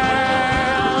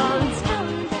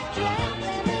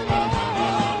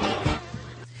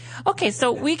 Okay,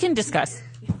 so we can discuss.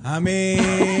 I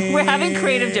mean, we're having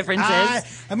creative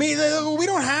differences. I mean, we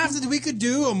don't have to. We could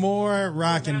do a more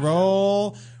rock and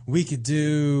roll. We could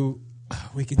do.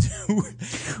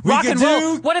 Rock and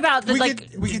roll. What about the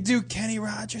we could do Kenny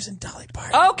Rogers and Dolly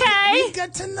Parton. Okay. We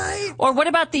got tonight. Or what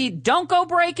about the Don't Go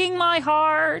Breaking My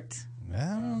Heart? I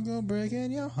don't go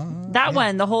breaking your heart. That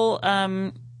one, the whole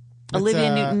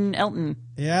Olivia Newton-Elton.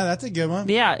 Yeah, that's a good one.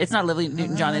 Yeah, it's not Olivia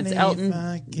Newton-John, it's Elton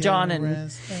John.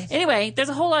 And anyway, there's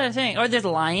a whole lot of things. Or there's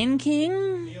Lion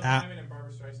King.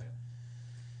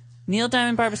 Neil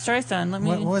Diamond, Barbra Streisand.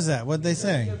 What was that? What'd they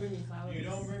say?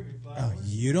 Oh,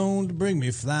 you don't bring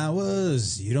me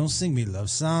flowers. You don't sing me love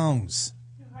songs.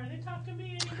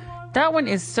 That one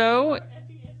is so.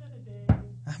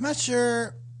 I'm not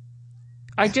sure.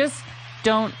 I just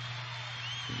don't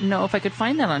know if I could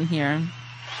find that on here.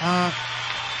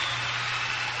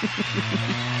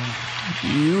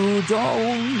 You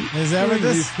don't. Is that what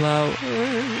this? Flowers.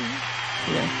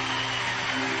 Yeah.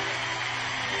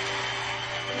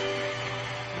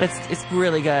 It's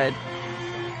really good.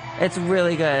 It's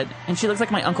really good. And she looks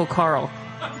like my Uncle Carl.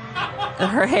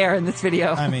 Her hair in this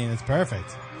video. I mean, it's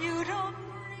perfect.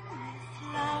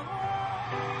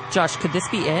 Josh, could this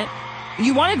be it?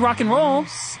 You wanted rock and roll.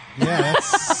 Yeah,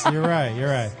 you're right. You're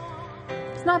right.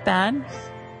 It's not bad.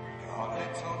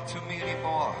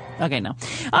 Okay, no.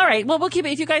 All right, well, we'll keep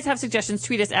it. If you guys have suggestions,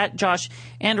 tweet us at Josh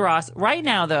and Ross. Right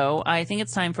now, though, I think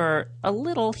it's time for a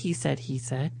little He Said, He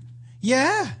Said.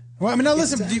 Yeah. Well, I mean, now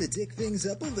listen. It's time to dick things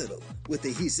up a little with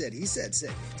the He Said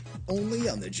segment, only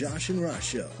on the Josh and Ross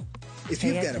Show. If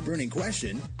you've got a burning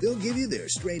question, they'll give you their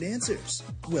straight answers.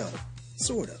 Well,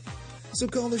 sort of. So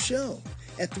call the show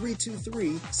at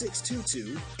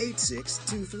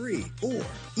 323-622-8623 or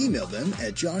email them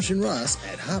at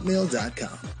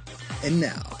joshandross@hotmail.com. And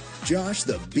now, Josh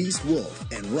the Beast Wolf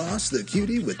and Ross the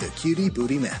Cutie with the Cutie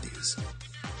Booty Matthews.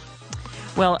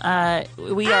 Well,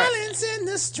 we are. Islands in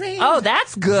the stream. Oh,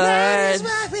 that's good. That is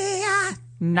what we are.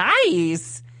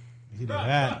 Nice. You do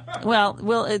that. Well,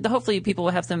 hopefully people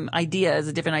will have some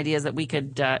ideas, different ideas that we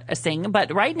could sing.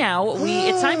 But right now,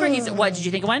 it's time for What? Did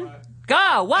you think of one?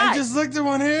 Go. What? I just looked at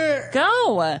one here.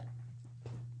 Go.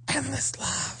 Endless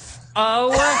love. Oh.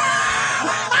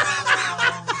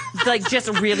 Like just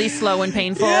really slow and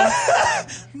painful. Yeah.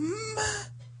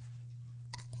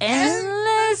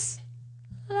 Endless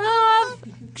love.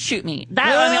 shoot me. But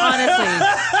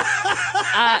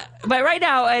right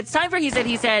now, it's time for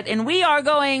He Said, and we are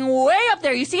going way up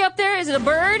there. You see up there? Is it a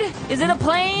bird? Is it a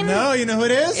plane? No, you know who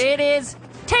it is? It is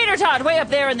Tater Tot way up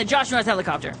there in the Josh and Ross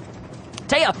helicopter.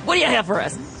 Taya, what do you have for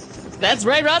us? That's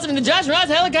right, Ross. I'm in the Josh Ross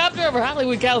helicopter over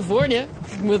Hollywood, California,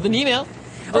 with an email.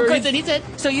 He said.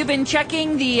 So you've been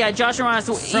checking the Josh and Ross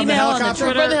From email the on the helicopter?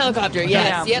 Twitter? From the helicopter,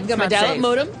 yes. Yeah. Yep, got my dial-up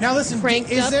modem. Now listen,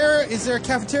 cranked is up. there a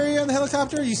cafeteria on the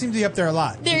helicopter? You seem to be up there a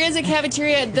lot. There is a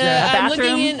cafeteria.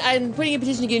 I'm putting a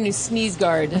petition to get a new sneeze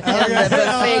guard.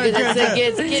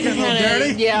 It's getting kind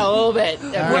of, yeah, a little bit.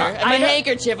 And my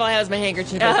handkerchief, all I have is my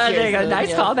handkerchief. There you go. Nice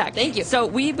yeah. callback. Thank you. So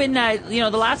we've been, the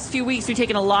last few weeks, we've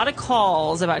taken a lot of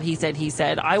calls about He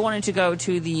Said. I wanted to go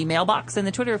to the mailbox and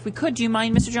the Twitter if we could. Do you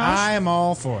mind, Mr. Josh? I am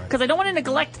all for it. Because I don't want to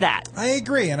neglect that. I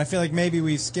agree, and I feel like maybe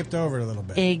we've skipped over it a little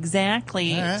bit.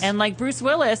 Exactly. Right. And like Bruce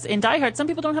Willis in Die Hard, some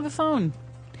people don't have a phone.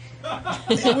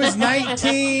 It was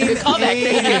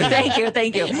 1980.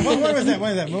 Thank you. When was that?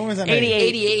 When was that?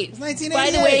 88. It's 1988. By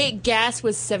the way, gas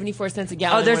was 74 cents a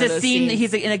gallon. Oh, there's one of a those scene. scenes.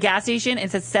 He's in a gas station and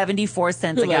it says 74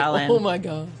 cents a Like, gallon. oh my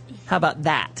god. How about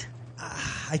that?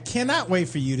 I cannot wait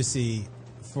for you to see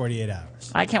 48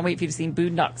 Hours. I can't wait for you to see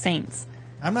Boondock Saints.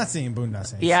 I'm not seeing Boondock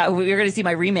Saints. Yeah, we're going to see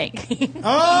my remake. Oh!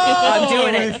 I'm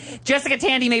doing it. Jessica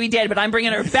Tandy may be dead, but I'm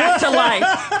bringing her back to life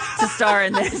to star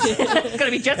in this. It's going to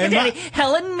be Jessica Tandy,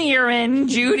 Helen Mirren,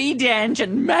 Judi Dench,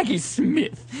 and Maggie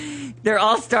Smith. They're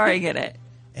all starring in it.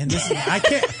 And this is,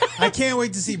 I can't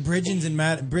wait to see Bridges in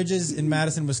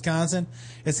Madison, Wisconsin.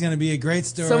 It's going to be a great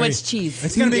story. So much cheese.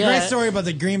 It's going to be a great story about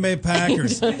the Green Bay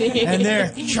Packers. And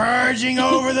they're charging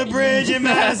over the bridge in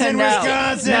Madison,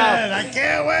 Wisconsin. I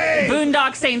can't wait.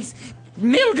 Boondock Saints.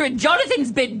 Mildred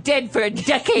Jonathan's been dead for a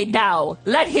decade now.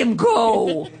 Let him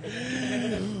go.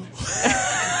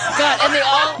 God, and they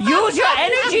all use your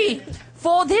energy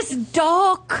for this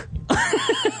doc.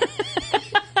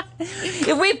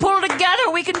 If we pull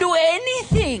together, we can do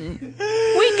anything.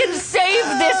 We can save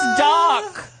this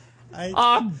dock.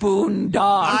 Our boondock.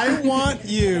 I want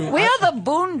you. We are the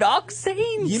Boondock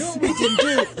Saints. You know what we can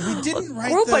do? We didn't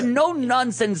write Group of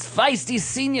no-nonsense, feisty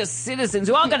senior citizens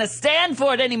who aren't going to stand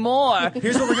for it anymore.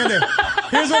 Here's what we're going to do.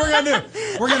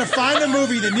 We're going to find a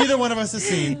movie that neither one of us has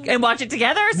seen. And watch it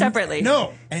together or separately?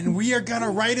 No. And we are going to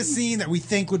write a scene that we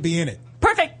think would be in it.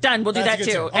 Perfect. Done. We'll do That's that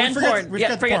a too. good And forget- porn. we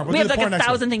Yeah, forget the porn. We'll we do have the like porn next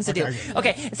 1,000 week. things to do. Okay.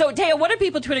 Okay. So, Taya, what are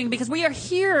people tweeting? Because we are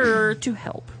here to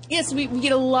help. Yes, we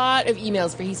get a lot of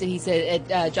emails for He Said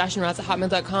at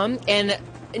joshandross@hotmail.com. And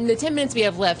in the 10 minutes we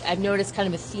have left, I've noticed kind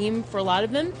of a theme for a lot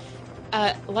of them.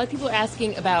 A lot of people are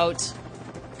asking about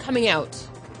coming out.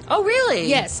 Oh, really?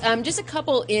 Yes. Just a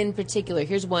couple in particular.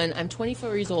 Here's one. I'm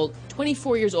 24 years old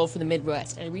from the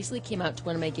Midwest, and I recently came out to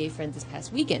one of my gay friends this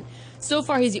past weekend. So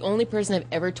far, he's the only person I've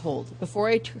ever told. Before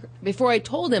I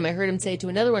told him, I heard him say to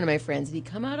another one of my friends, "Did he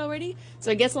come out already?" So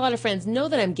I guess a lot of friends know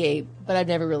that I'm gay, but I've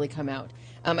never really come out.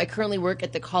 I currently work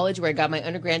at the college where I got my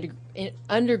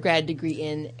undergrad degree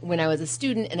in when I was a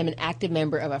student, and I'm an active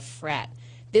member of a frat.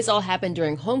 This all happened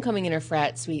during homecoming in our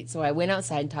frat suite, so I went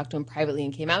outside and talked to him privately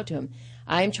and came out to him.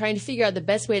 I am trying to figure out the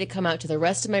best way to come out to the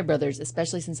rest of my brothers,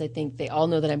 especially since I think they all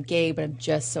know that I'm gay, but I'm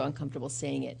just so uncomfortable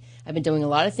saying it. I've been doing a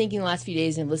lot of thinking the last few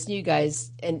days and listening to you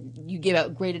guys, and you give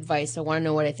out great advice, so I want to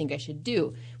know what I think I should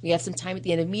do. We have some time at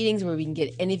the end of meetings where we can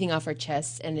get anything off our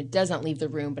chests, and it does not leave the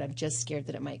room, but I'm just scared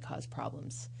that it might cause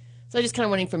problems. So I just kind of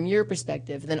wondering from your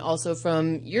perspective, and then also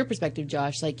from your perspective,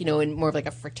 Josh, like, in more of like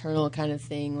a fraternal kind of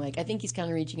thing. Like, I think he's kind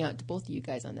of reaching out to both of you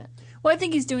guys on that. Well, I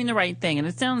think he's doing the right thing, and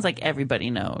it sounds like everybody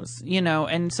knows,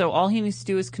 and so all he needs to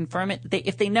do is confirm it.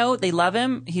 If they know they love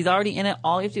him, he's already in it.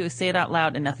 All you have to do is say it out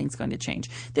loud, and nothing's going to change.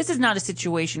 This is not a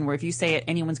situation where if you say it,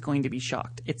 anyone's going to be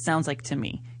shocked. It sounds like to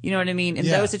me. You know what I mean? In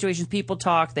those situations, people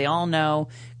talk, they all know.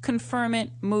 Confirm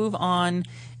it, move on,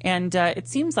 and it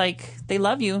seems like they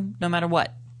love you no matter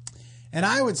what. And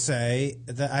I would say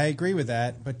that I agree with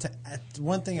that, but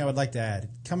one thing I would like to add,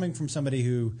 coming from somebody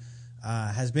who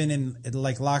has been in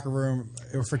like locker room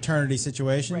or fraternity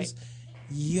situations,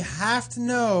 you have to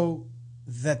know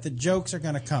that the jokes are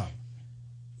going to come.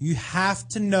 You have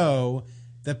to know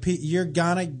that you're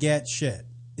going to get shit.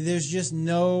 There's just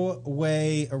no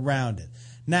way around it.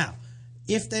 Now,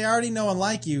 if they already know and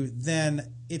like you,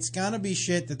 then it's going to be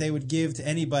shit that they would give to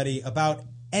anybody about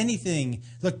anything.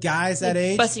 Look, guys that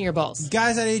age, busting your balls.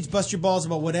 Guys that age bust your balls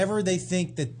about whatever they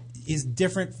think that is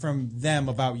different from them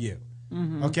about you.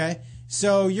 Mm-hmm. Okay?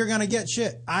 So you're going to get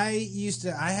shit. I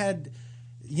had,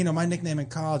 my nickname in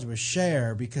college was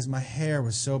Cher because my hair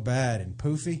was so bad and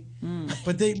poofy.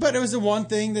 But it was the one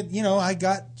thing that, I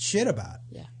got shit about.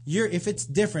 Yeah. If it's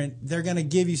different, they're going to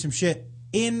give you some shit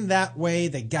in that way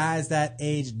that guys that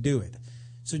age do it.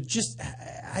 So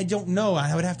I don't know.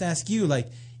 I would have to ask you, like,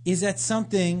 is that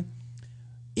something,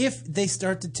 if they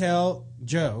start to tell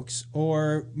jokes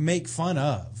or make fun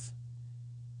of,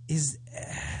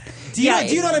 do you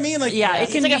know what I mean? Like, yeah,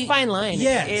 it's like a fine line.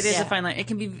 Yes. It is a fine line.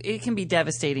 It can be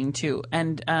devastating too.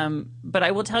 And but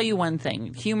I will tell you one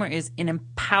thing: humor is it's an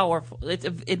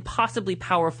impossibly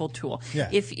powerful tool. Yeah.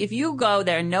 If you go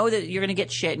there and know that you're going to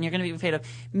get shit and you're going to be afraid of,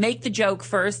 make the joke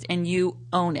first and you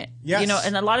own it. Yes. You know,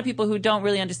 and a lot of people who don't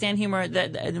really understand humor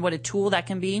and what a tool that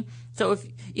can be. So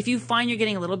if you find you're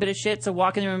getting a little bit of shit, so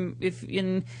walk in the room,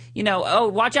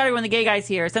 watch out when the gay guy's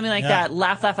here, or something like that.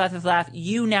 Laugh.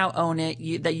 You now own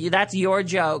it. That's your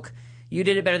joke. You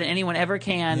did it better than anyone ever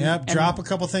can. Yep. Drop a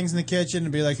couple things in the kitchen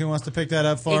and be like, "Who wants to pick that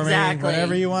up for me?"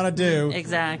 Whatever you want to do.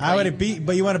 Exactly.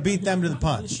 But you want to beat them to the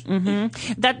punch.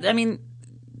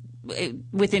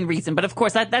 Within reason. But of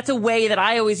course, that's a way that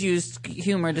I always use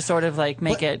humor to sort of like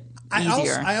make it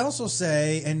easier. I also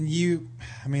say,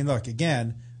 look,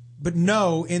 again, but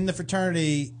no, in the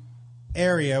fraternity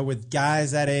area with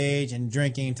guys that age and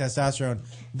drinking and testosterone,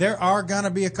 there are going to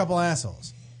be a couple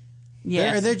assholes.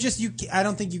 Yeah. They're just, I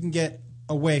don't think you can get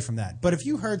away from that. But if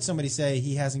you heard somebody say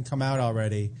he hasn't come out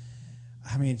already,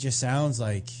 it just sounds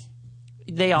like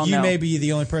they all you know. may be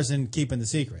the only person keeping the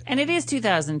secret. And it is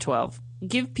 2012.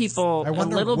 Give people I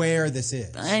wonder a little where this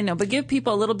is. I know, but give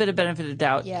people a little bit of benefit of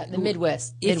doubt. Yeah, the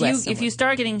Midwest. If you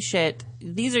start getting shit,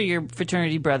 these are your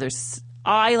fraternity brothers.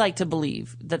 I like to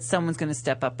believe that someone's going to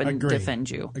step up and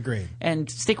defend you. Agreed. And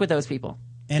stick with those people.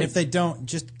 And if they don't,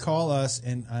 just call us,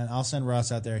 and I'll send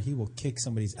Ross out there. He will kick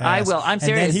somebody's ass. I will. I'm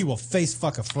serious. And then he will face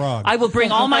fuck a frog. I will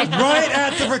bring all my right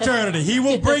at the fraternity. He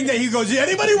will bring that. He goes,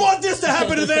 anybody want this to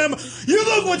happen to them? You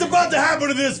look what's about to happen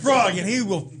to this frog, and he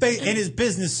will in his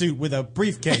business suit with a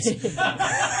briefcase.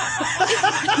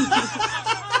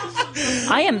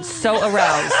 I am so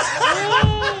aroused.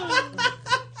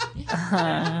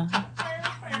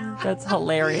 That's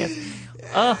hilarious.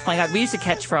 Oh my God, we used to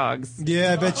catch frogs.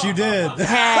 Yeah, I bet you did.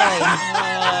 Hey.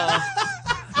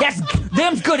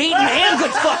 Them's good eating and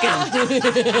good fucking.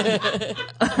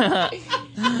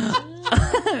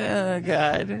 Oh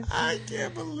God. I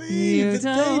can't believe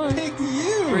that they picked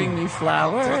you. Bring me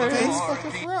flowers. Face fuck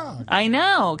a frog. I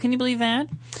know. Can you believe that?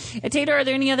 Tater, are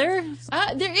there any other?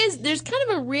 There's kind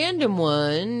of a random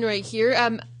one right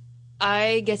here.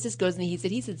 I guess this goes in the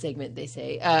He Said segment, they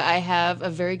say. I have a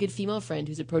very good female friend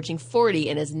who's approaching 40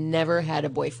 and has never had a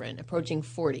boyfriend. Approaching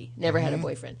 40, never had a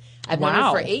boyfriend. I've known her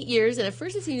for 8 years, and at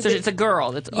first it seemed it's a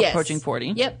girl that's approaching 40.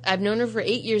 Yep, I've known her for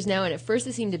 8 years now, and at first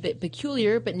it seemed a bit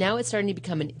peculiar, but now it's starting to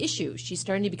become an issue. She's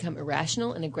starting to become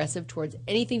irrational and aggressive towards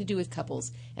anything to do with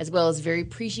couples, as well as very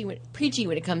preachy when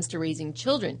it comes to raising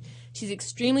children. She's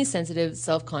extremely sensitive,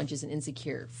 self-conscious, and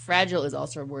insecure. Fragile is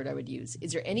also a word I would use.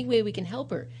 Is there any way we can help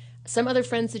her? Some other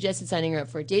friends suggested signing her up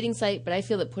for a dating site, but I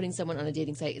feel that putting someone on a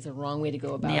dating site is a wrong way to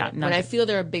go about it. When I feel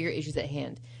there are bigger issues at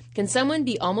hand. Can someone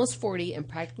be almost 40 and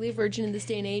practically a virgin in this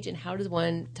day and age, and how does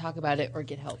one talk about it or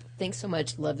get help? Thanks so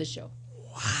much. Love the show.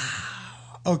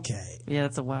 Wow. Okay. Yeah,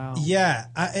 that's a wow. Yeah.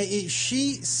 It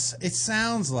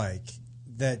sounds like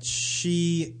that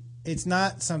it's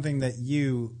not something that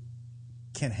you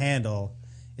can handle.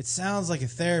 It sounds like a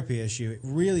therapy issue. It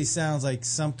really sounds like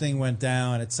something went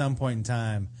down at some point in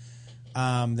time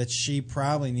that she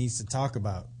probably needs to talk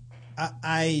about.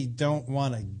 I don't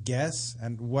want to guess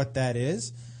and what that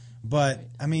is, but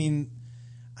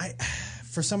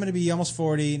for someone to be almost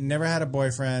 40, never had a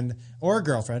boyfriend or a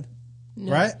girlfriend,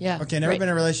 right? Yeah. Okay, never been in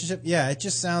a relationship. Yeah, it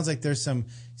just sounds like there's some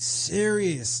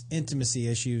serious intimacy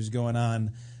issues going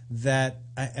on that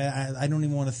I don't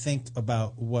even want to think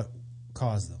about what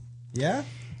caused them. Yeah?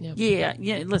 Yep.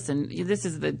 Yeah. Listen, this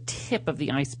is the tip of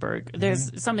the iceberg.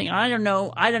 There's something I don't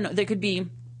know. There could be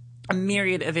a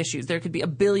myriad of issues. There could be a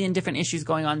billion different issues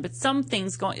going on, but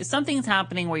something's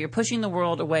happening where you're pushing the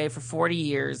world away for 40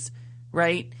 years,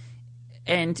 right?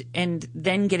 And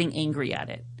then getting angry at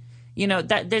it. You know,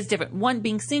 that there's different. One,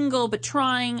 being single but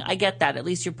trying, I get that. At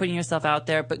least you're putting yourself out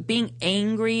there. But being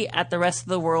angry at the rest of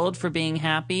the world for being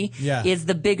happy is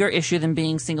the bigger issue than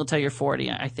being single till you're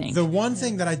 40, I think. The one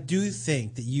thing that I do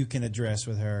think that you can address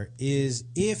with her is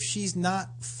if she's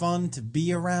not fun to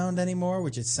be around anymore,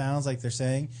 which it sounds like they're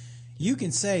saying, you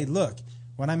can say, look,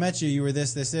 when I met you, you were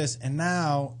this, this, this, and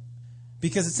now...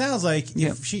 Because it sounds like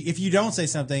if you don't say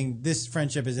something, this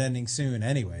friendship is ending soon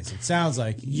anyways. It sounds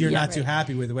like you're not too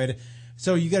happy with the way to...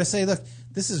 So you got to say, look,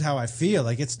 this is how I feel.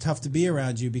 Like, it's tough to be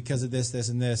around you because of this, this,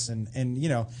 and this. And you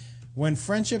know, when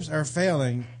friendships are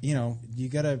failing, you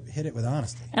got to hit it with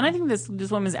honesty. And I think this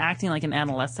woman's acting like an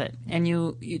adolescent, and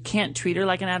you can't treat her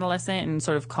like an adolescent and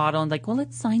sort of coddle and like, well,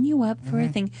 let's sign you up for a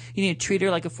thing. You need to treat her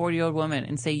like a 40-year-old woman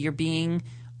and say you're being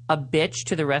a bitch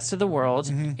to the rest of the world.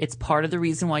 It's part of the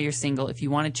reason why you're single. If you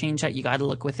want to change that, you got to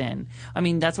look within. I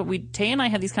mean, that's what Tay and I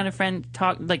have these kind of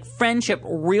friendship,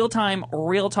 real time,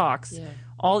 real talks. Yeah.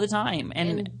 All the time.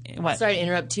 And what? Sorry to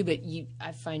interrupt too, but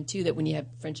I find too that when you have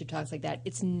friendship talks like that,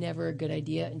 it's never a good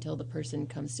idea until the person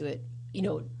comes to it,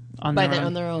 on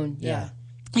their own. Yeah.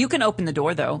 You can open the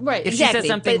door though. Right. If exactly. she says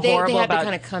something but they horrible have about to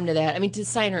kind of come to that. I mean, to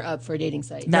sign her up for a dating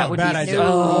site. That would bad be idea.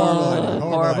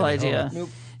 horrible idea. Nope.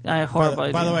 Horrible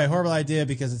idea. By the way, horrible idea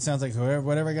because it sounds like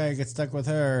whatever guy gets stuck with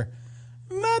her,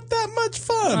 not that much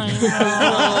fun.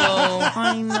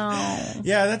 I know.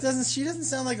 Yeah, she doesn't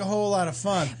sound like a whole lot of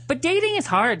fun. But dating is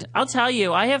hard. I'll tell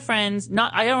you. I have friends.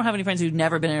 I don't have any friends who've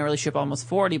never been in a relationship, almost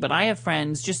 40. But I have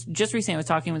friends. Just recently, I was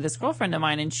talking with this girlfriend of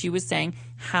mine, and she was saying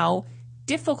how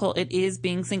difficult it is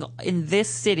being single in this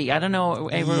city. I don't know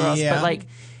everywhere else, but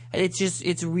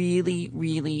it's really,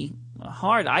 really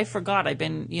hard. I forgot. I've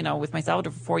been with my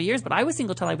Salvador for 4 years, but I was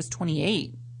single till I was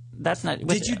 28. That's not.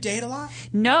 Did you date a lot?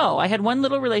 No, I had one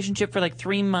little relationship for like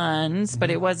 3 months, but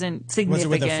it wasn't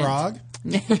significant. Was it with a frog?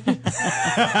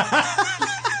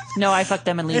 No, I fucked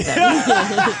them and leave them.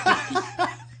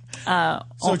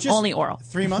 So just only oral.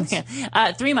 3 months?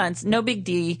 3 months, no big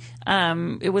D.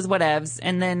 It was whatevs.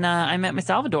 And then I met my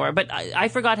Salvador. But I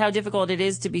forgot how difficult it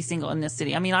is to be single in this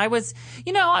city. I mean, I was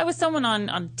someone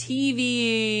on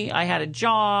TV. I had a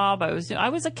job. I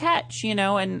was a catch,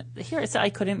 and here I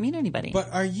couldn't meet anybody.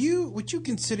 But would you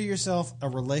consider yourself a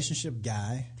relationship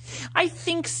guy? I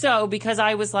think so, because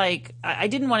I was like, I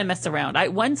didn't want to mess around.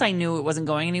 Once I knew it wasn't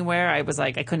going anywhere, I was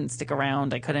like, I couldn't stick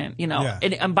around. I couldn't, Yeah.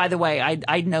 And by the way,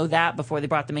 I'd know that before they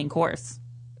brought the main course.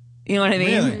 You know what I mean?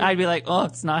 Really? I'd be like, oh,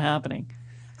 it's not happening.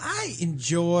 I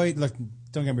enjoyed. Look,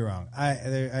 don't get me wrong.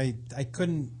 I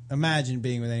couldn't imagine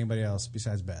being with anybody else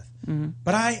besides Beth. Mm-hmm.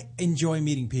 But I enjoy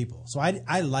meeting people, so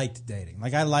I liked dating.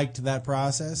 Like I liked that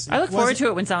process. I look forward to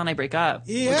it when Sal and I break up.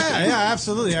 Yeah,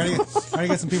 absolutely. I already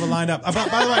got some people lined up. By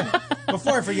the way,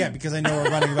 before I forget, because I know we're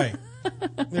running late.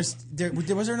 Was there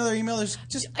another email?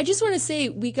 I just want to say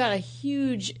we got a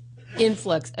huge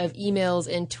influx of emails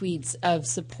and tweets of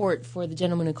support for the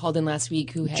gentleman who called in last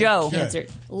week who had cancer.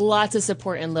 Lots of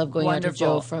support and love going out to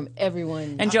Joe from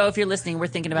everyone. And Joe, if you're listening, we're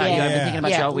thinking about you. I've been thinking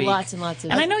about you all week. Lots and lots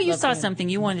of. And I know you saw something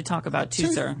you wanted to talk about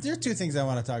too, sir. There are two things I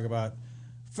want to talk about.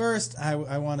 First,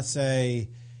 I want to say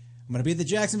I'm going to be at the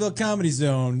Jacksonville Comedy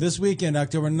Zone this weekend,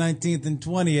 October 19th and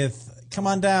 20th. Come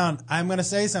on down. I'm going to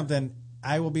say something.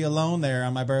 I will be alone there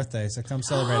on my birthday, so come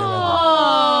celebrate it with me.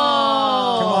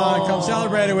 Come on, come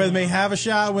celebrate it with me. Have a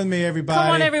shot with me, everybody.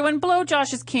 Come on, everyone. Blow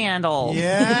Josh's candle.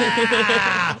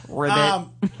 Yeah.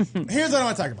 Ribbit. Here's what I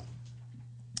want to talk about.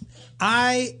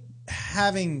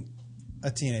 Having a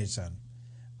teenage son,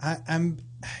 I'm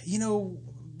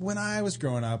when I was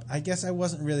growing up, I guess I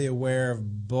wasn't really aware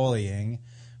of bullying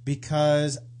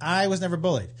because I was never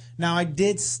bullied. Now, I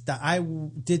did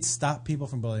stop people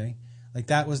from bullying. Like,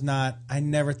 that was not, I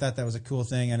never thought that was a cool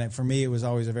thing. And for me, it was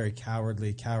always a very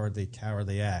cowardly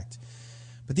act.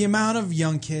 But the amount of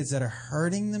young kids that are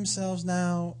hurting themselves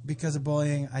now because of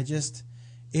bullying, it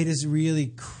is really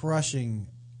crushing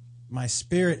my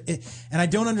spirit. And I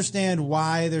don't understand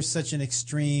why there's such an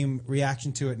extreme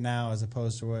reaction to it now as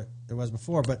opposed to what there was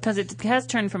before. Because it has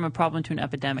turned from a problem to an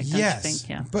epidemic, don't you think?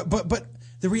 Yeah. But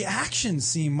the reactions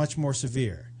seem much more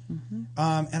severe. Mm-hmm.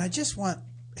 And I just want,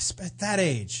 at that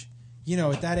age,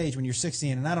 at that age when you're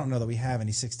 16, and I don't know that we have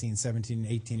any 16, 17,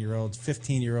 18-year-olds,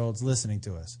 15-year-olds listening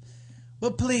to us.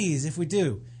 But please, if we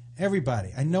do,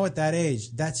 everybody, I know at that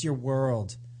age, that's your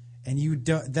world. And you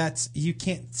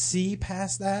can't see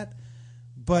past that.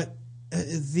 But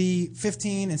the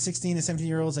 15 and 16 and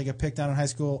 17-year-olds that get picked on in high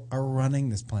school are running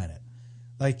this planet.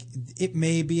 Like, it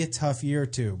may be a tough year or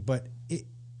two, but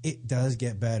it does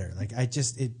get better. Like,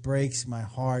 it breaks my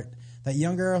heart. That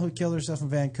young girl who killed herself in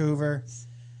Vancouver,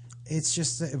 it's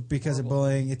just because of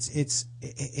bullying. It's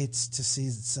to see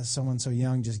someone so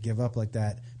young just give up like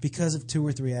that because of 2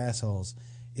 or 3 assholes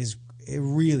is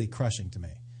really crushing to me.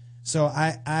 So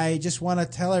I just want to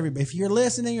tell everybody, if you're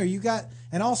listening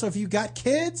and also if you got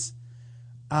kids,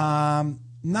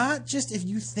 not just if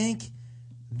you think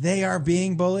they are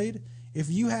being bullied, if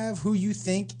you have who you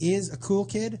think is a cool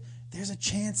kid, there's a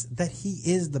chance that he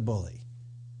is the bully.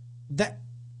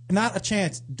 Not a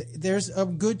chance. There's a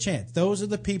good chance. Those are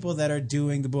the people that are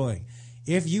doing the bullying.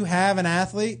 If you have an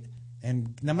athlete,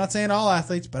 and I'm not saying all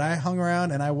athletes, but I hung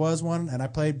around and I was one and I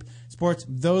played sports.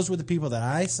 Those were the people that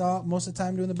I saw most of the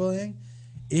time doing the bullying.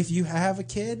 If you have a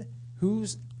kid,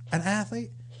 who's an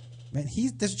athlete, man,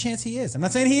 there's a chance he is. I'm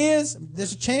not saying he is.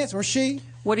 There's a chance, or she.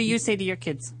 What do you say to your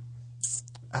kids?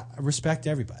 I respect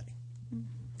everybody.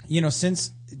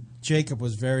 Since Jacob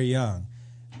was very young,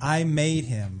 I made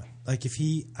him like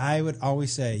I would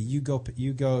always say, you go.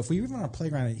 If we were on a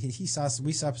playground and we saw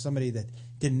somebody that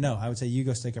didn't know, I would say, you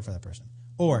go stick up for that person,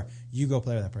 or you go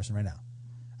play with that person right now.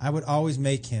 I would always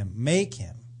make him,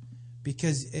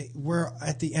 because we're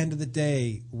at the end of the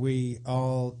day, we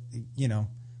all,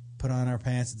 put on our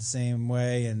pants the same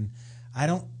way, and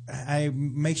I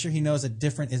make sure he knows that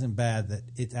different isn't bad, that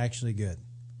it's actually good.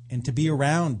 And to be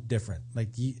around different, like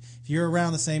if you're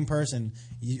around the same person,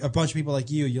 a bunch of people like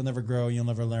you'll never grow, you'll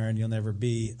never learn, you'll never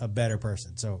be a better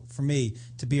person. So for me,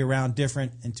 to be around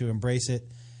different and to embrace it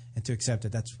and to accept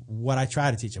it, that's what I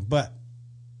try to teach him. But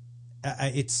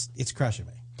it's crushing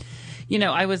me.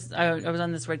 I was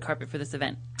on this red carpet for this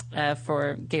event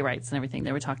for gay rights and everything.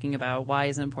 They were talking about why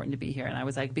is it important to be here, and I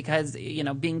was like, because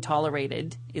being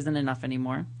tolerated isn't enough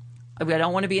anymore. I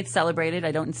don't want to be celebrated.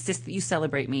 I don't insist that you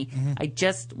celebrate me. Mm-hmm. I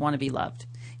just want to be loved,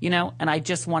 and I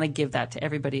just want to give that to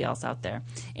everybody else out there.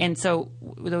 And so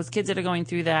those kids that are going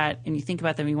through that, and you think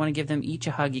about them, you want to give them each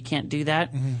a hug. You can't do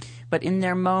that. Mm-hmm. But in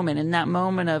that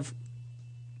moment of,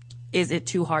 is it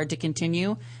too hard to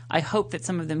continue? I hope that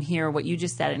some of them hear what you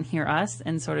just said and hear us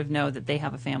and sort of know that they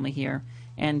have a family here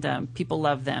and people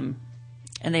love them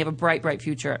and they have a bright, bright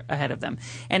future ahead of them.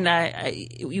 And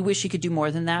you wish you could do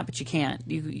more than that, but you can't.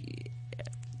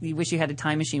 You wish you had a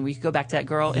time machine where you could go back to that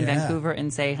girl in Vancouver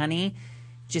and say, honey,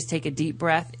 just take a deep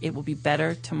breath. It will be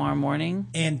better tomorrow morning.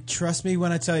 And trust me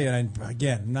when I tell you, and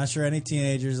again, I'm not sure any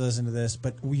teenagers listen to this,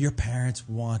 but your parents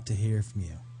want to hear from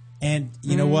you. And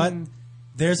you know what?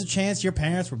 There's a chance your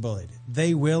parents were bullied.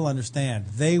 They will understand.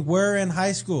 They were in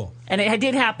high school. And it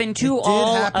did happen to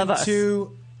all of us. It did happen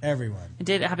to everyone. It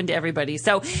did happen to everybody.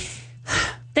 So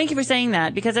thank you for saying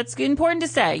that, because it's important to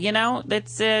say,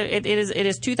 it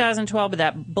is 2012, but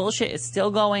that bullshit is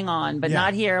still going on, but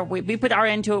not here. We put our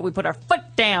end to it. We put our foot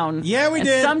down. Yeah, we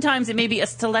did. Sometimes it may be a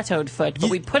stilettoed foot, but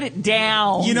we put it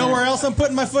down. You know where else I'm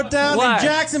putting my foot down? What? In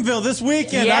Jacksonville this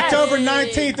weekend, October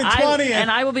 19th and 20th. And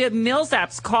I will be at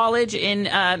Millsaps College in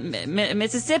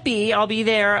Mississippi. I'll be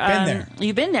there. Been there.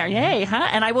 You've been there. Yay, huh?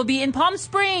 And I will be in Palm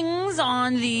Springs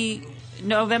on the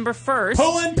November 1st.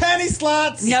 Pulling penny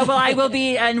slots. No, but I will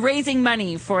be raising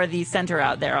money for the center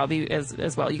out there. I'll be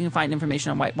as well. You can find information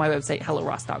on my website,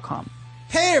 helloross.com.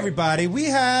 Hey, everybody. We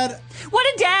had... What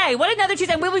a day. What another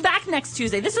Tuesday. We'll be back next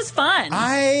Tuesday. This was fun.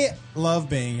 I love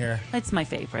being here. It's my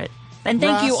favorite. And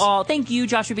thank you all. Thank you,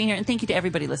 Josh, for being here. And thank you to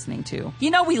everybody listening, too.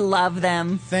 We love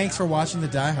them. Thanks for watching The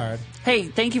Die Hard. Hey,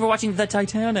 thank you for watching The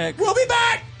Titanic. We'll be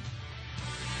back!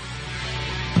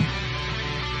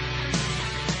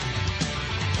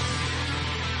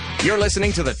 You're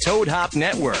listening to the Toad Hop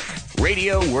Network,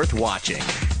 radio worth watching.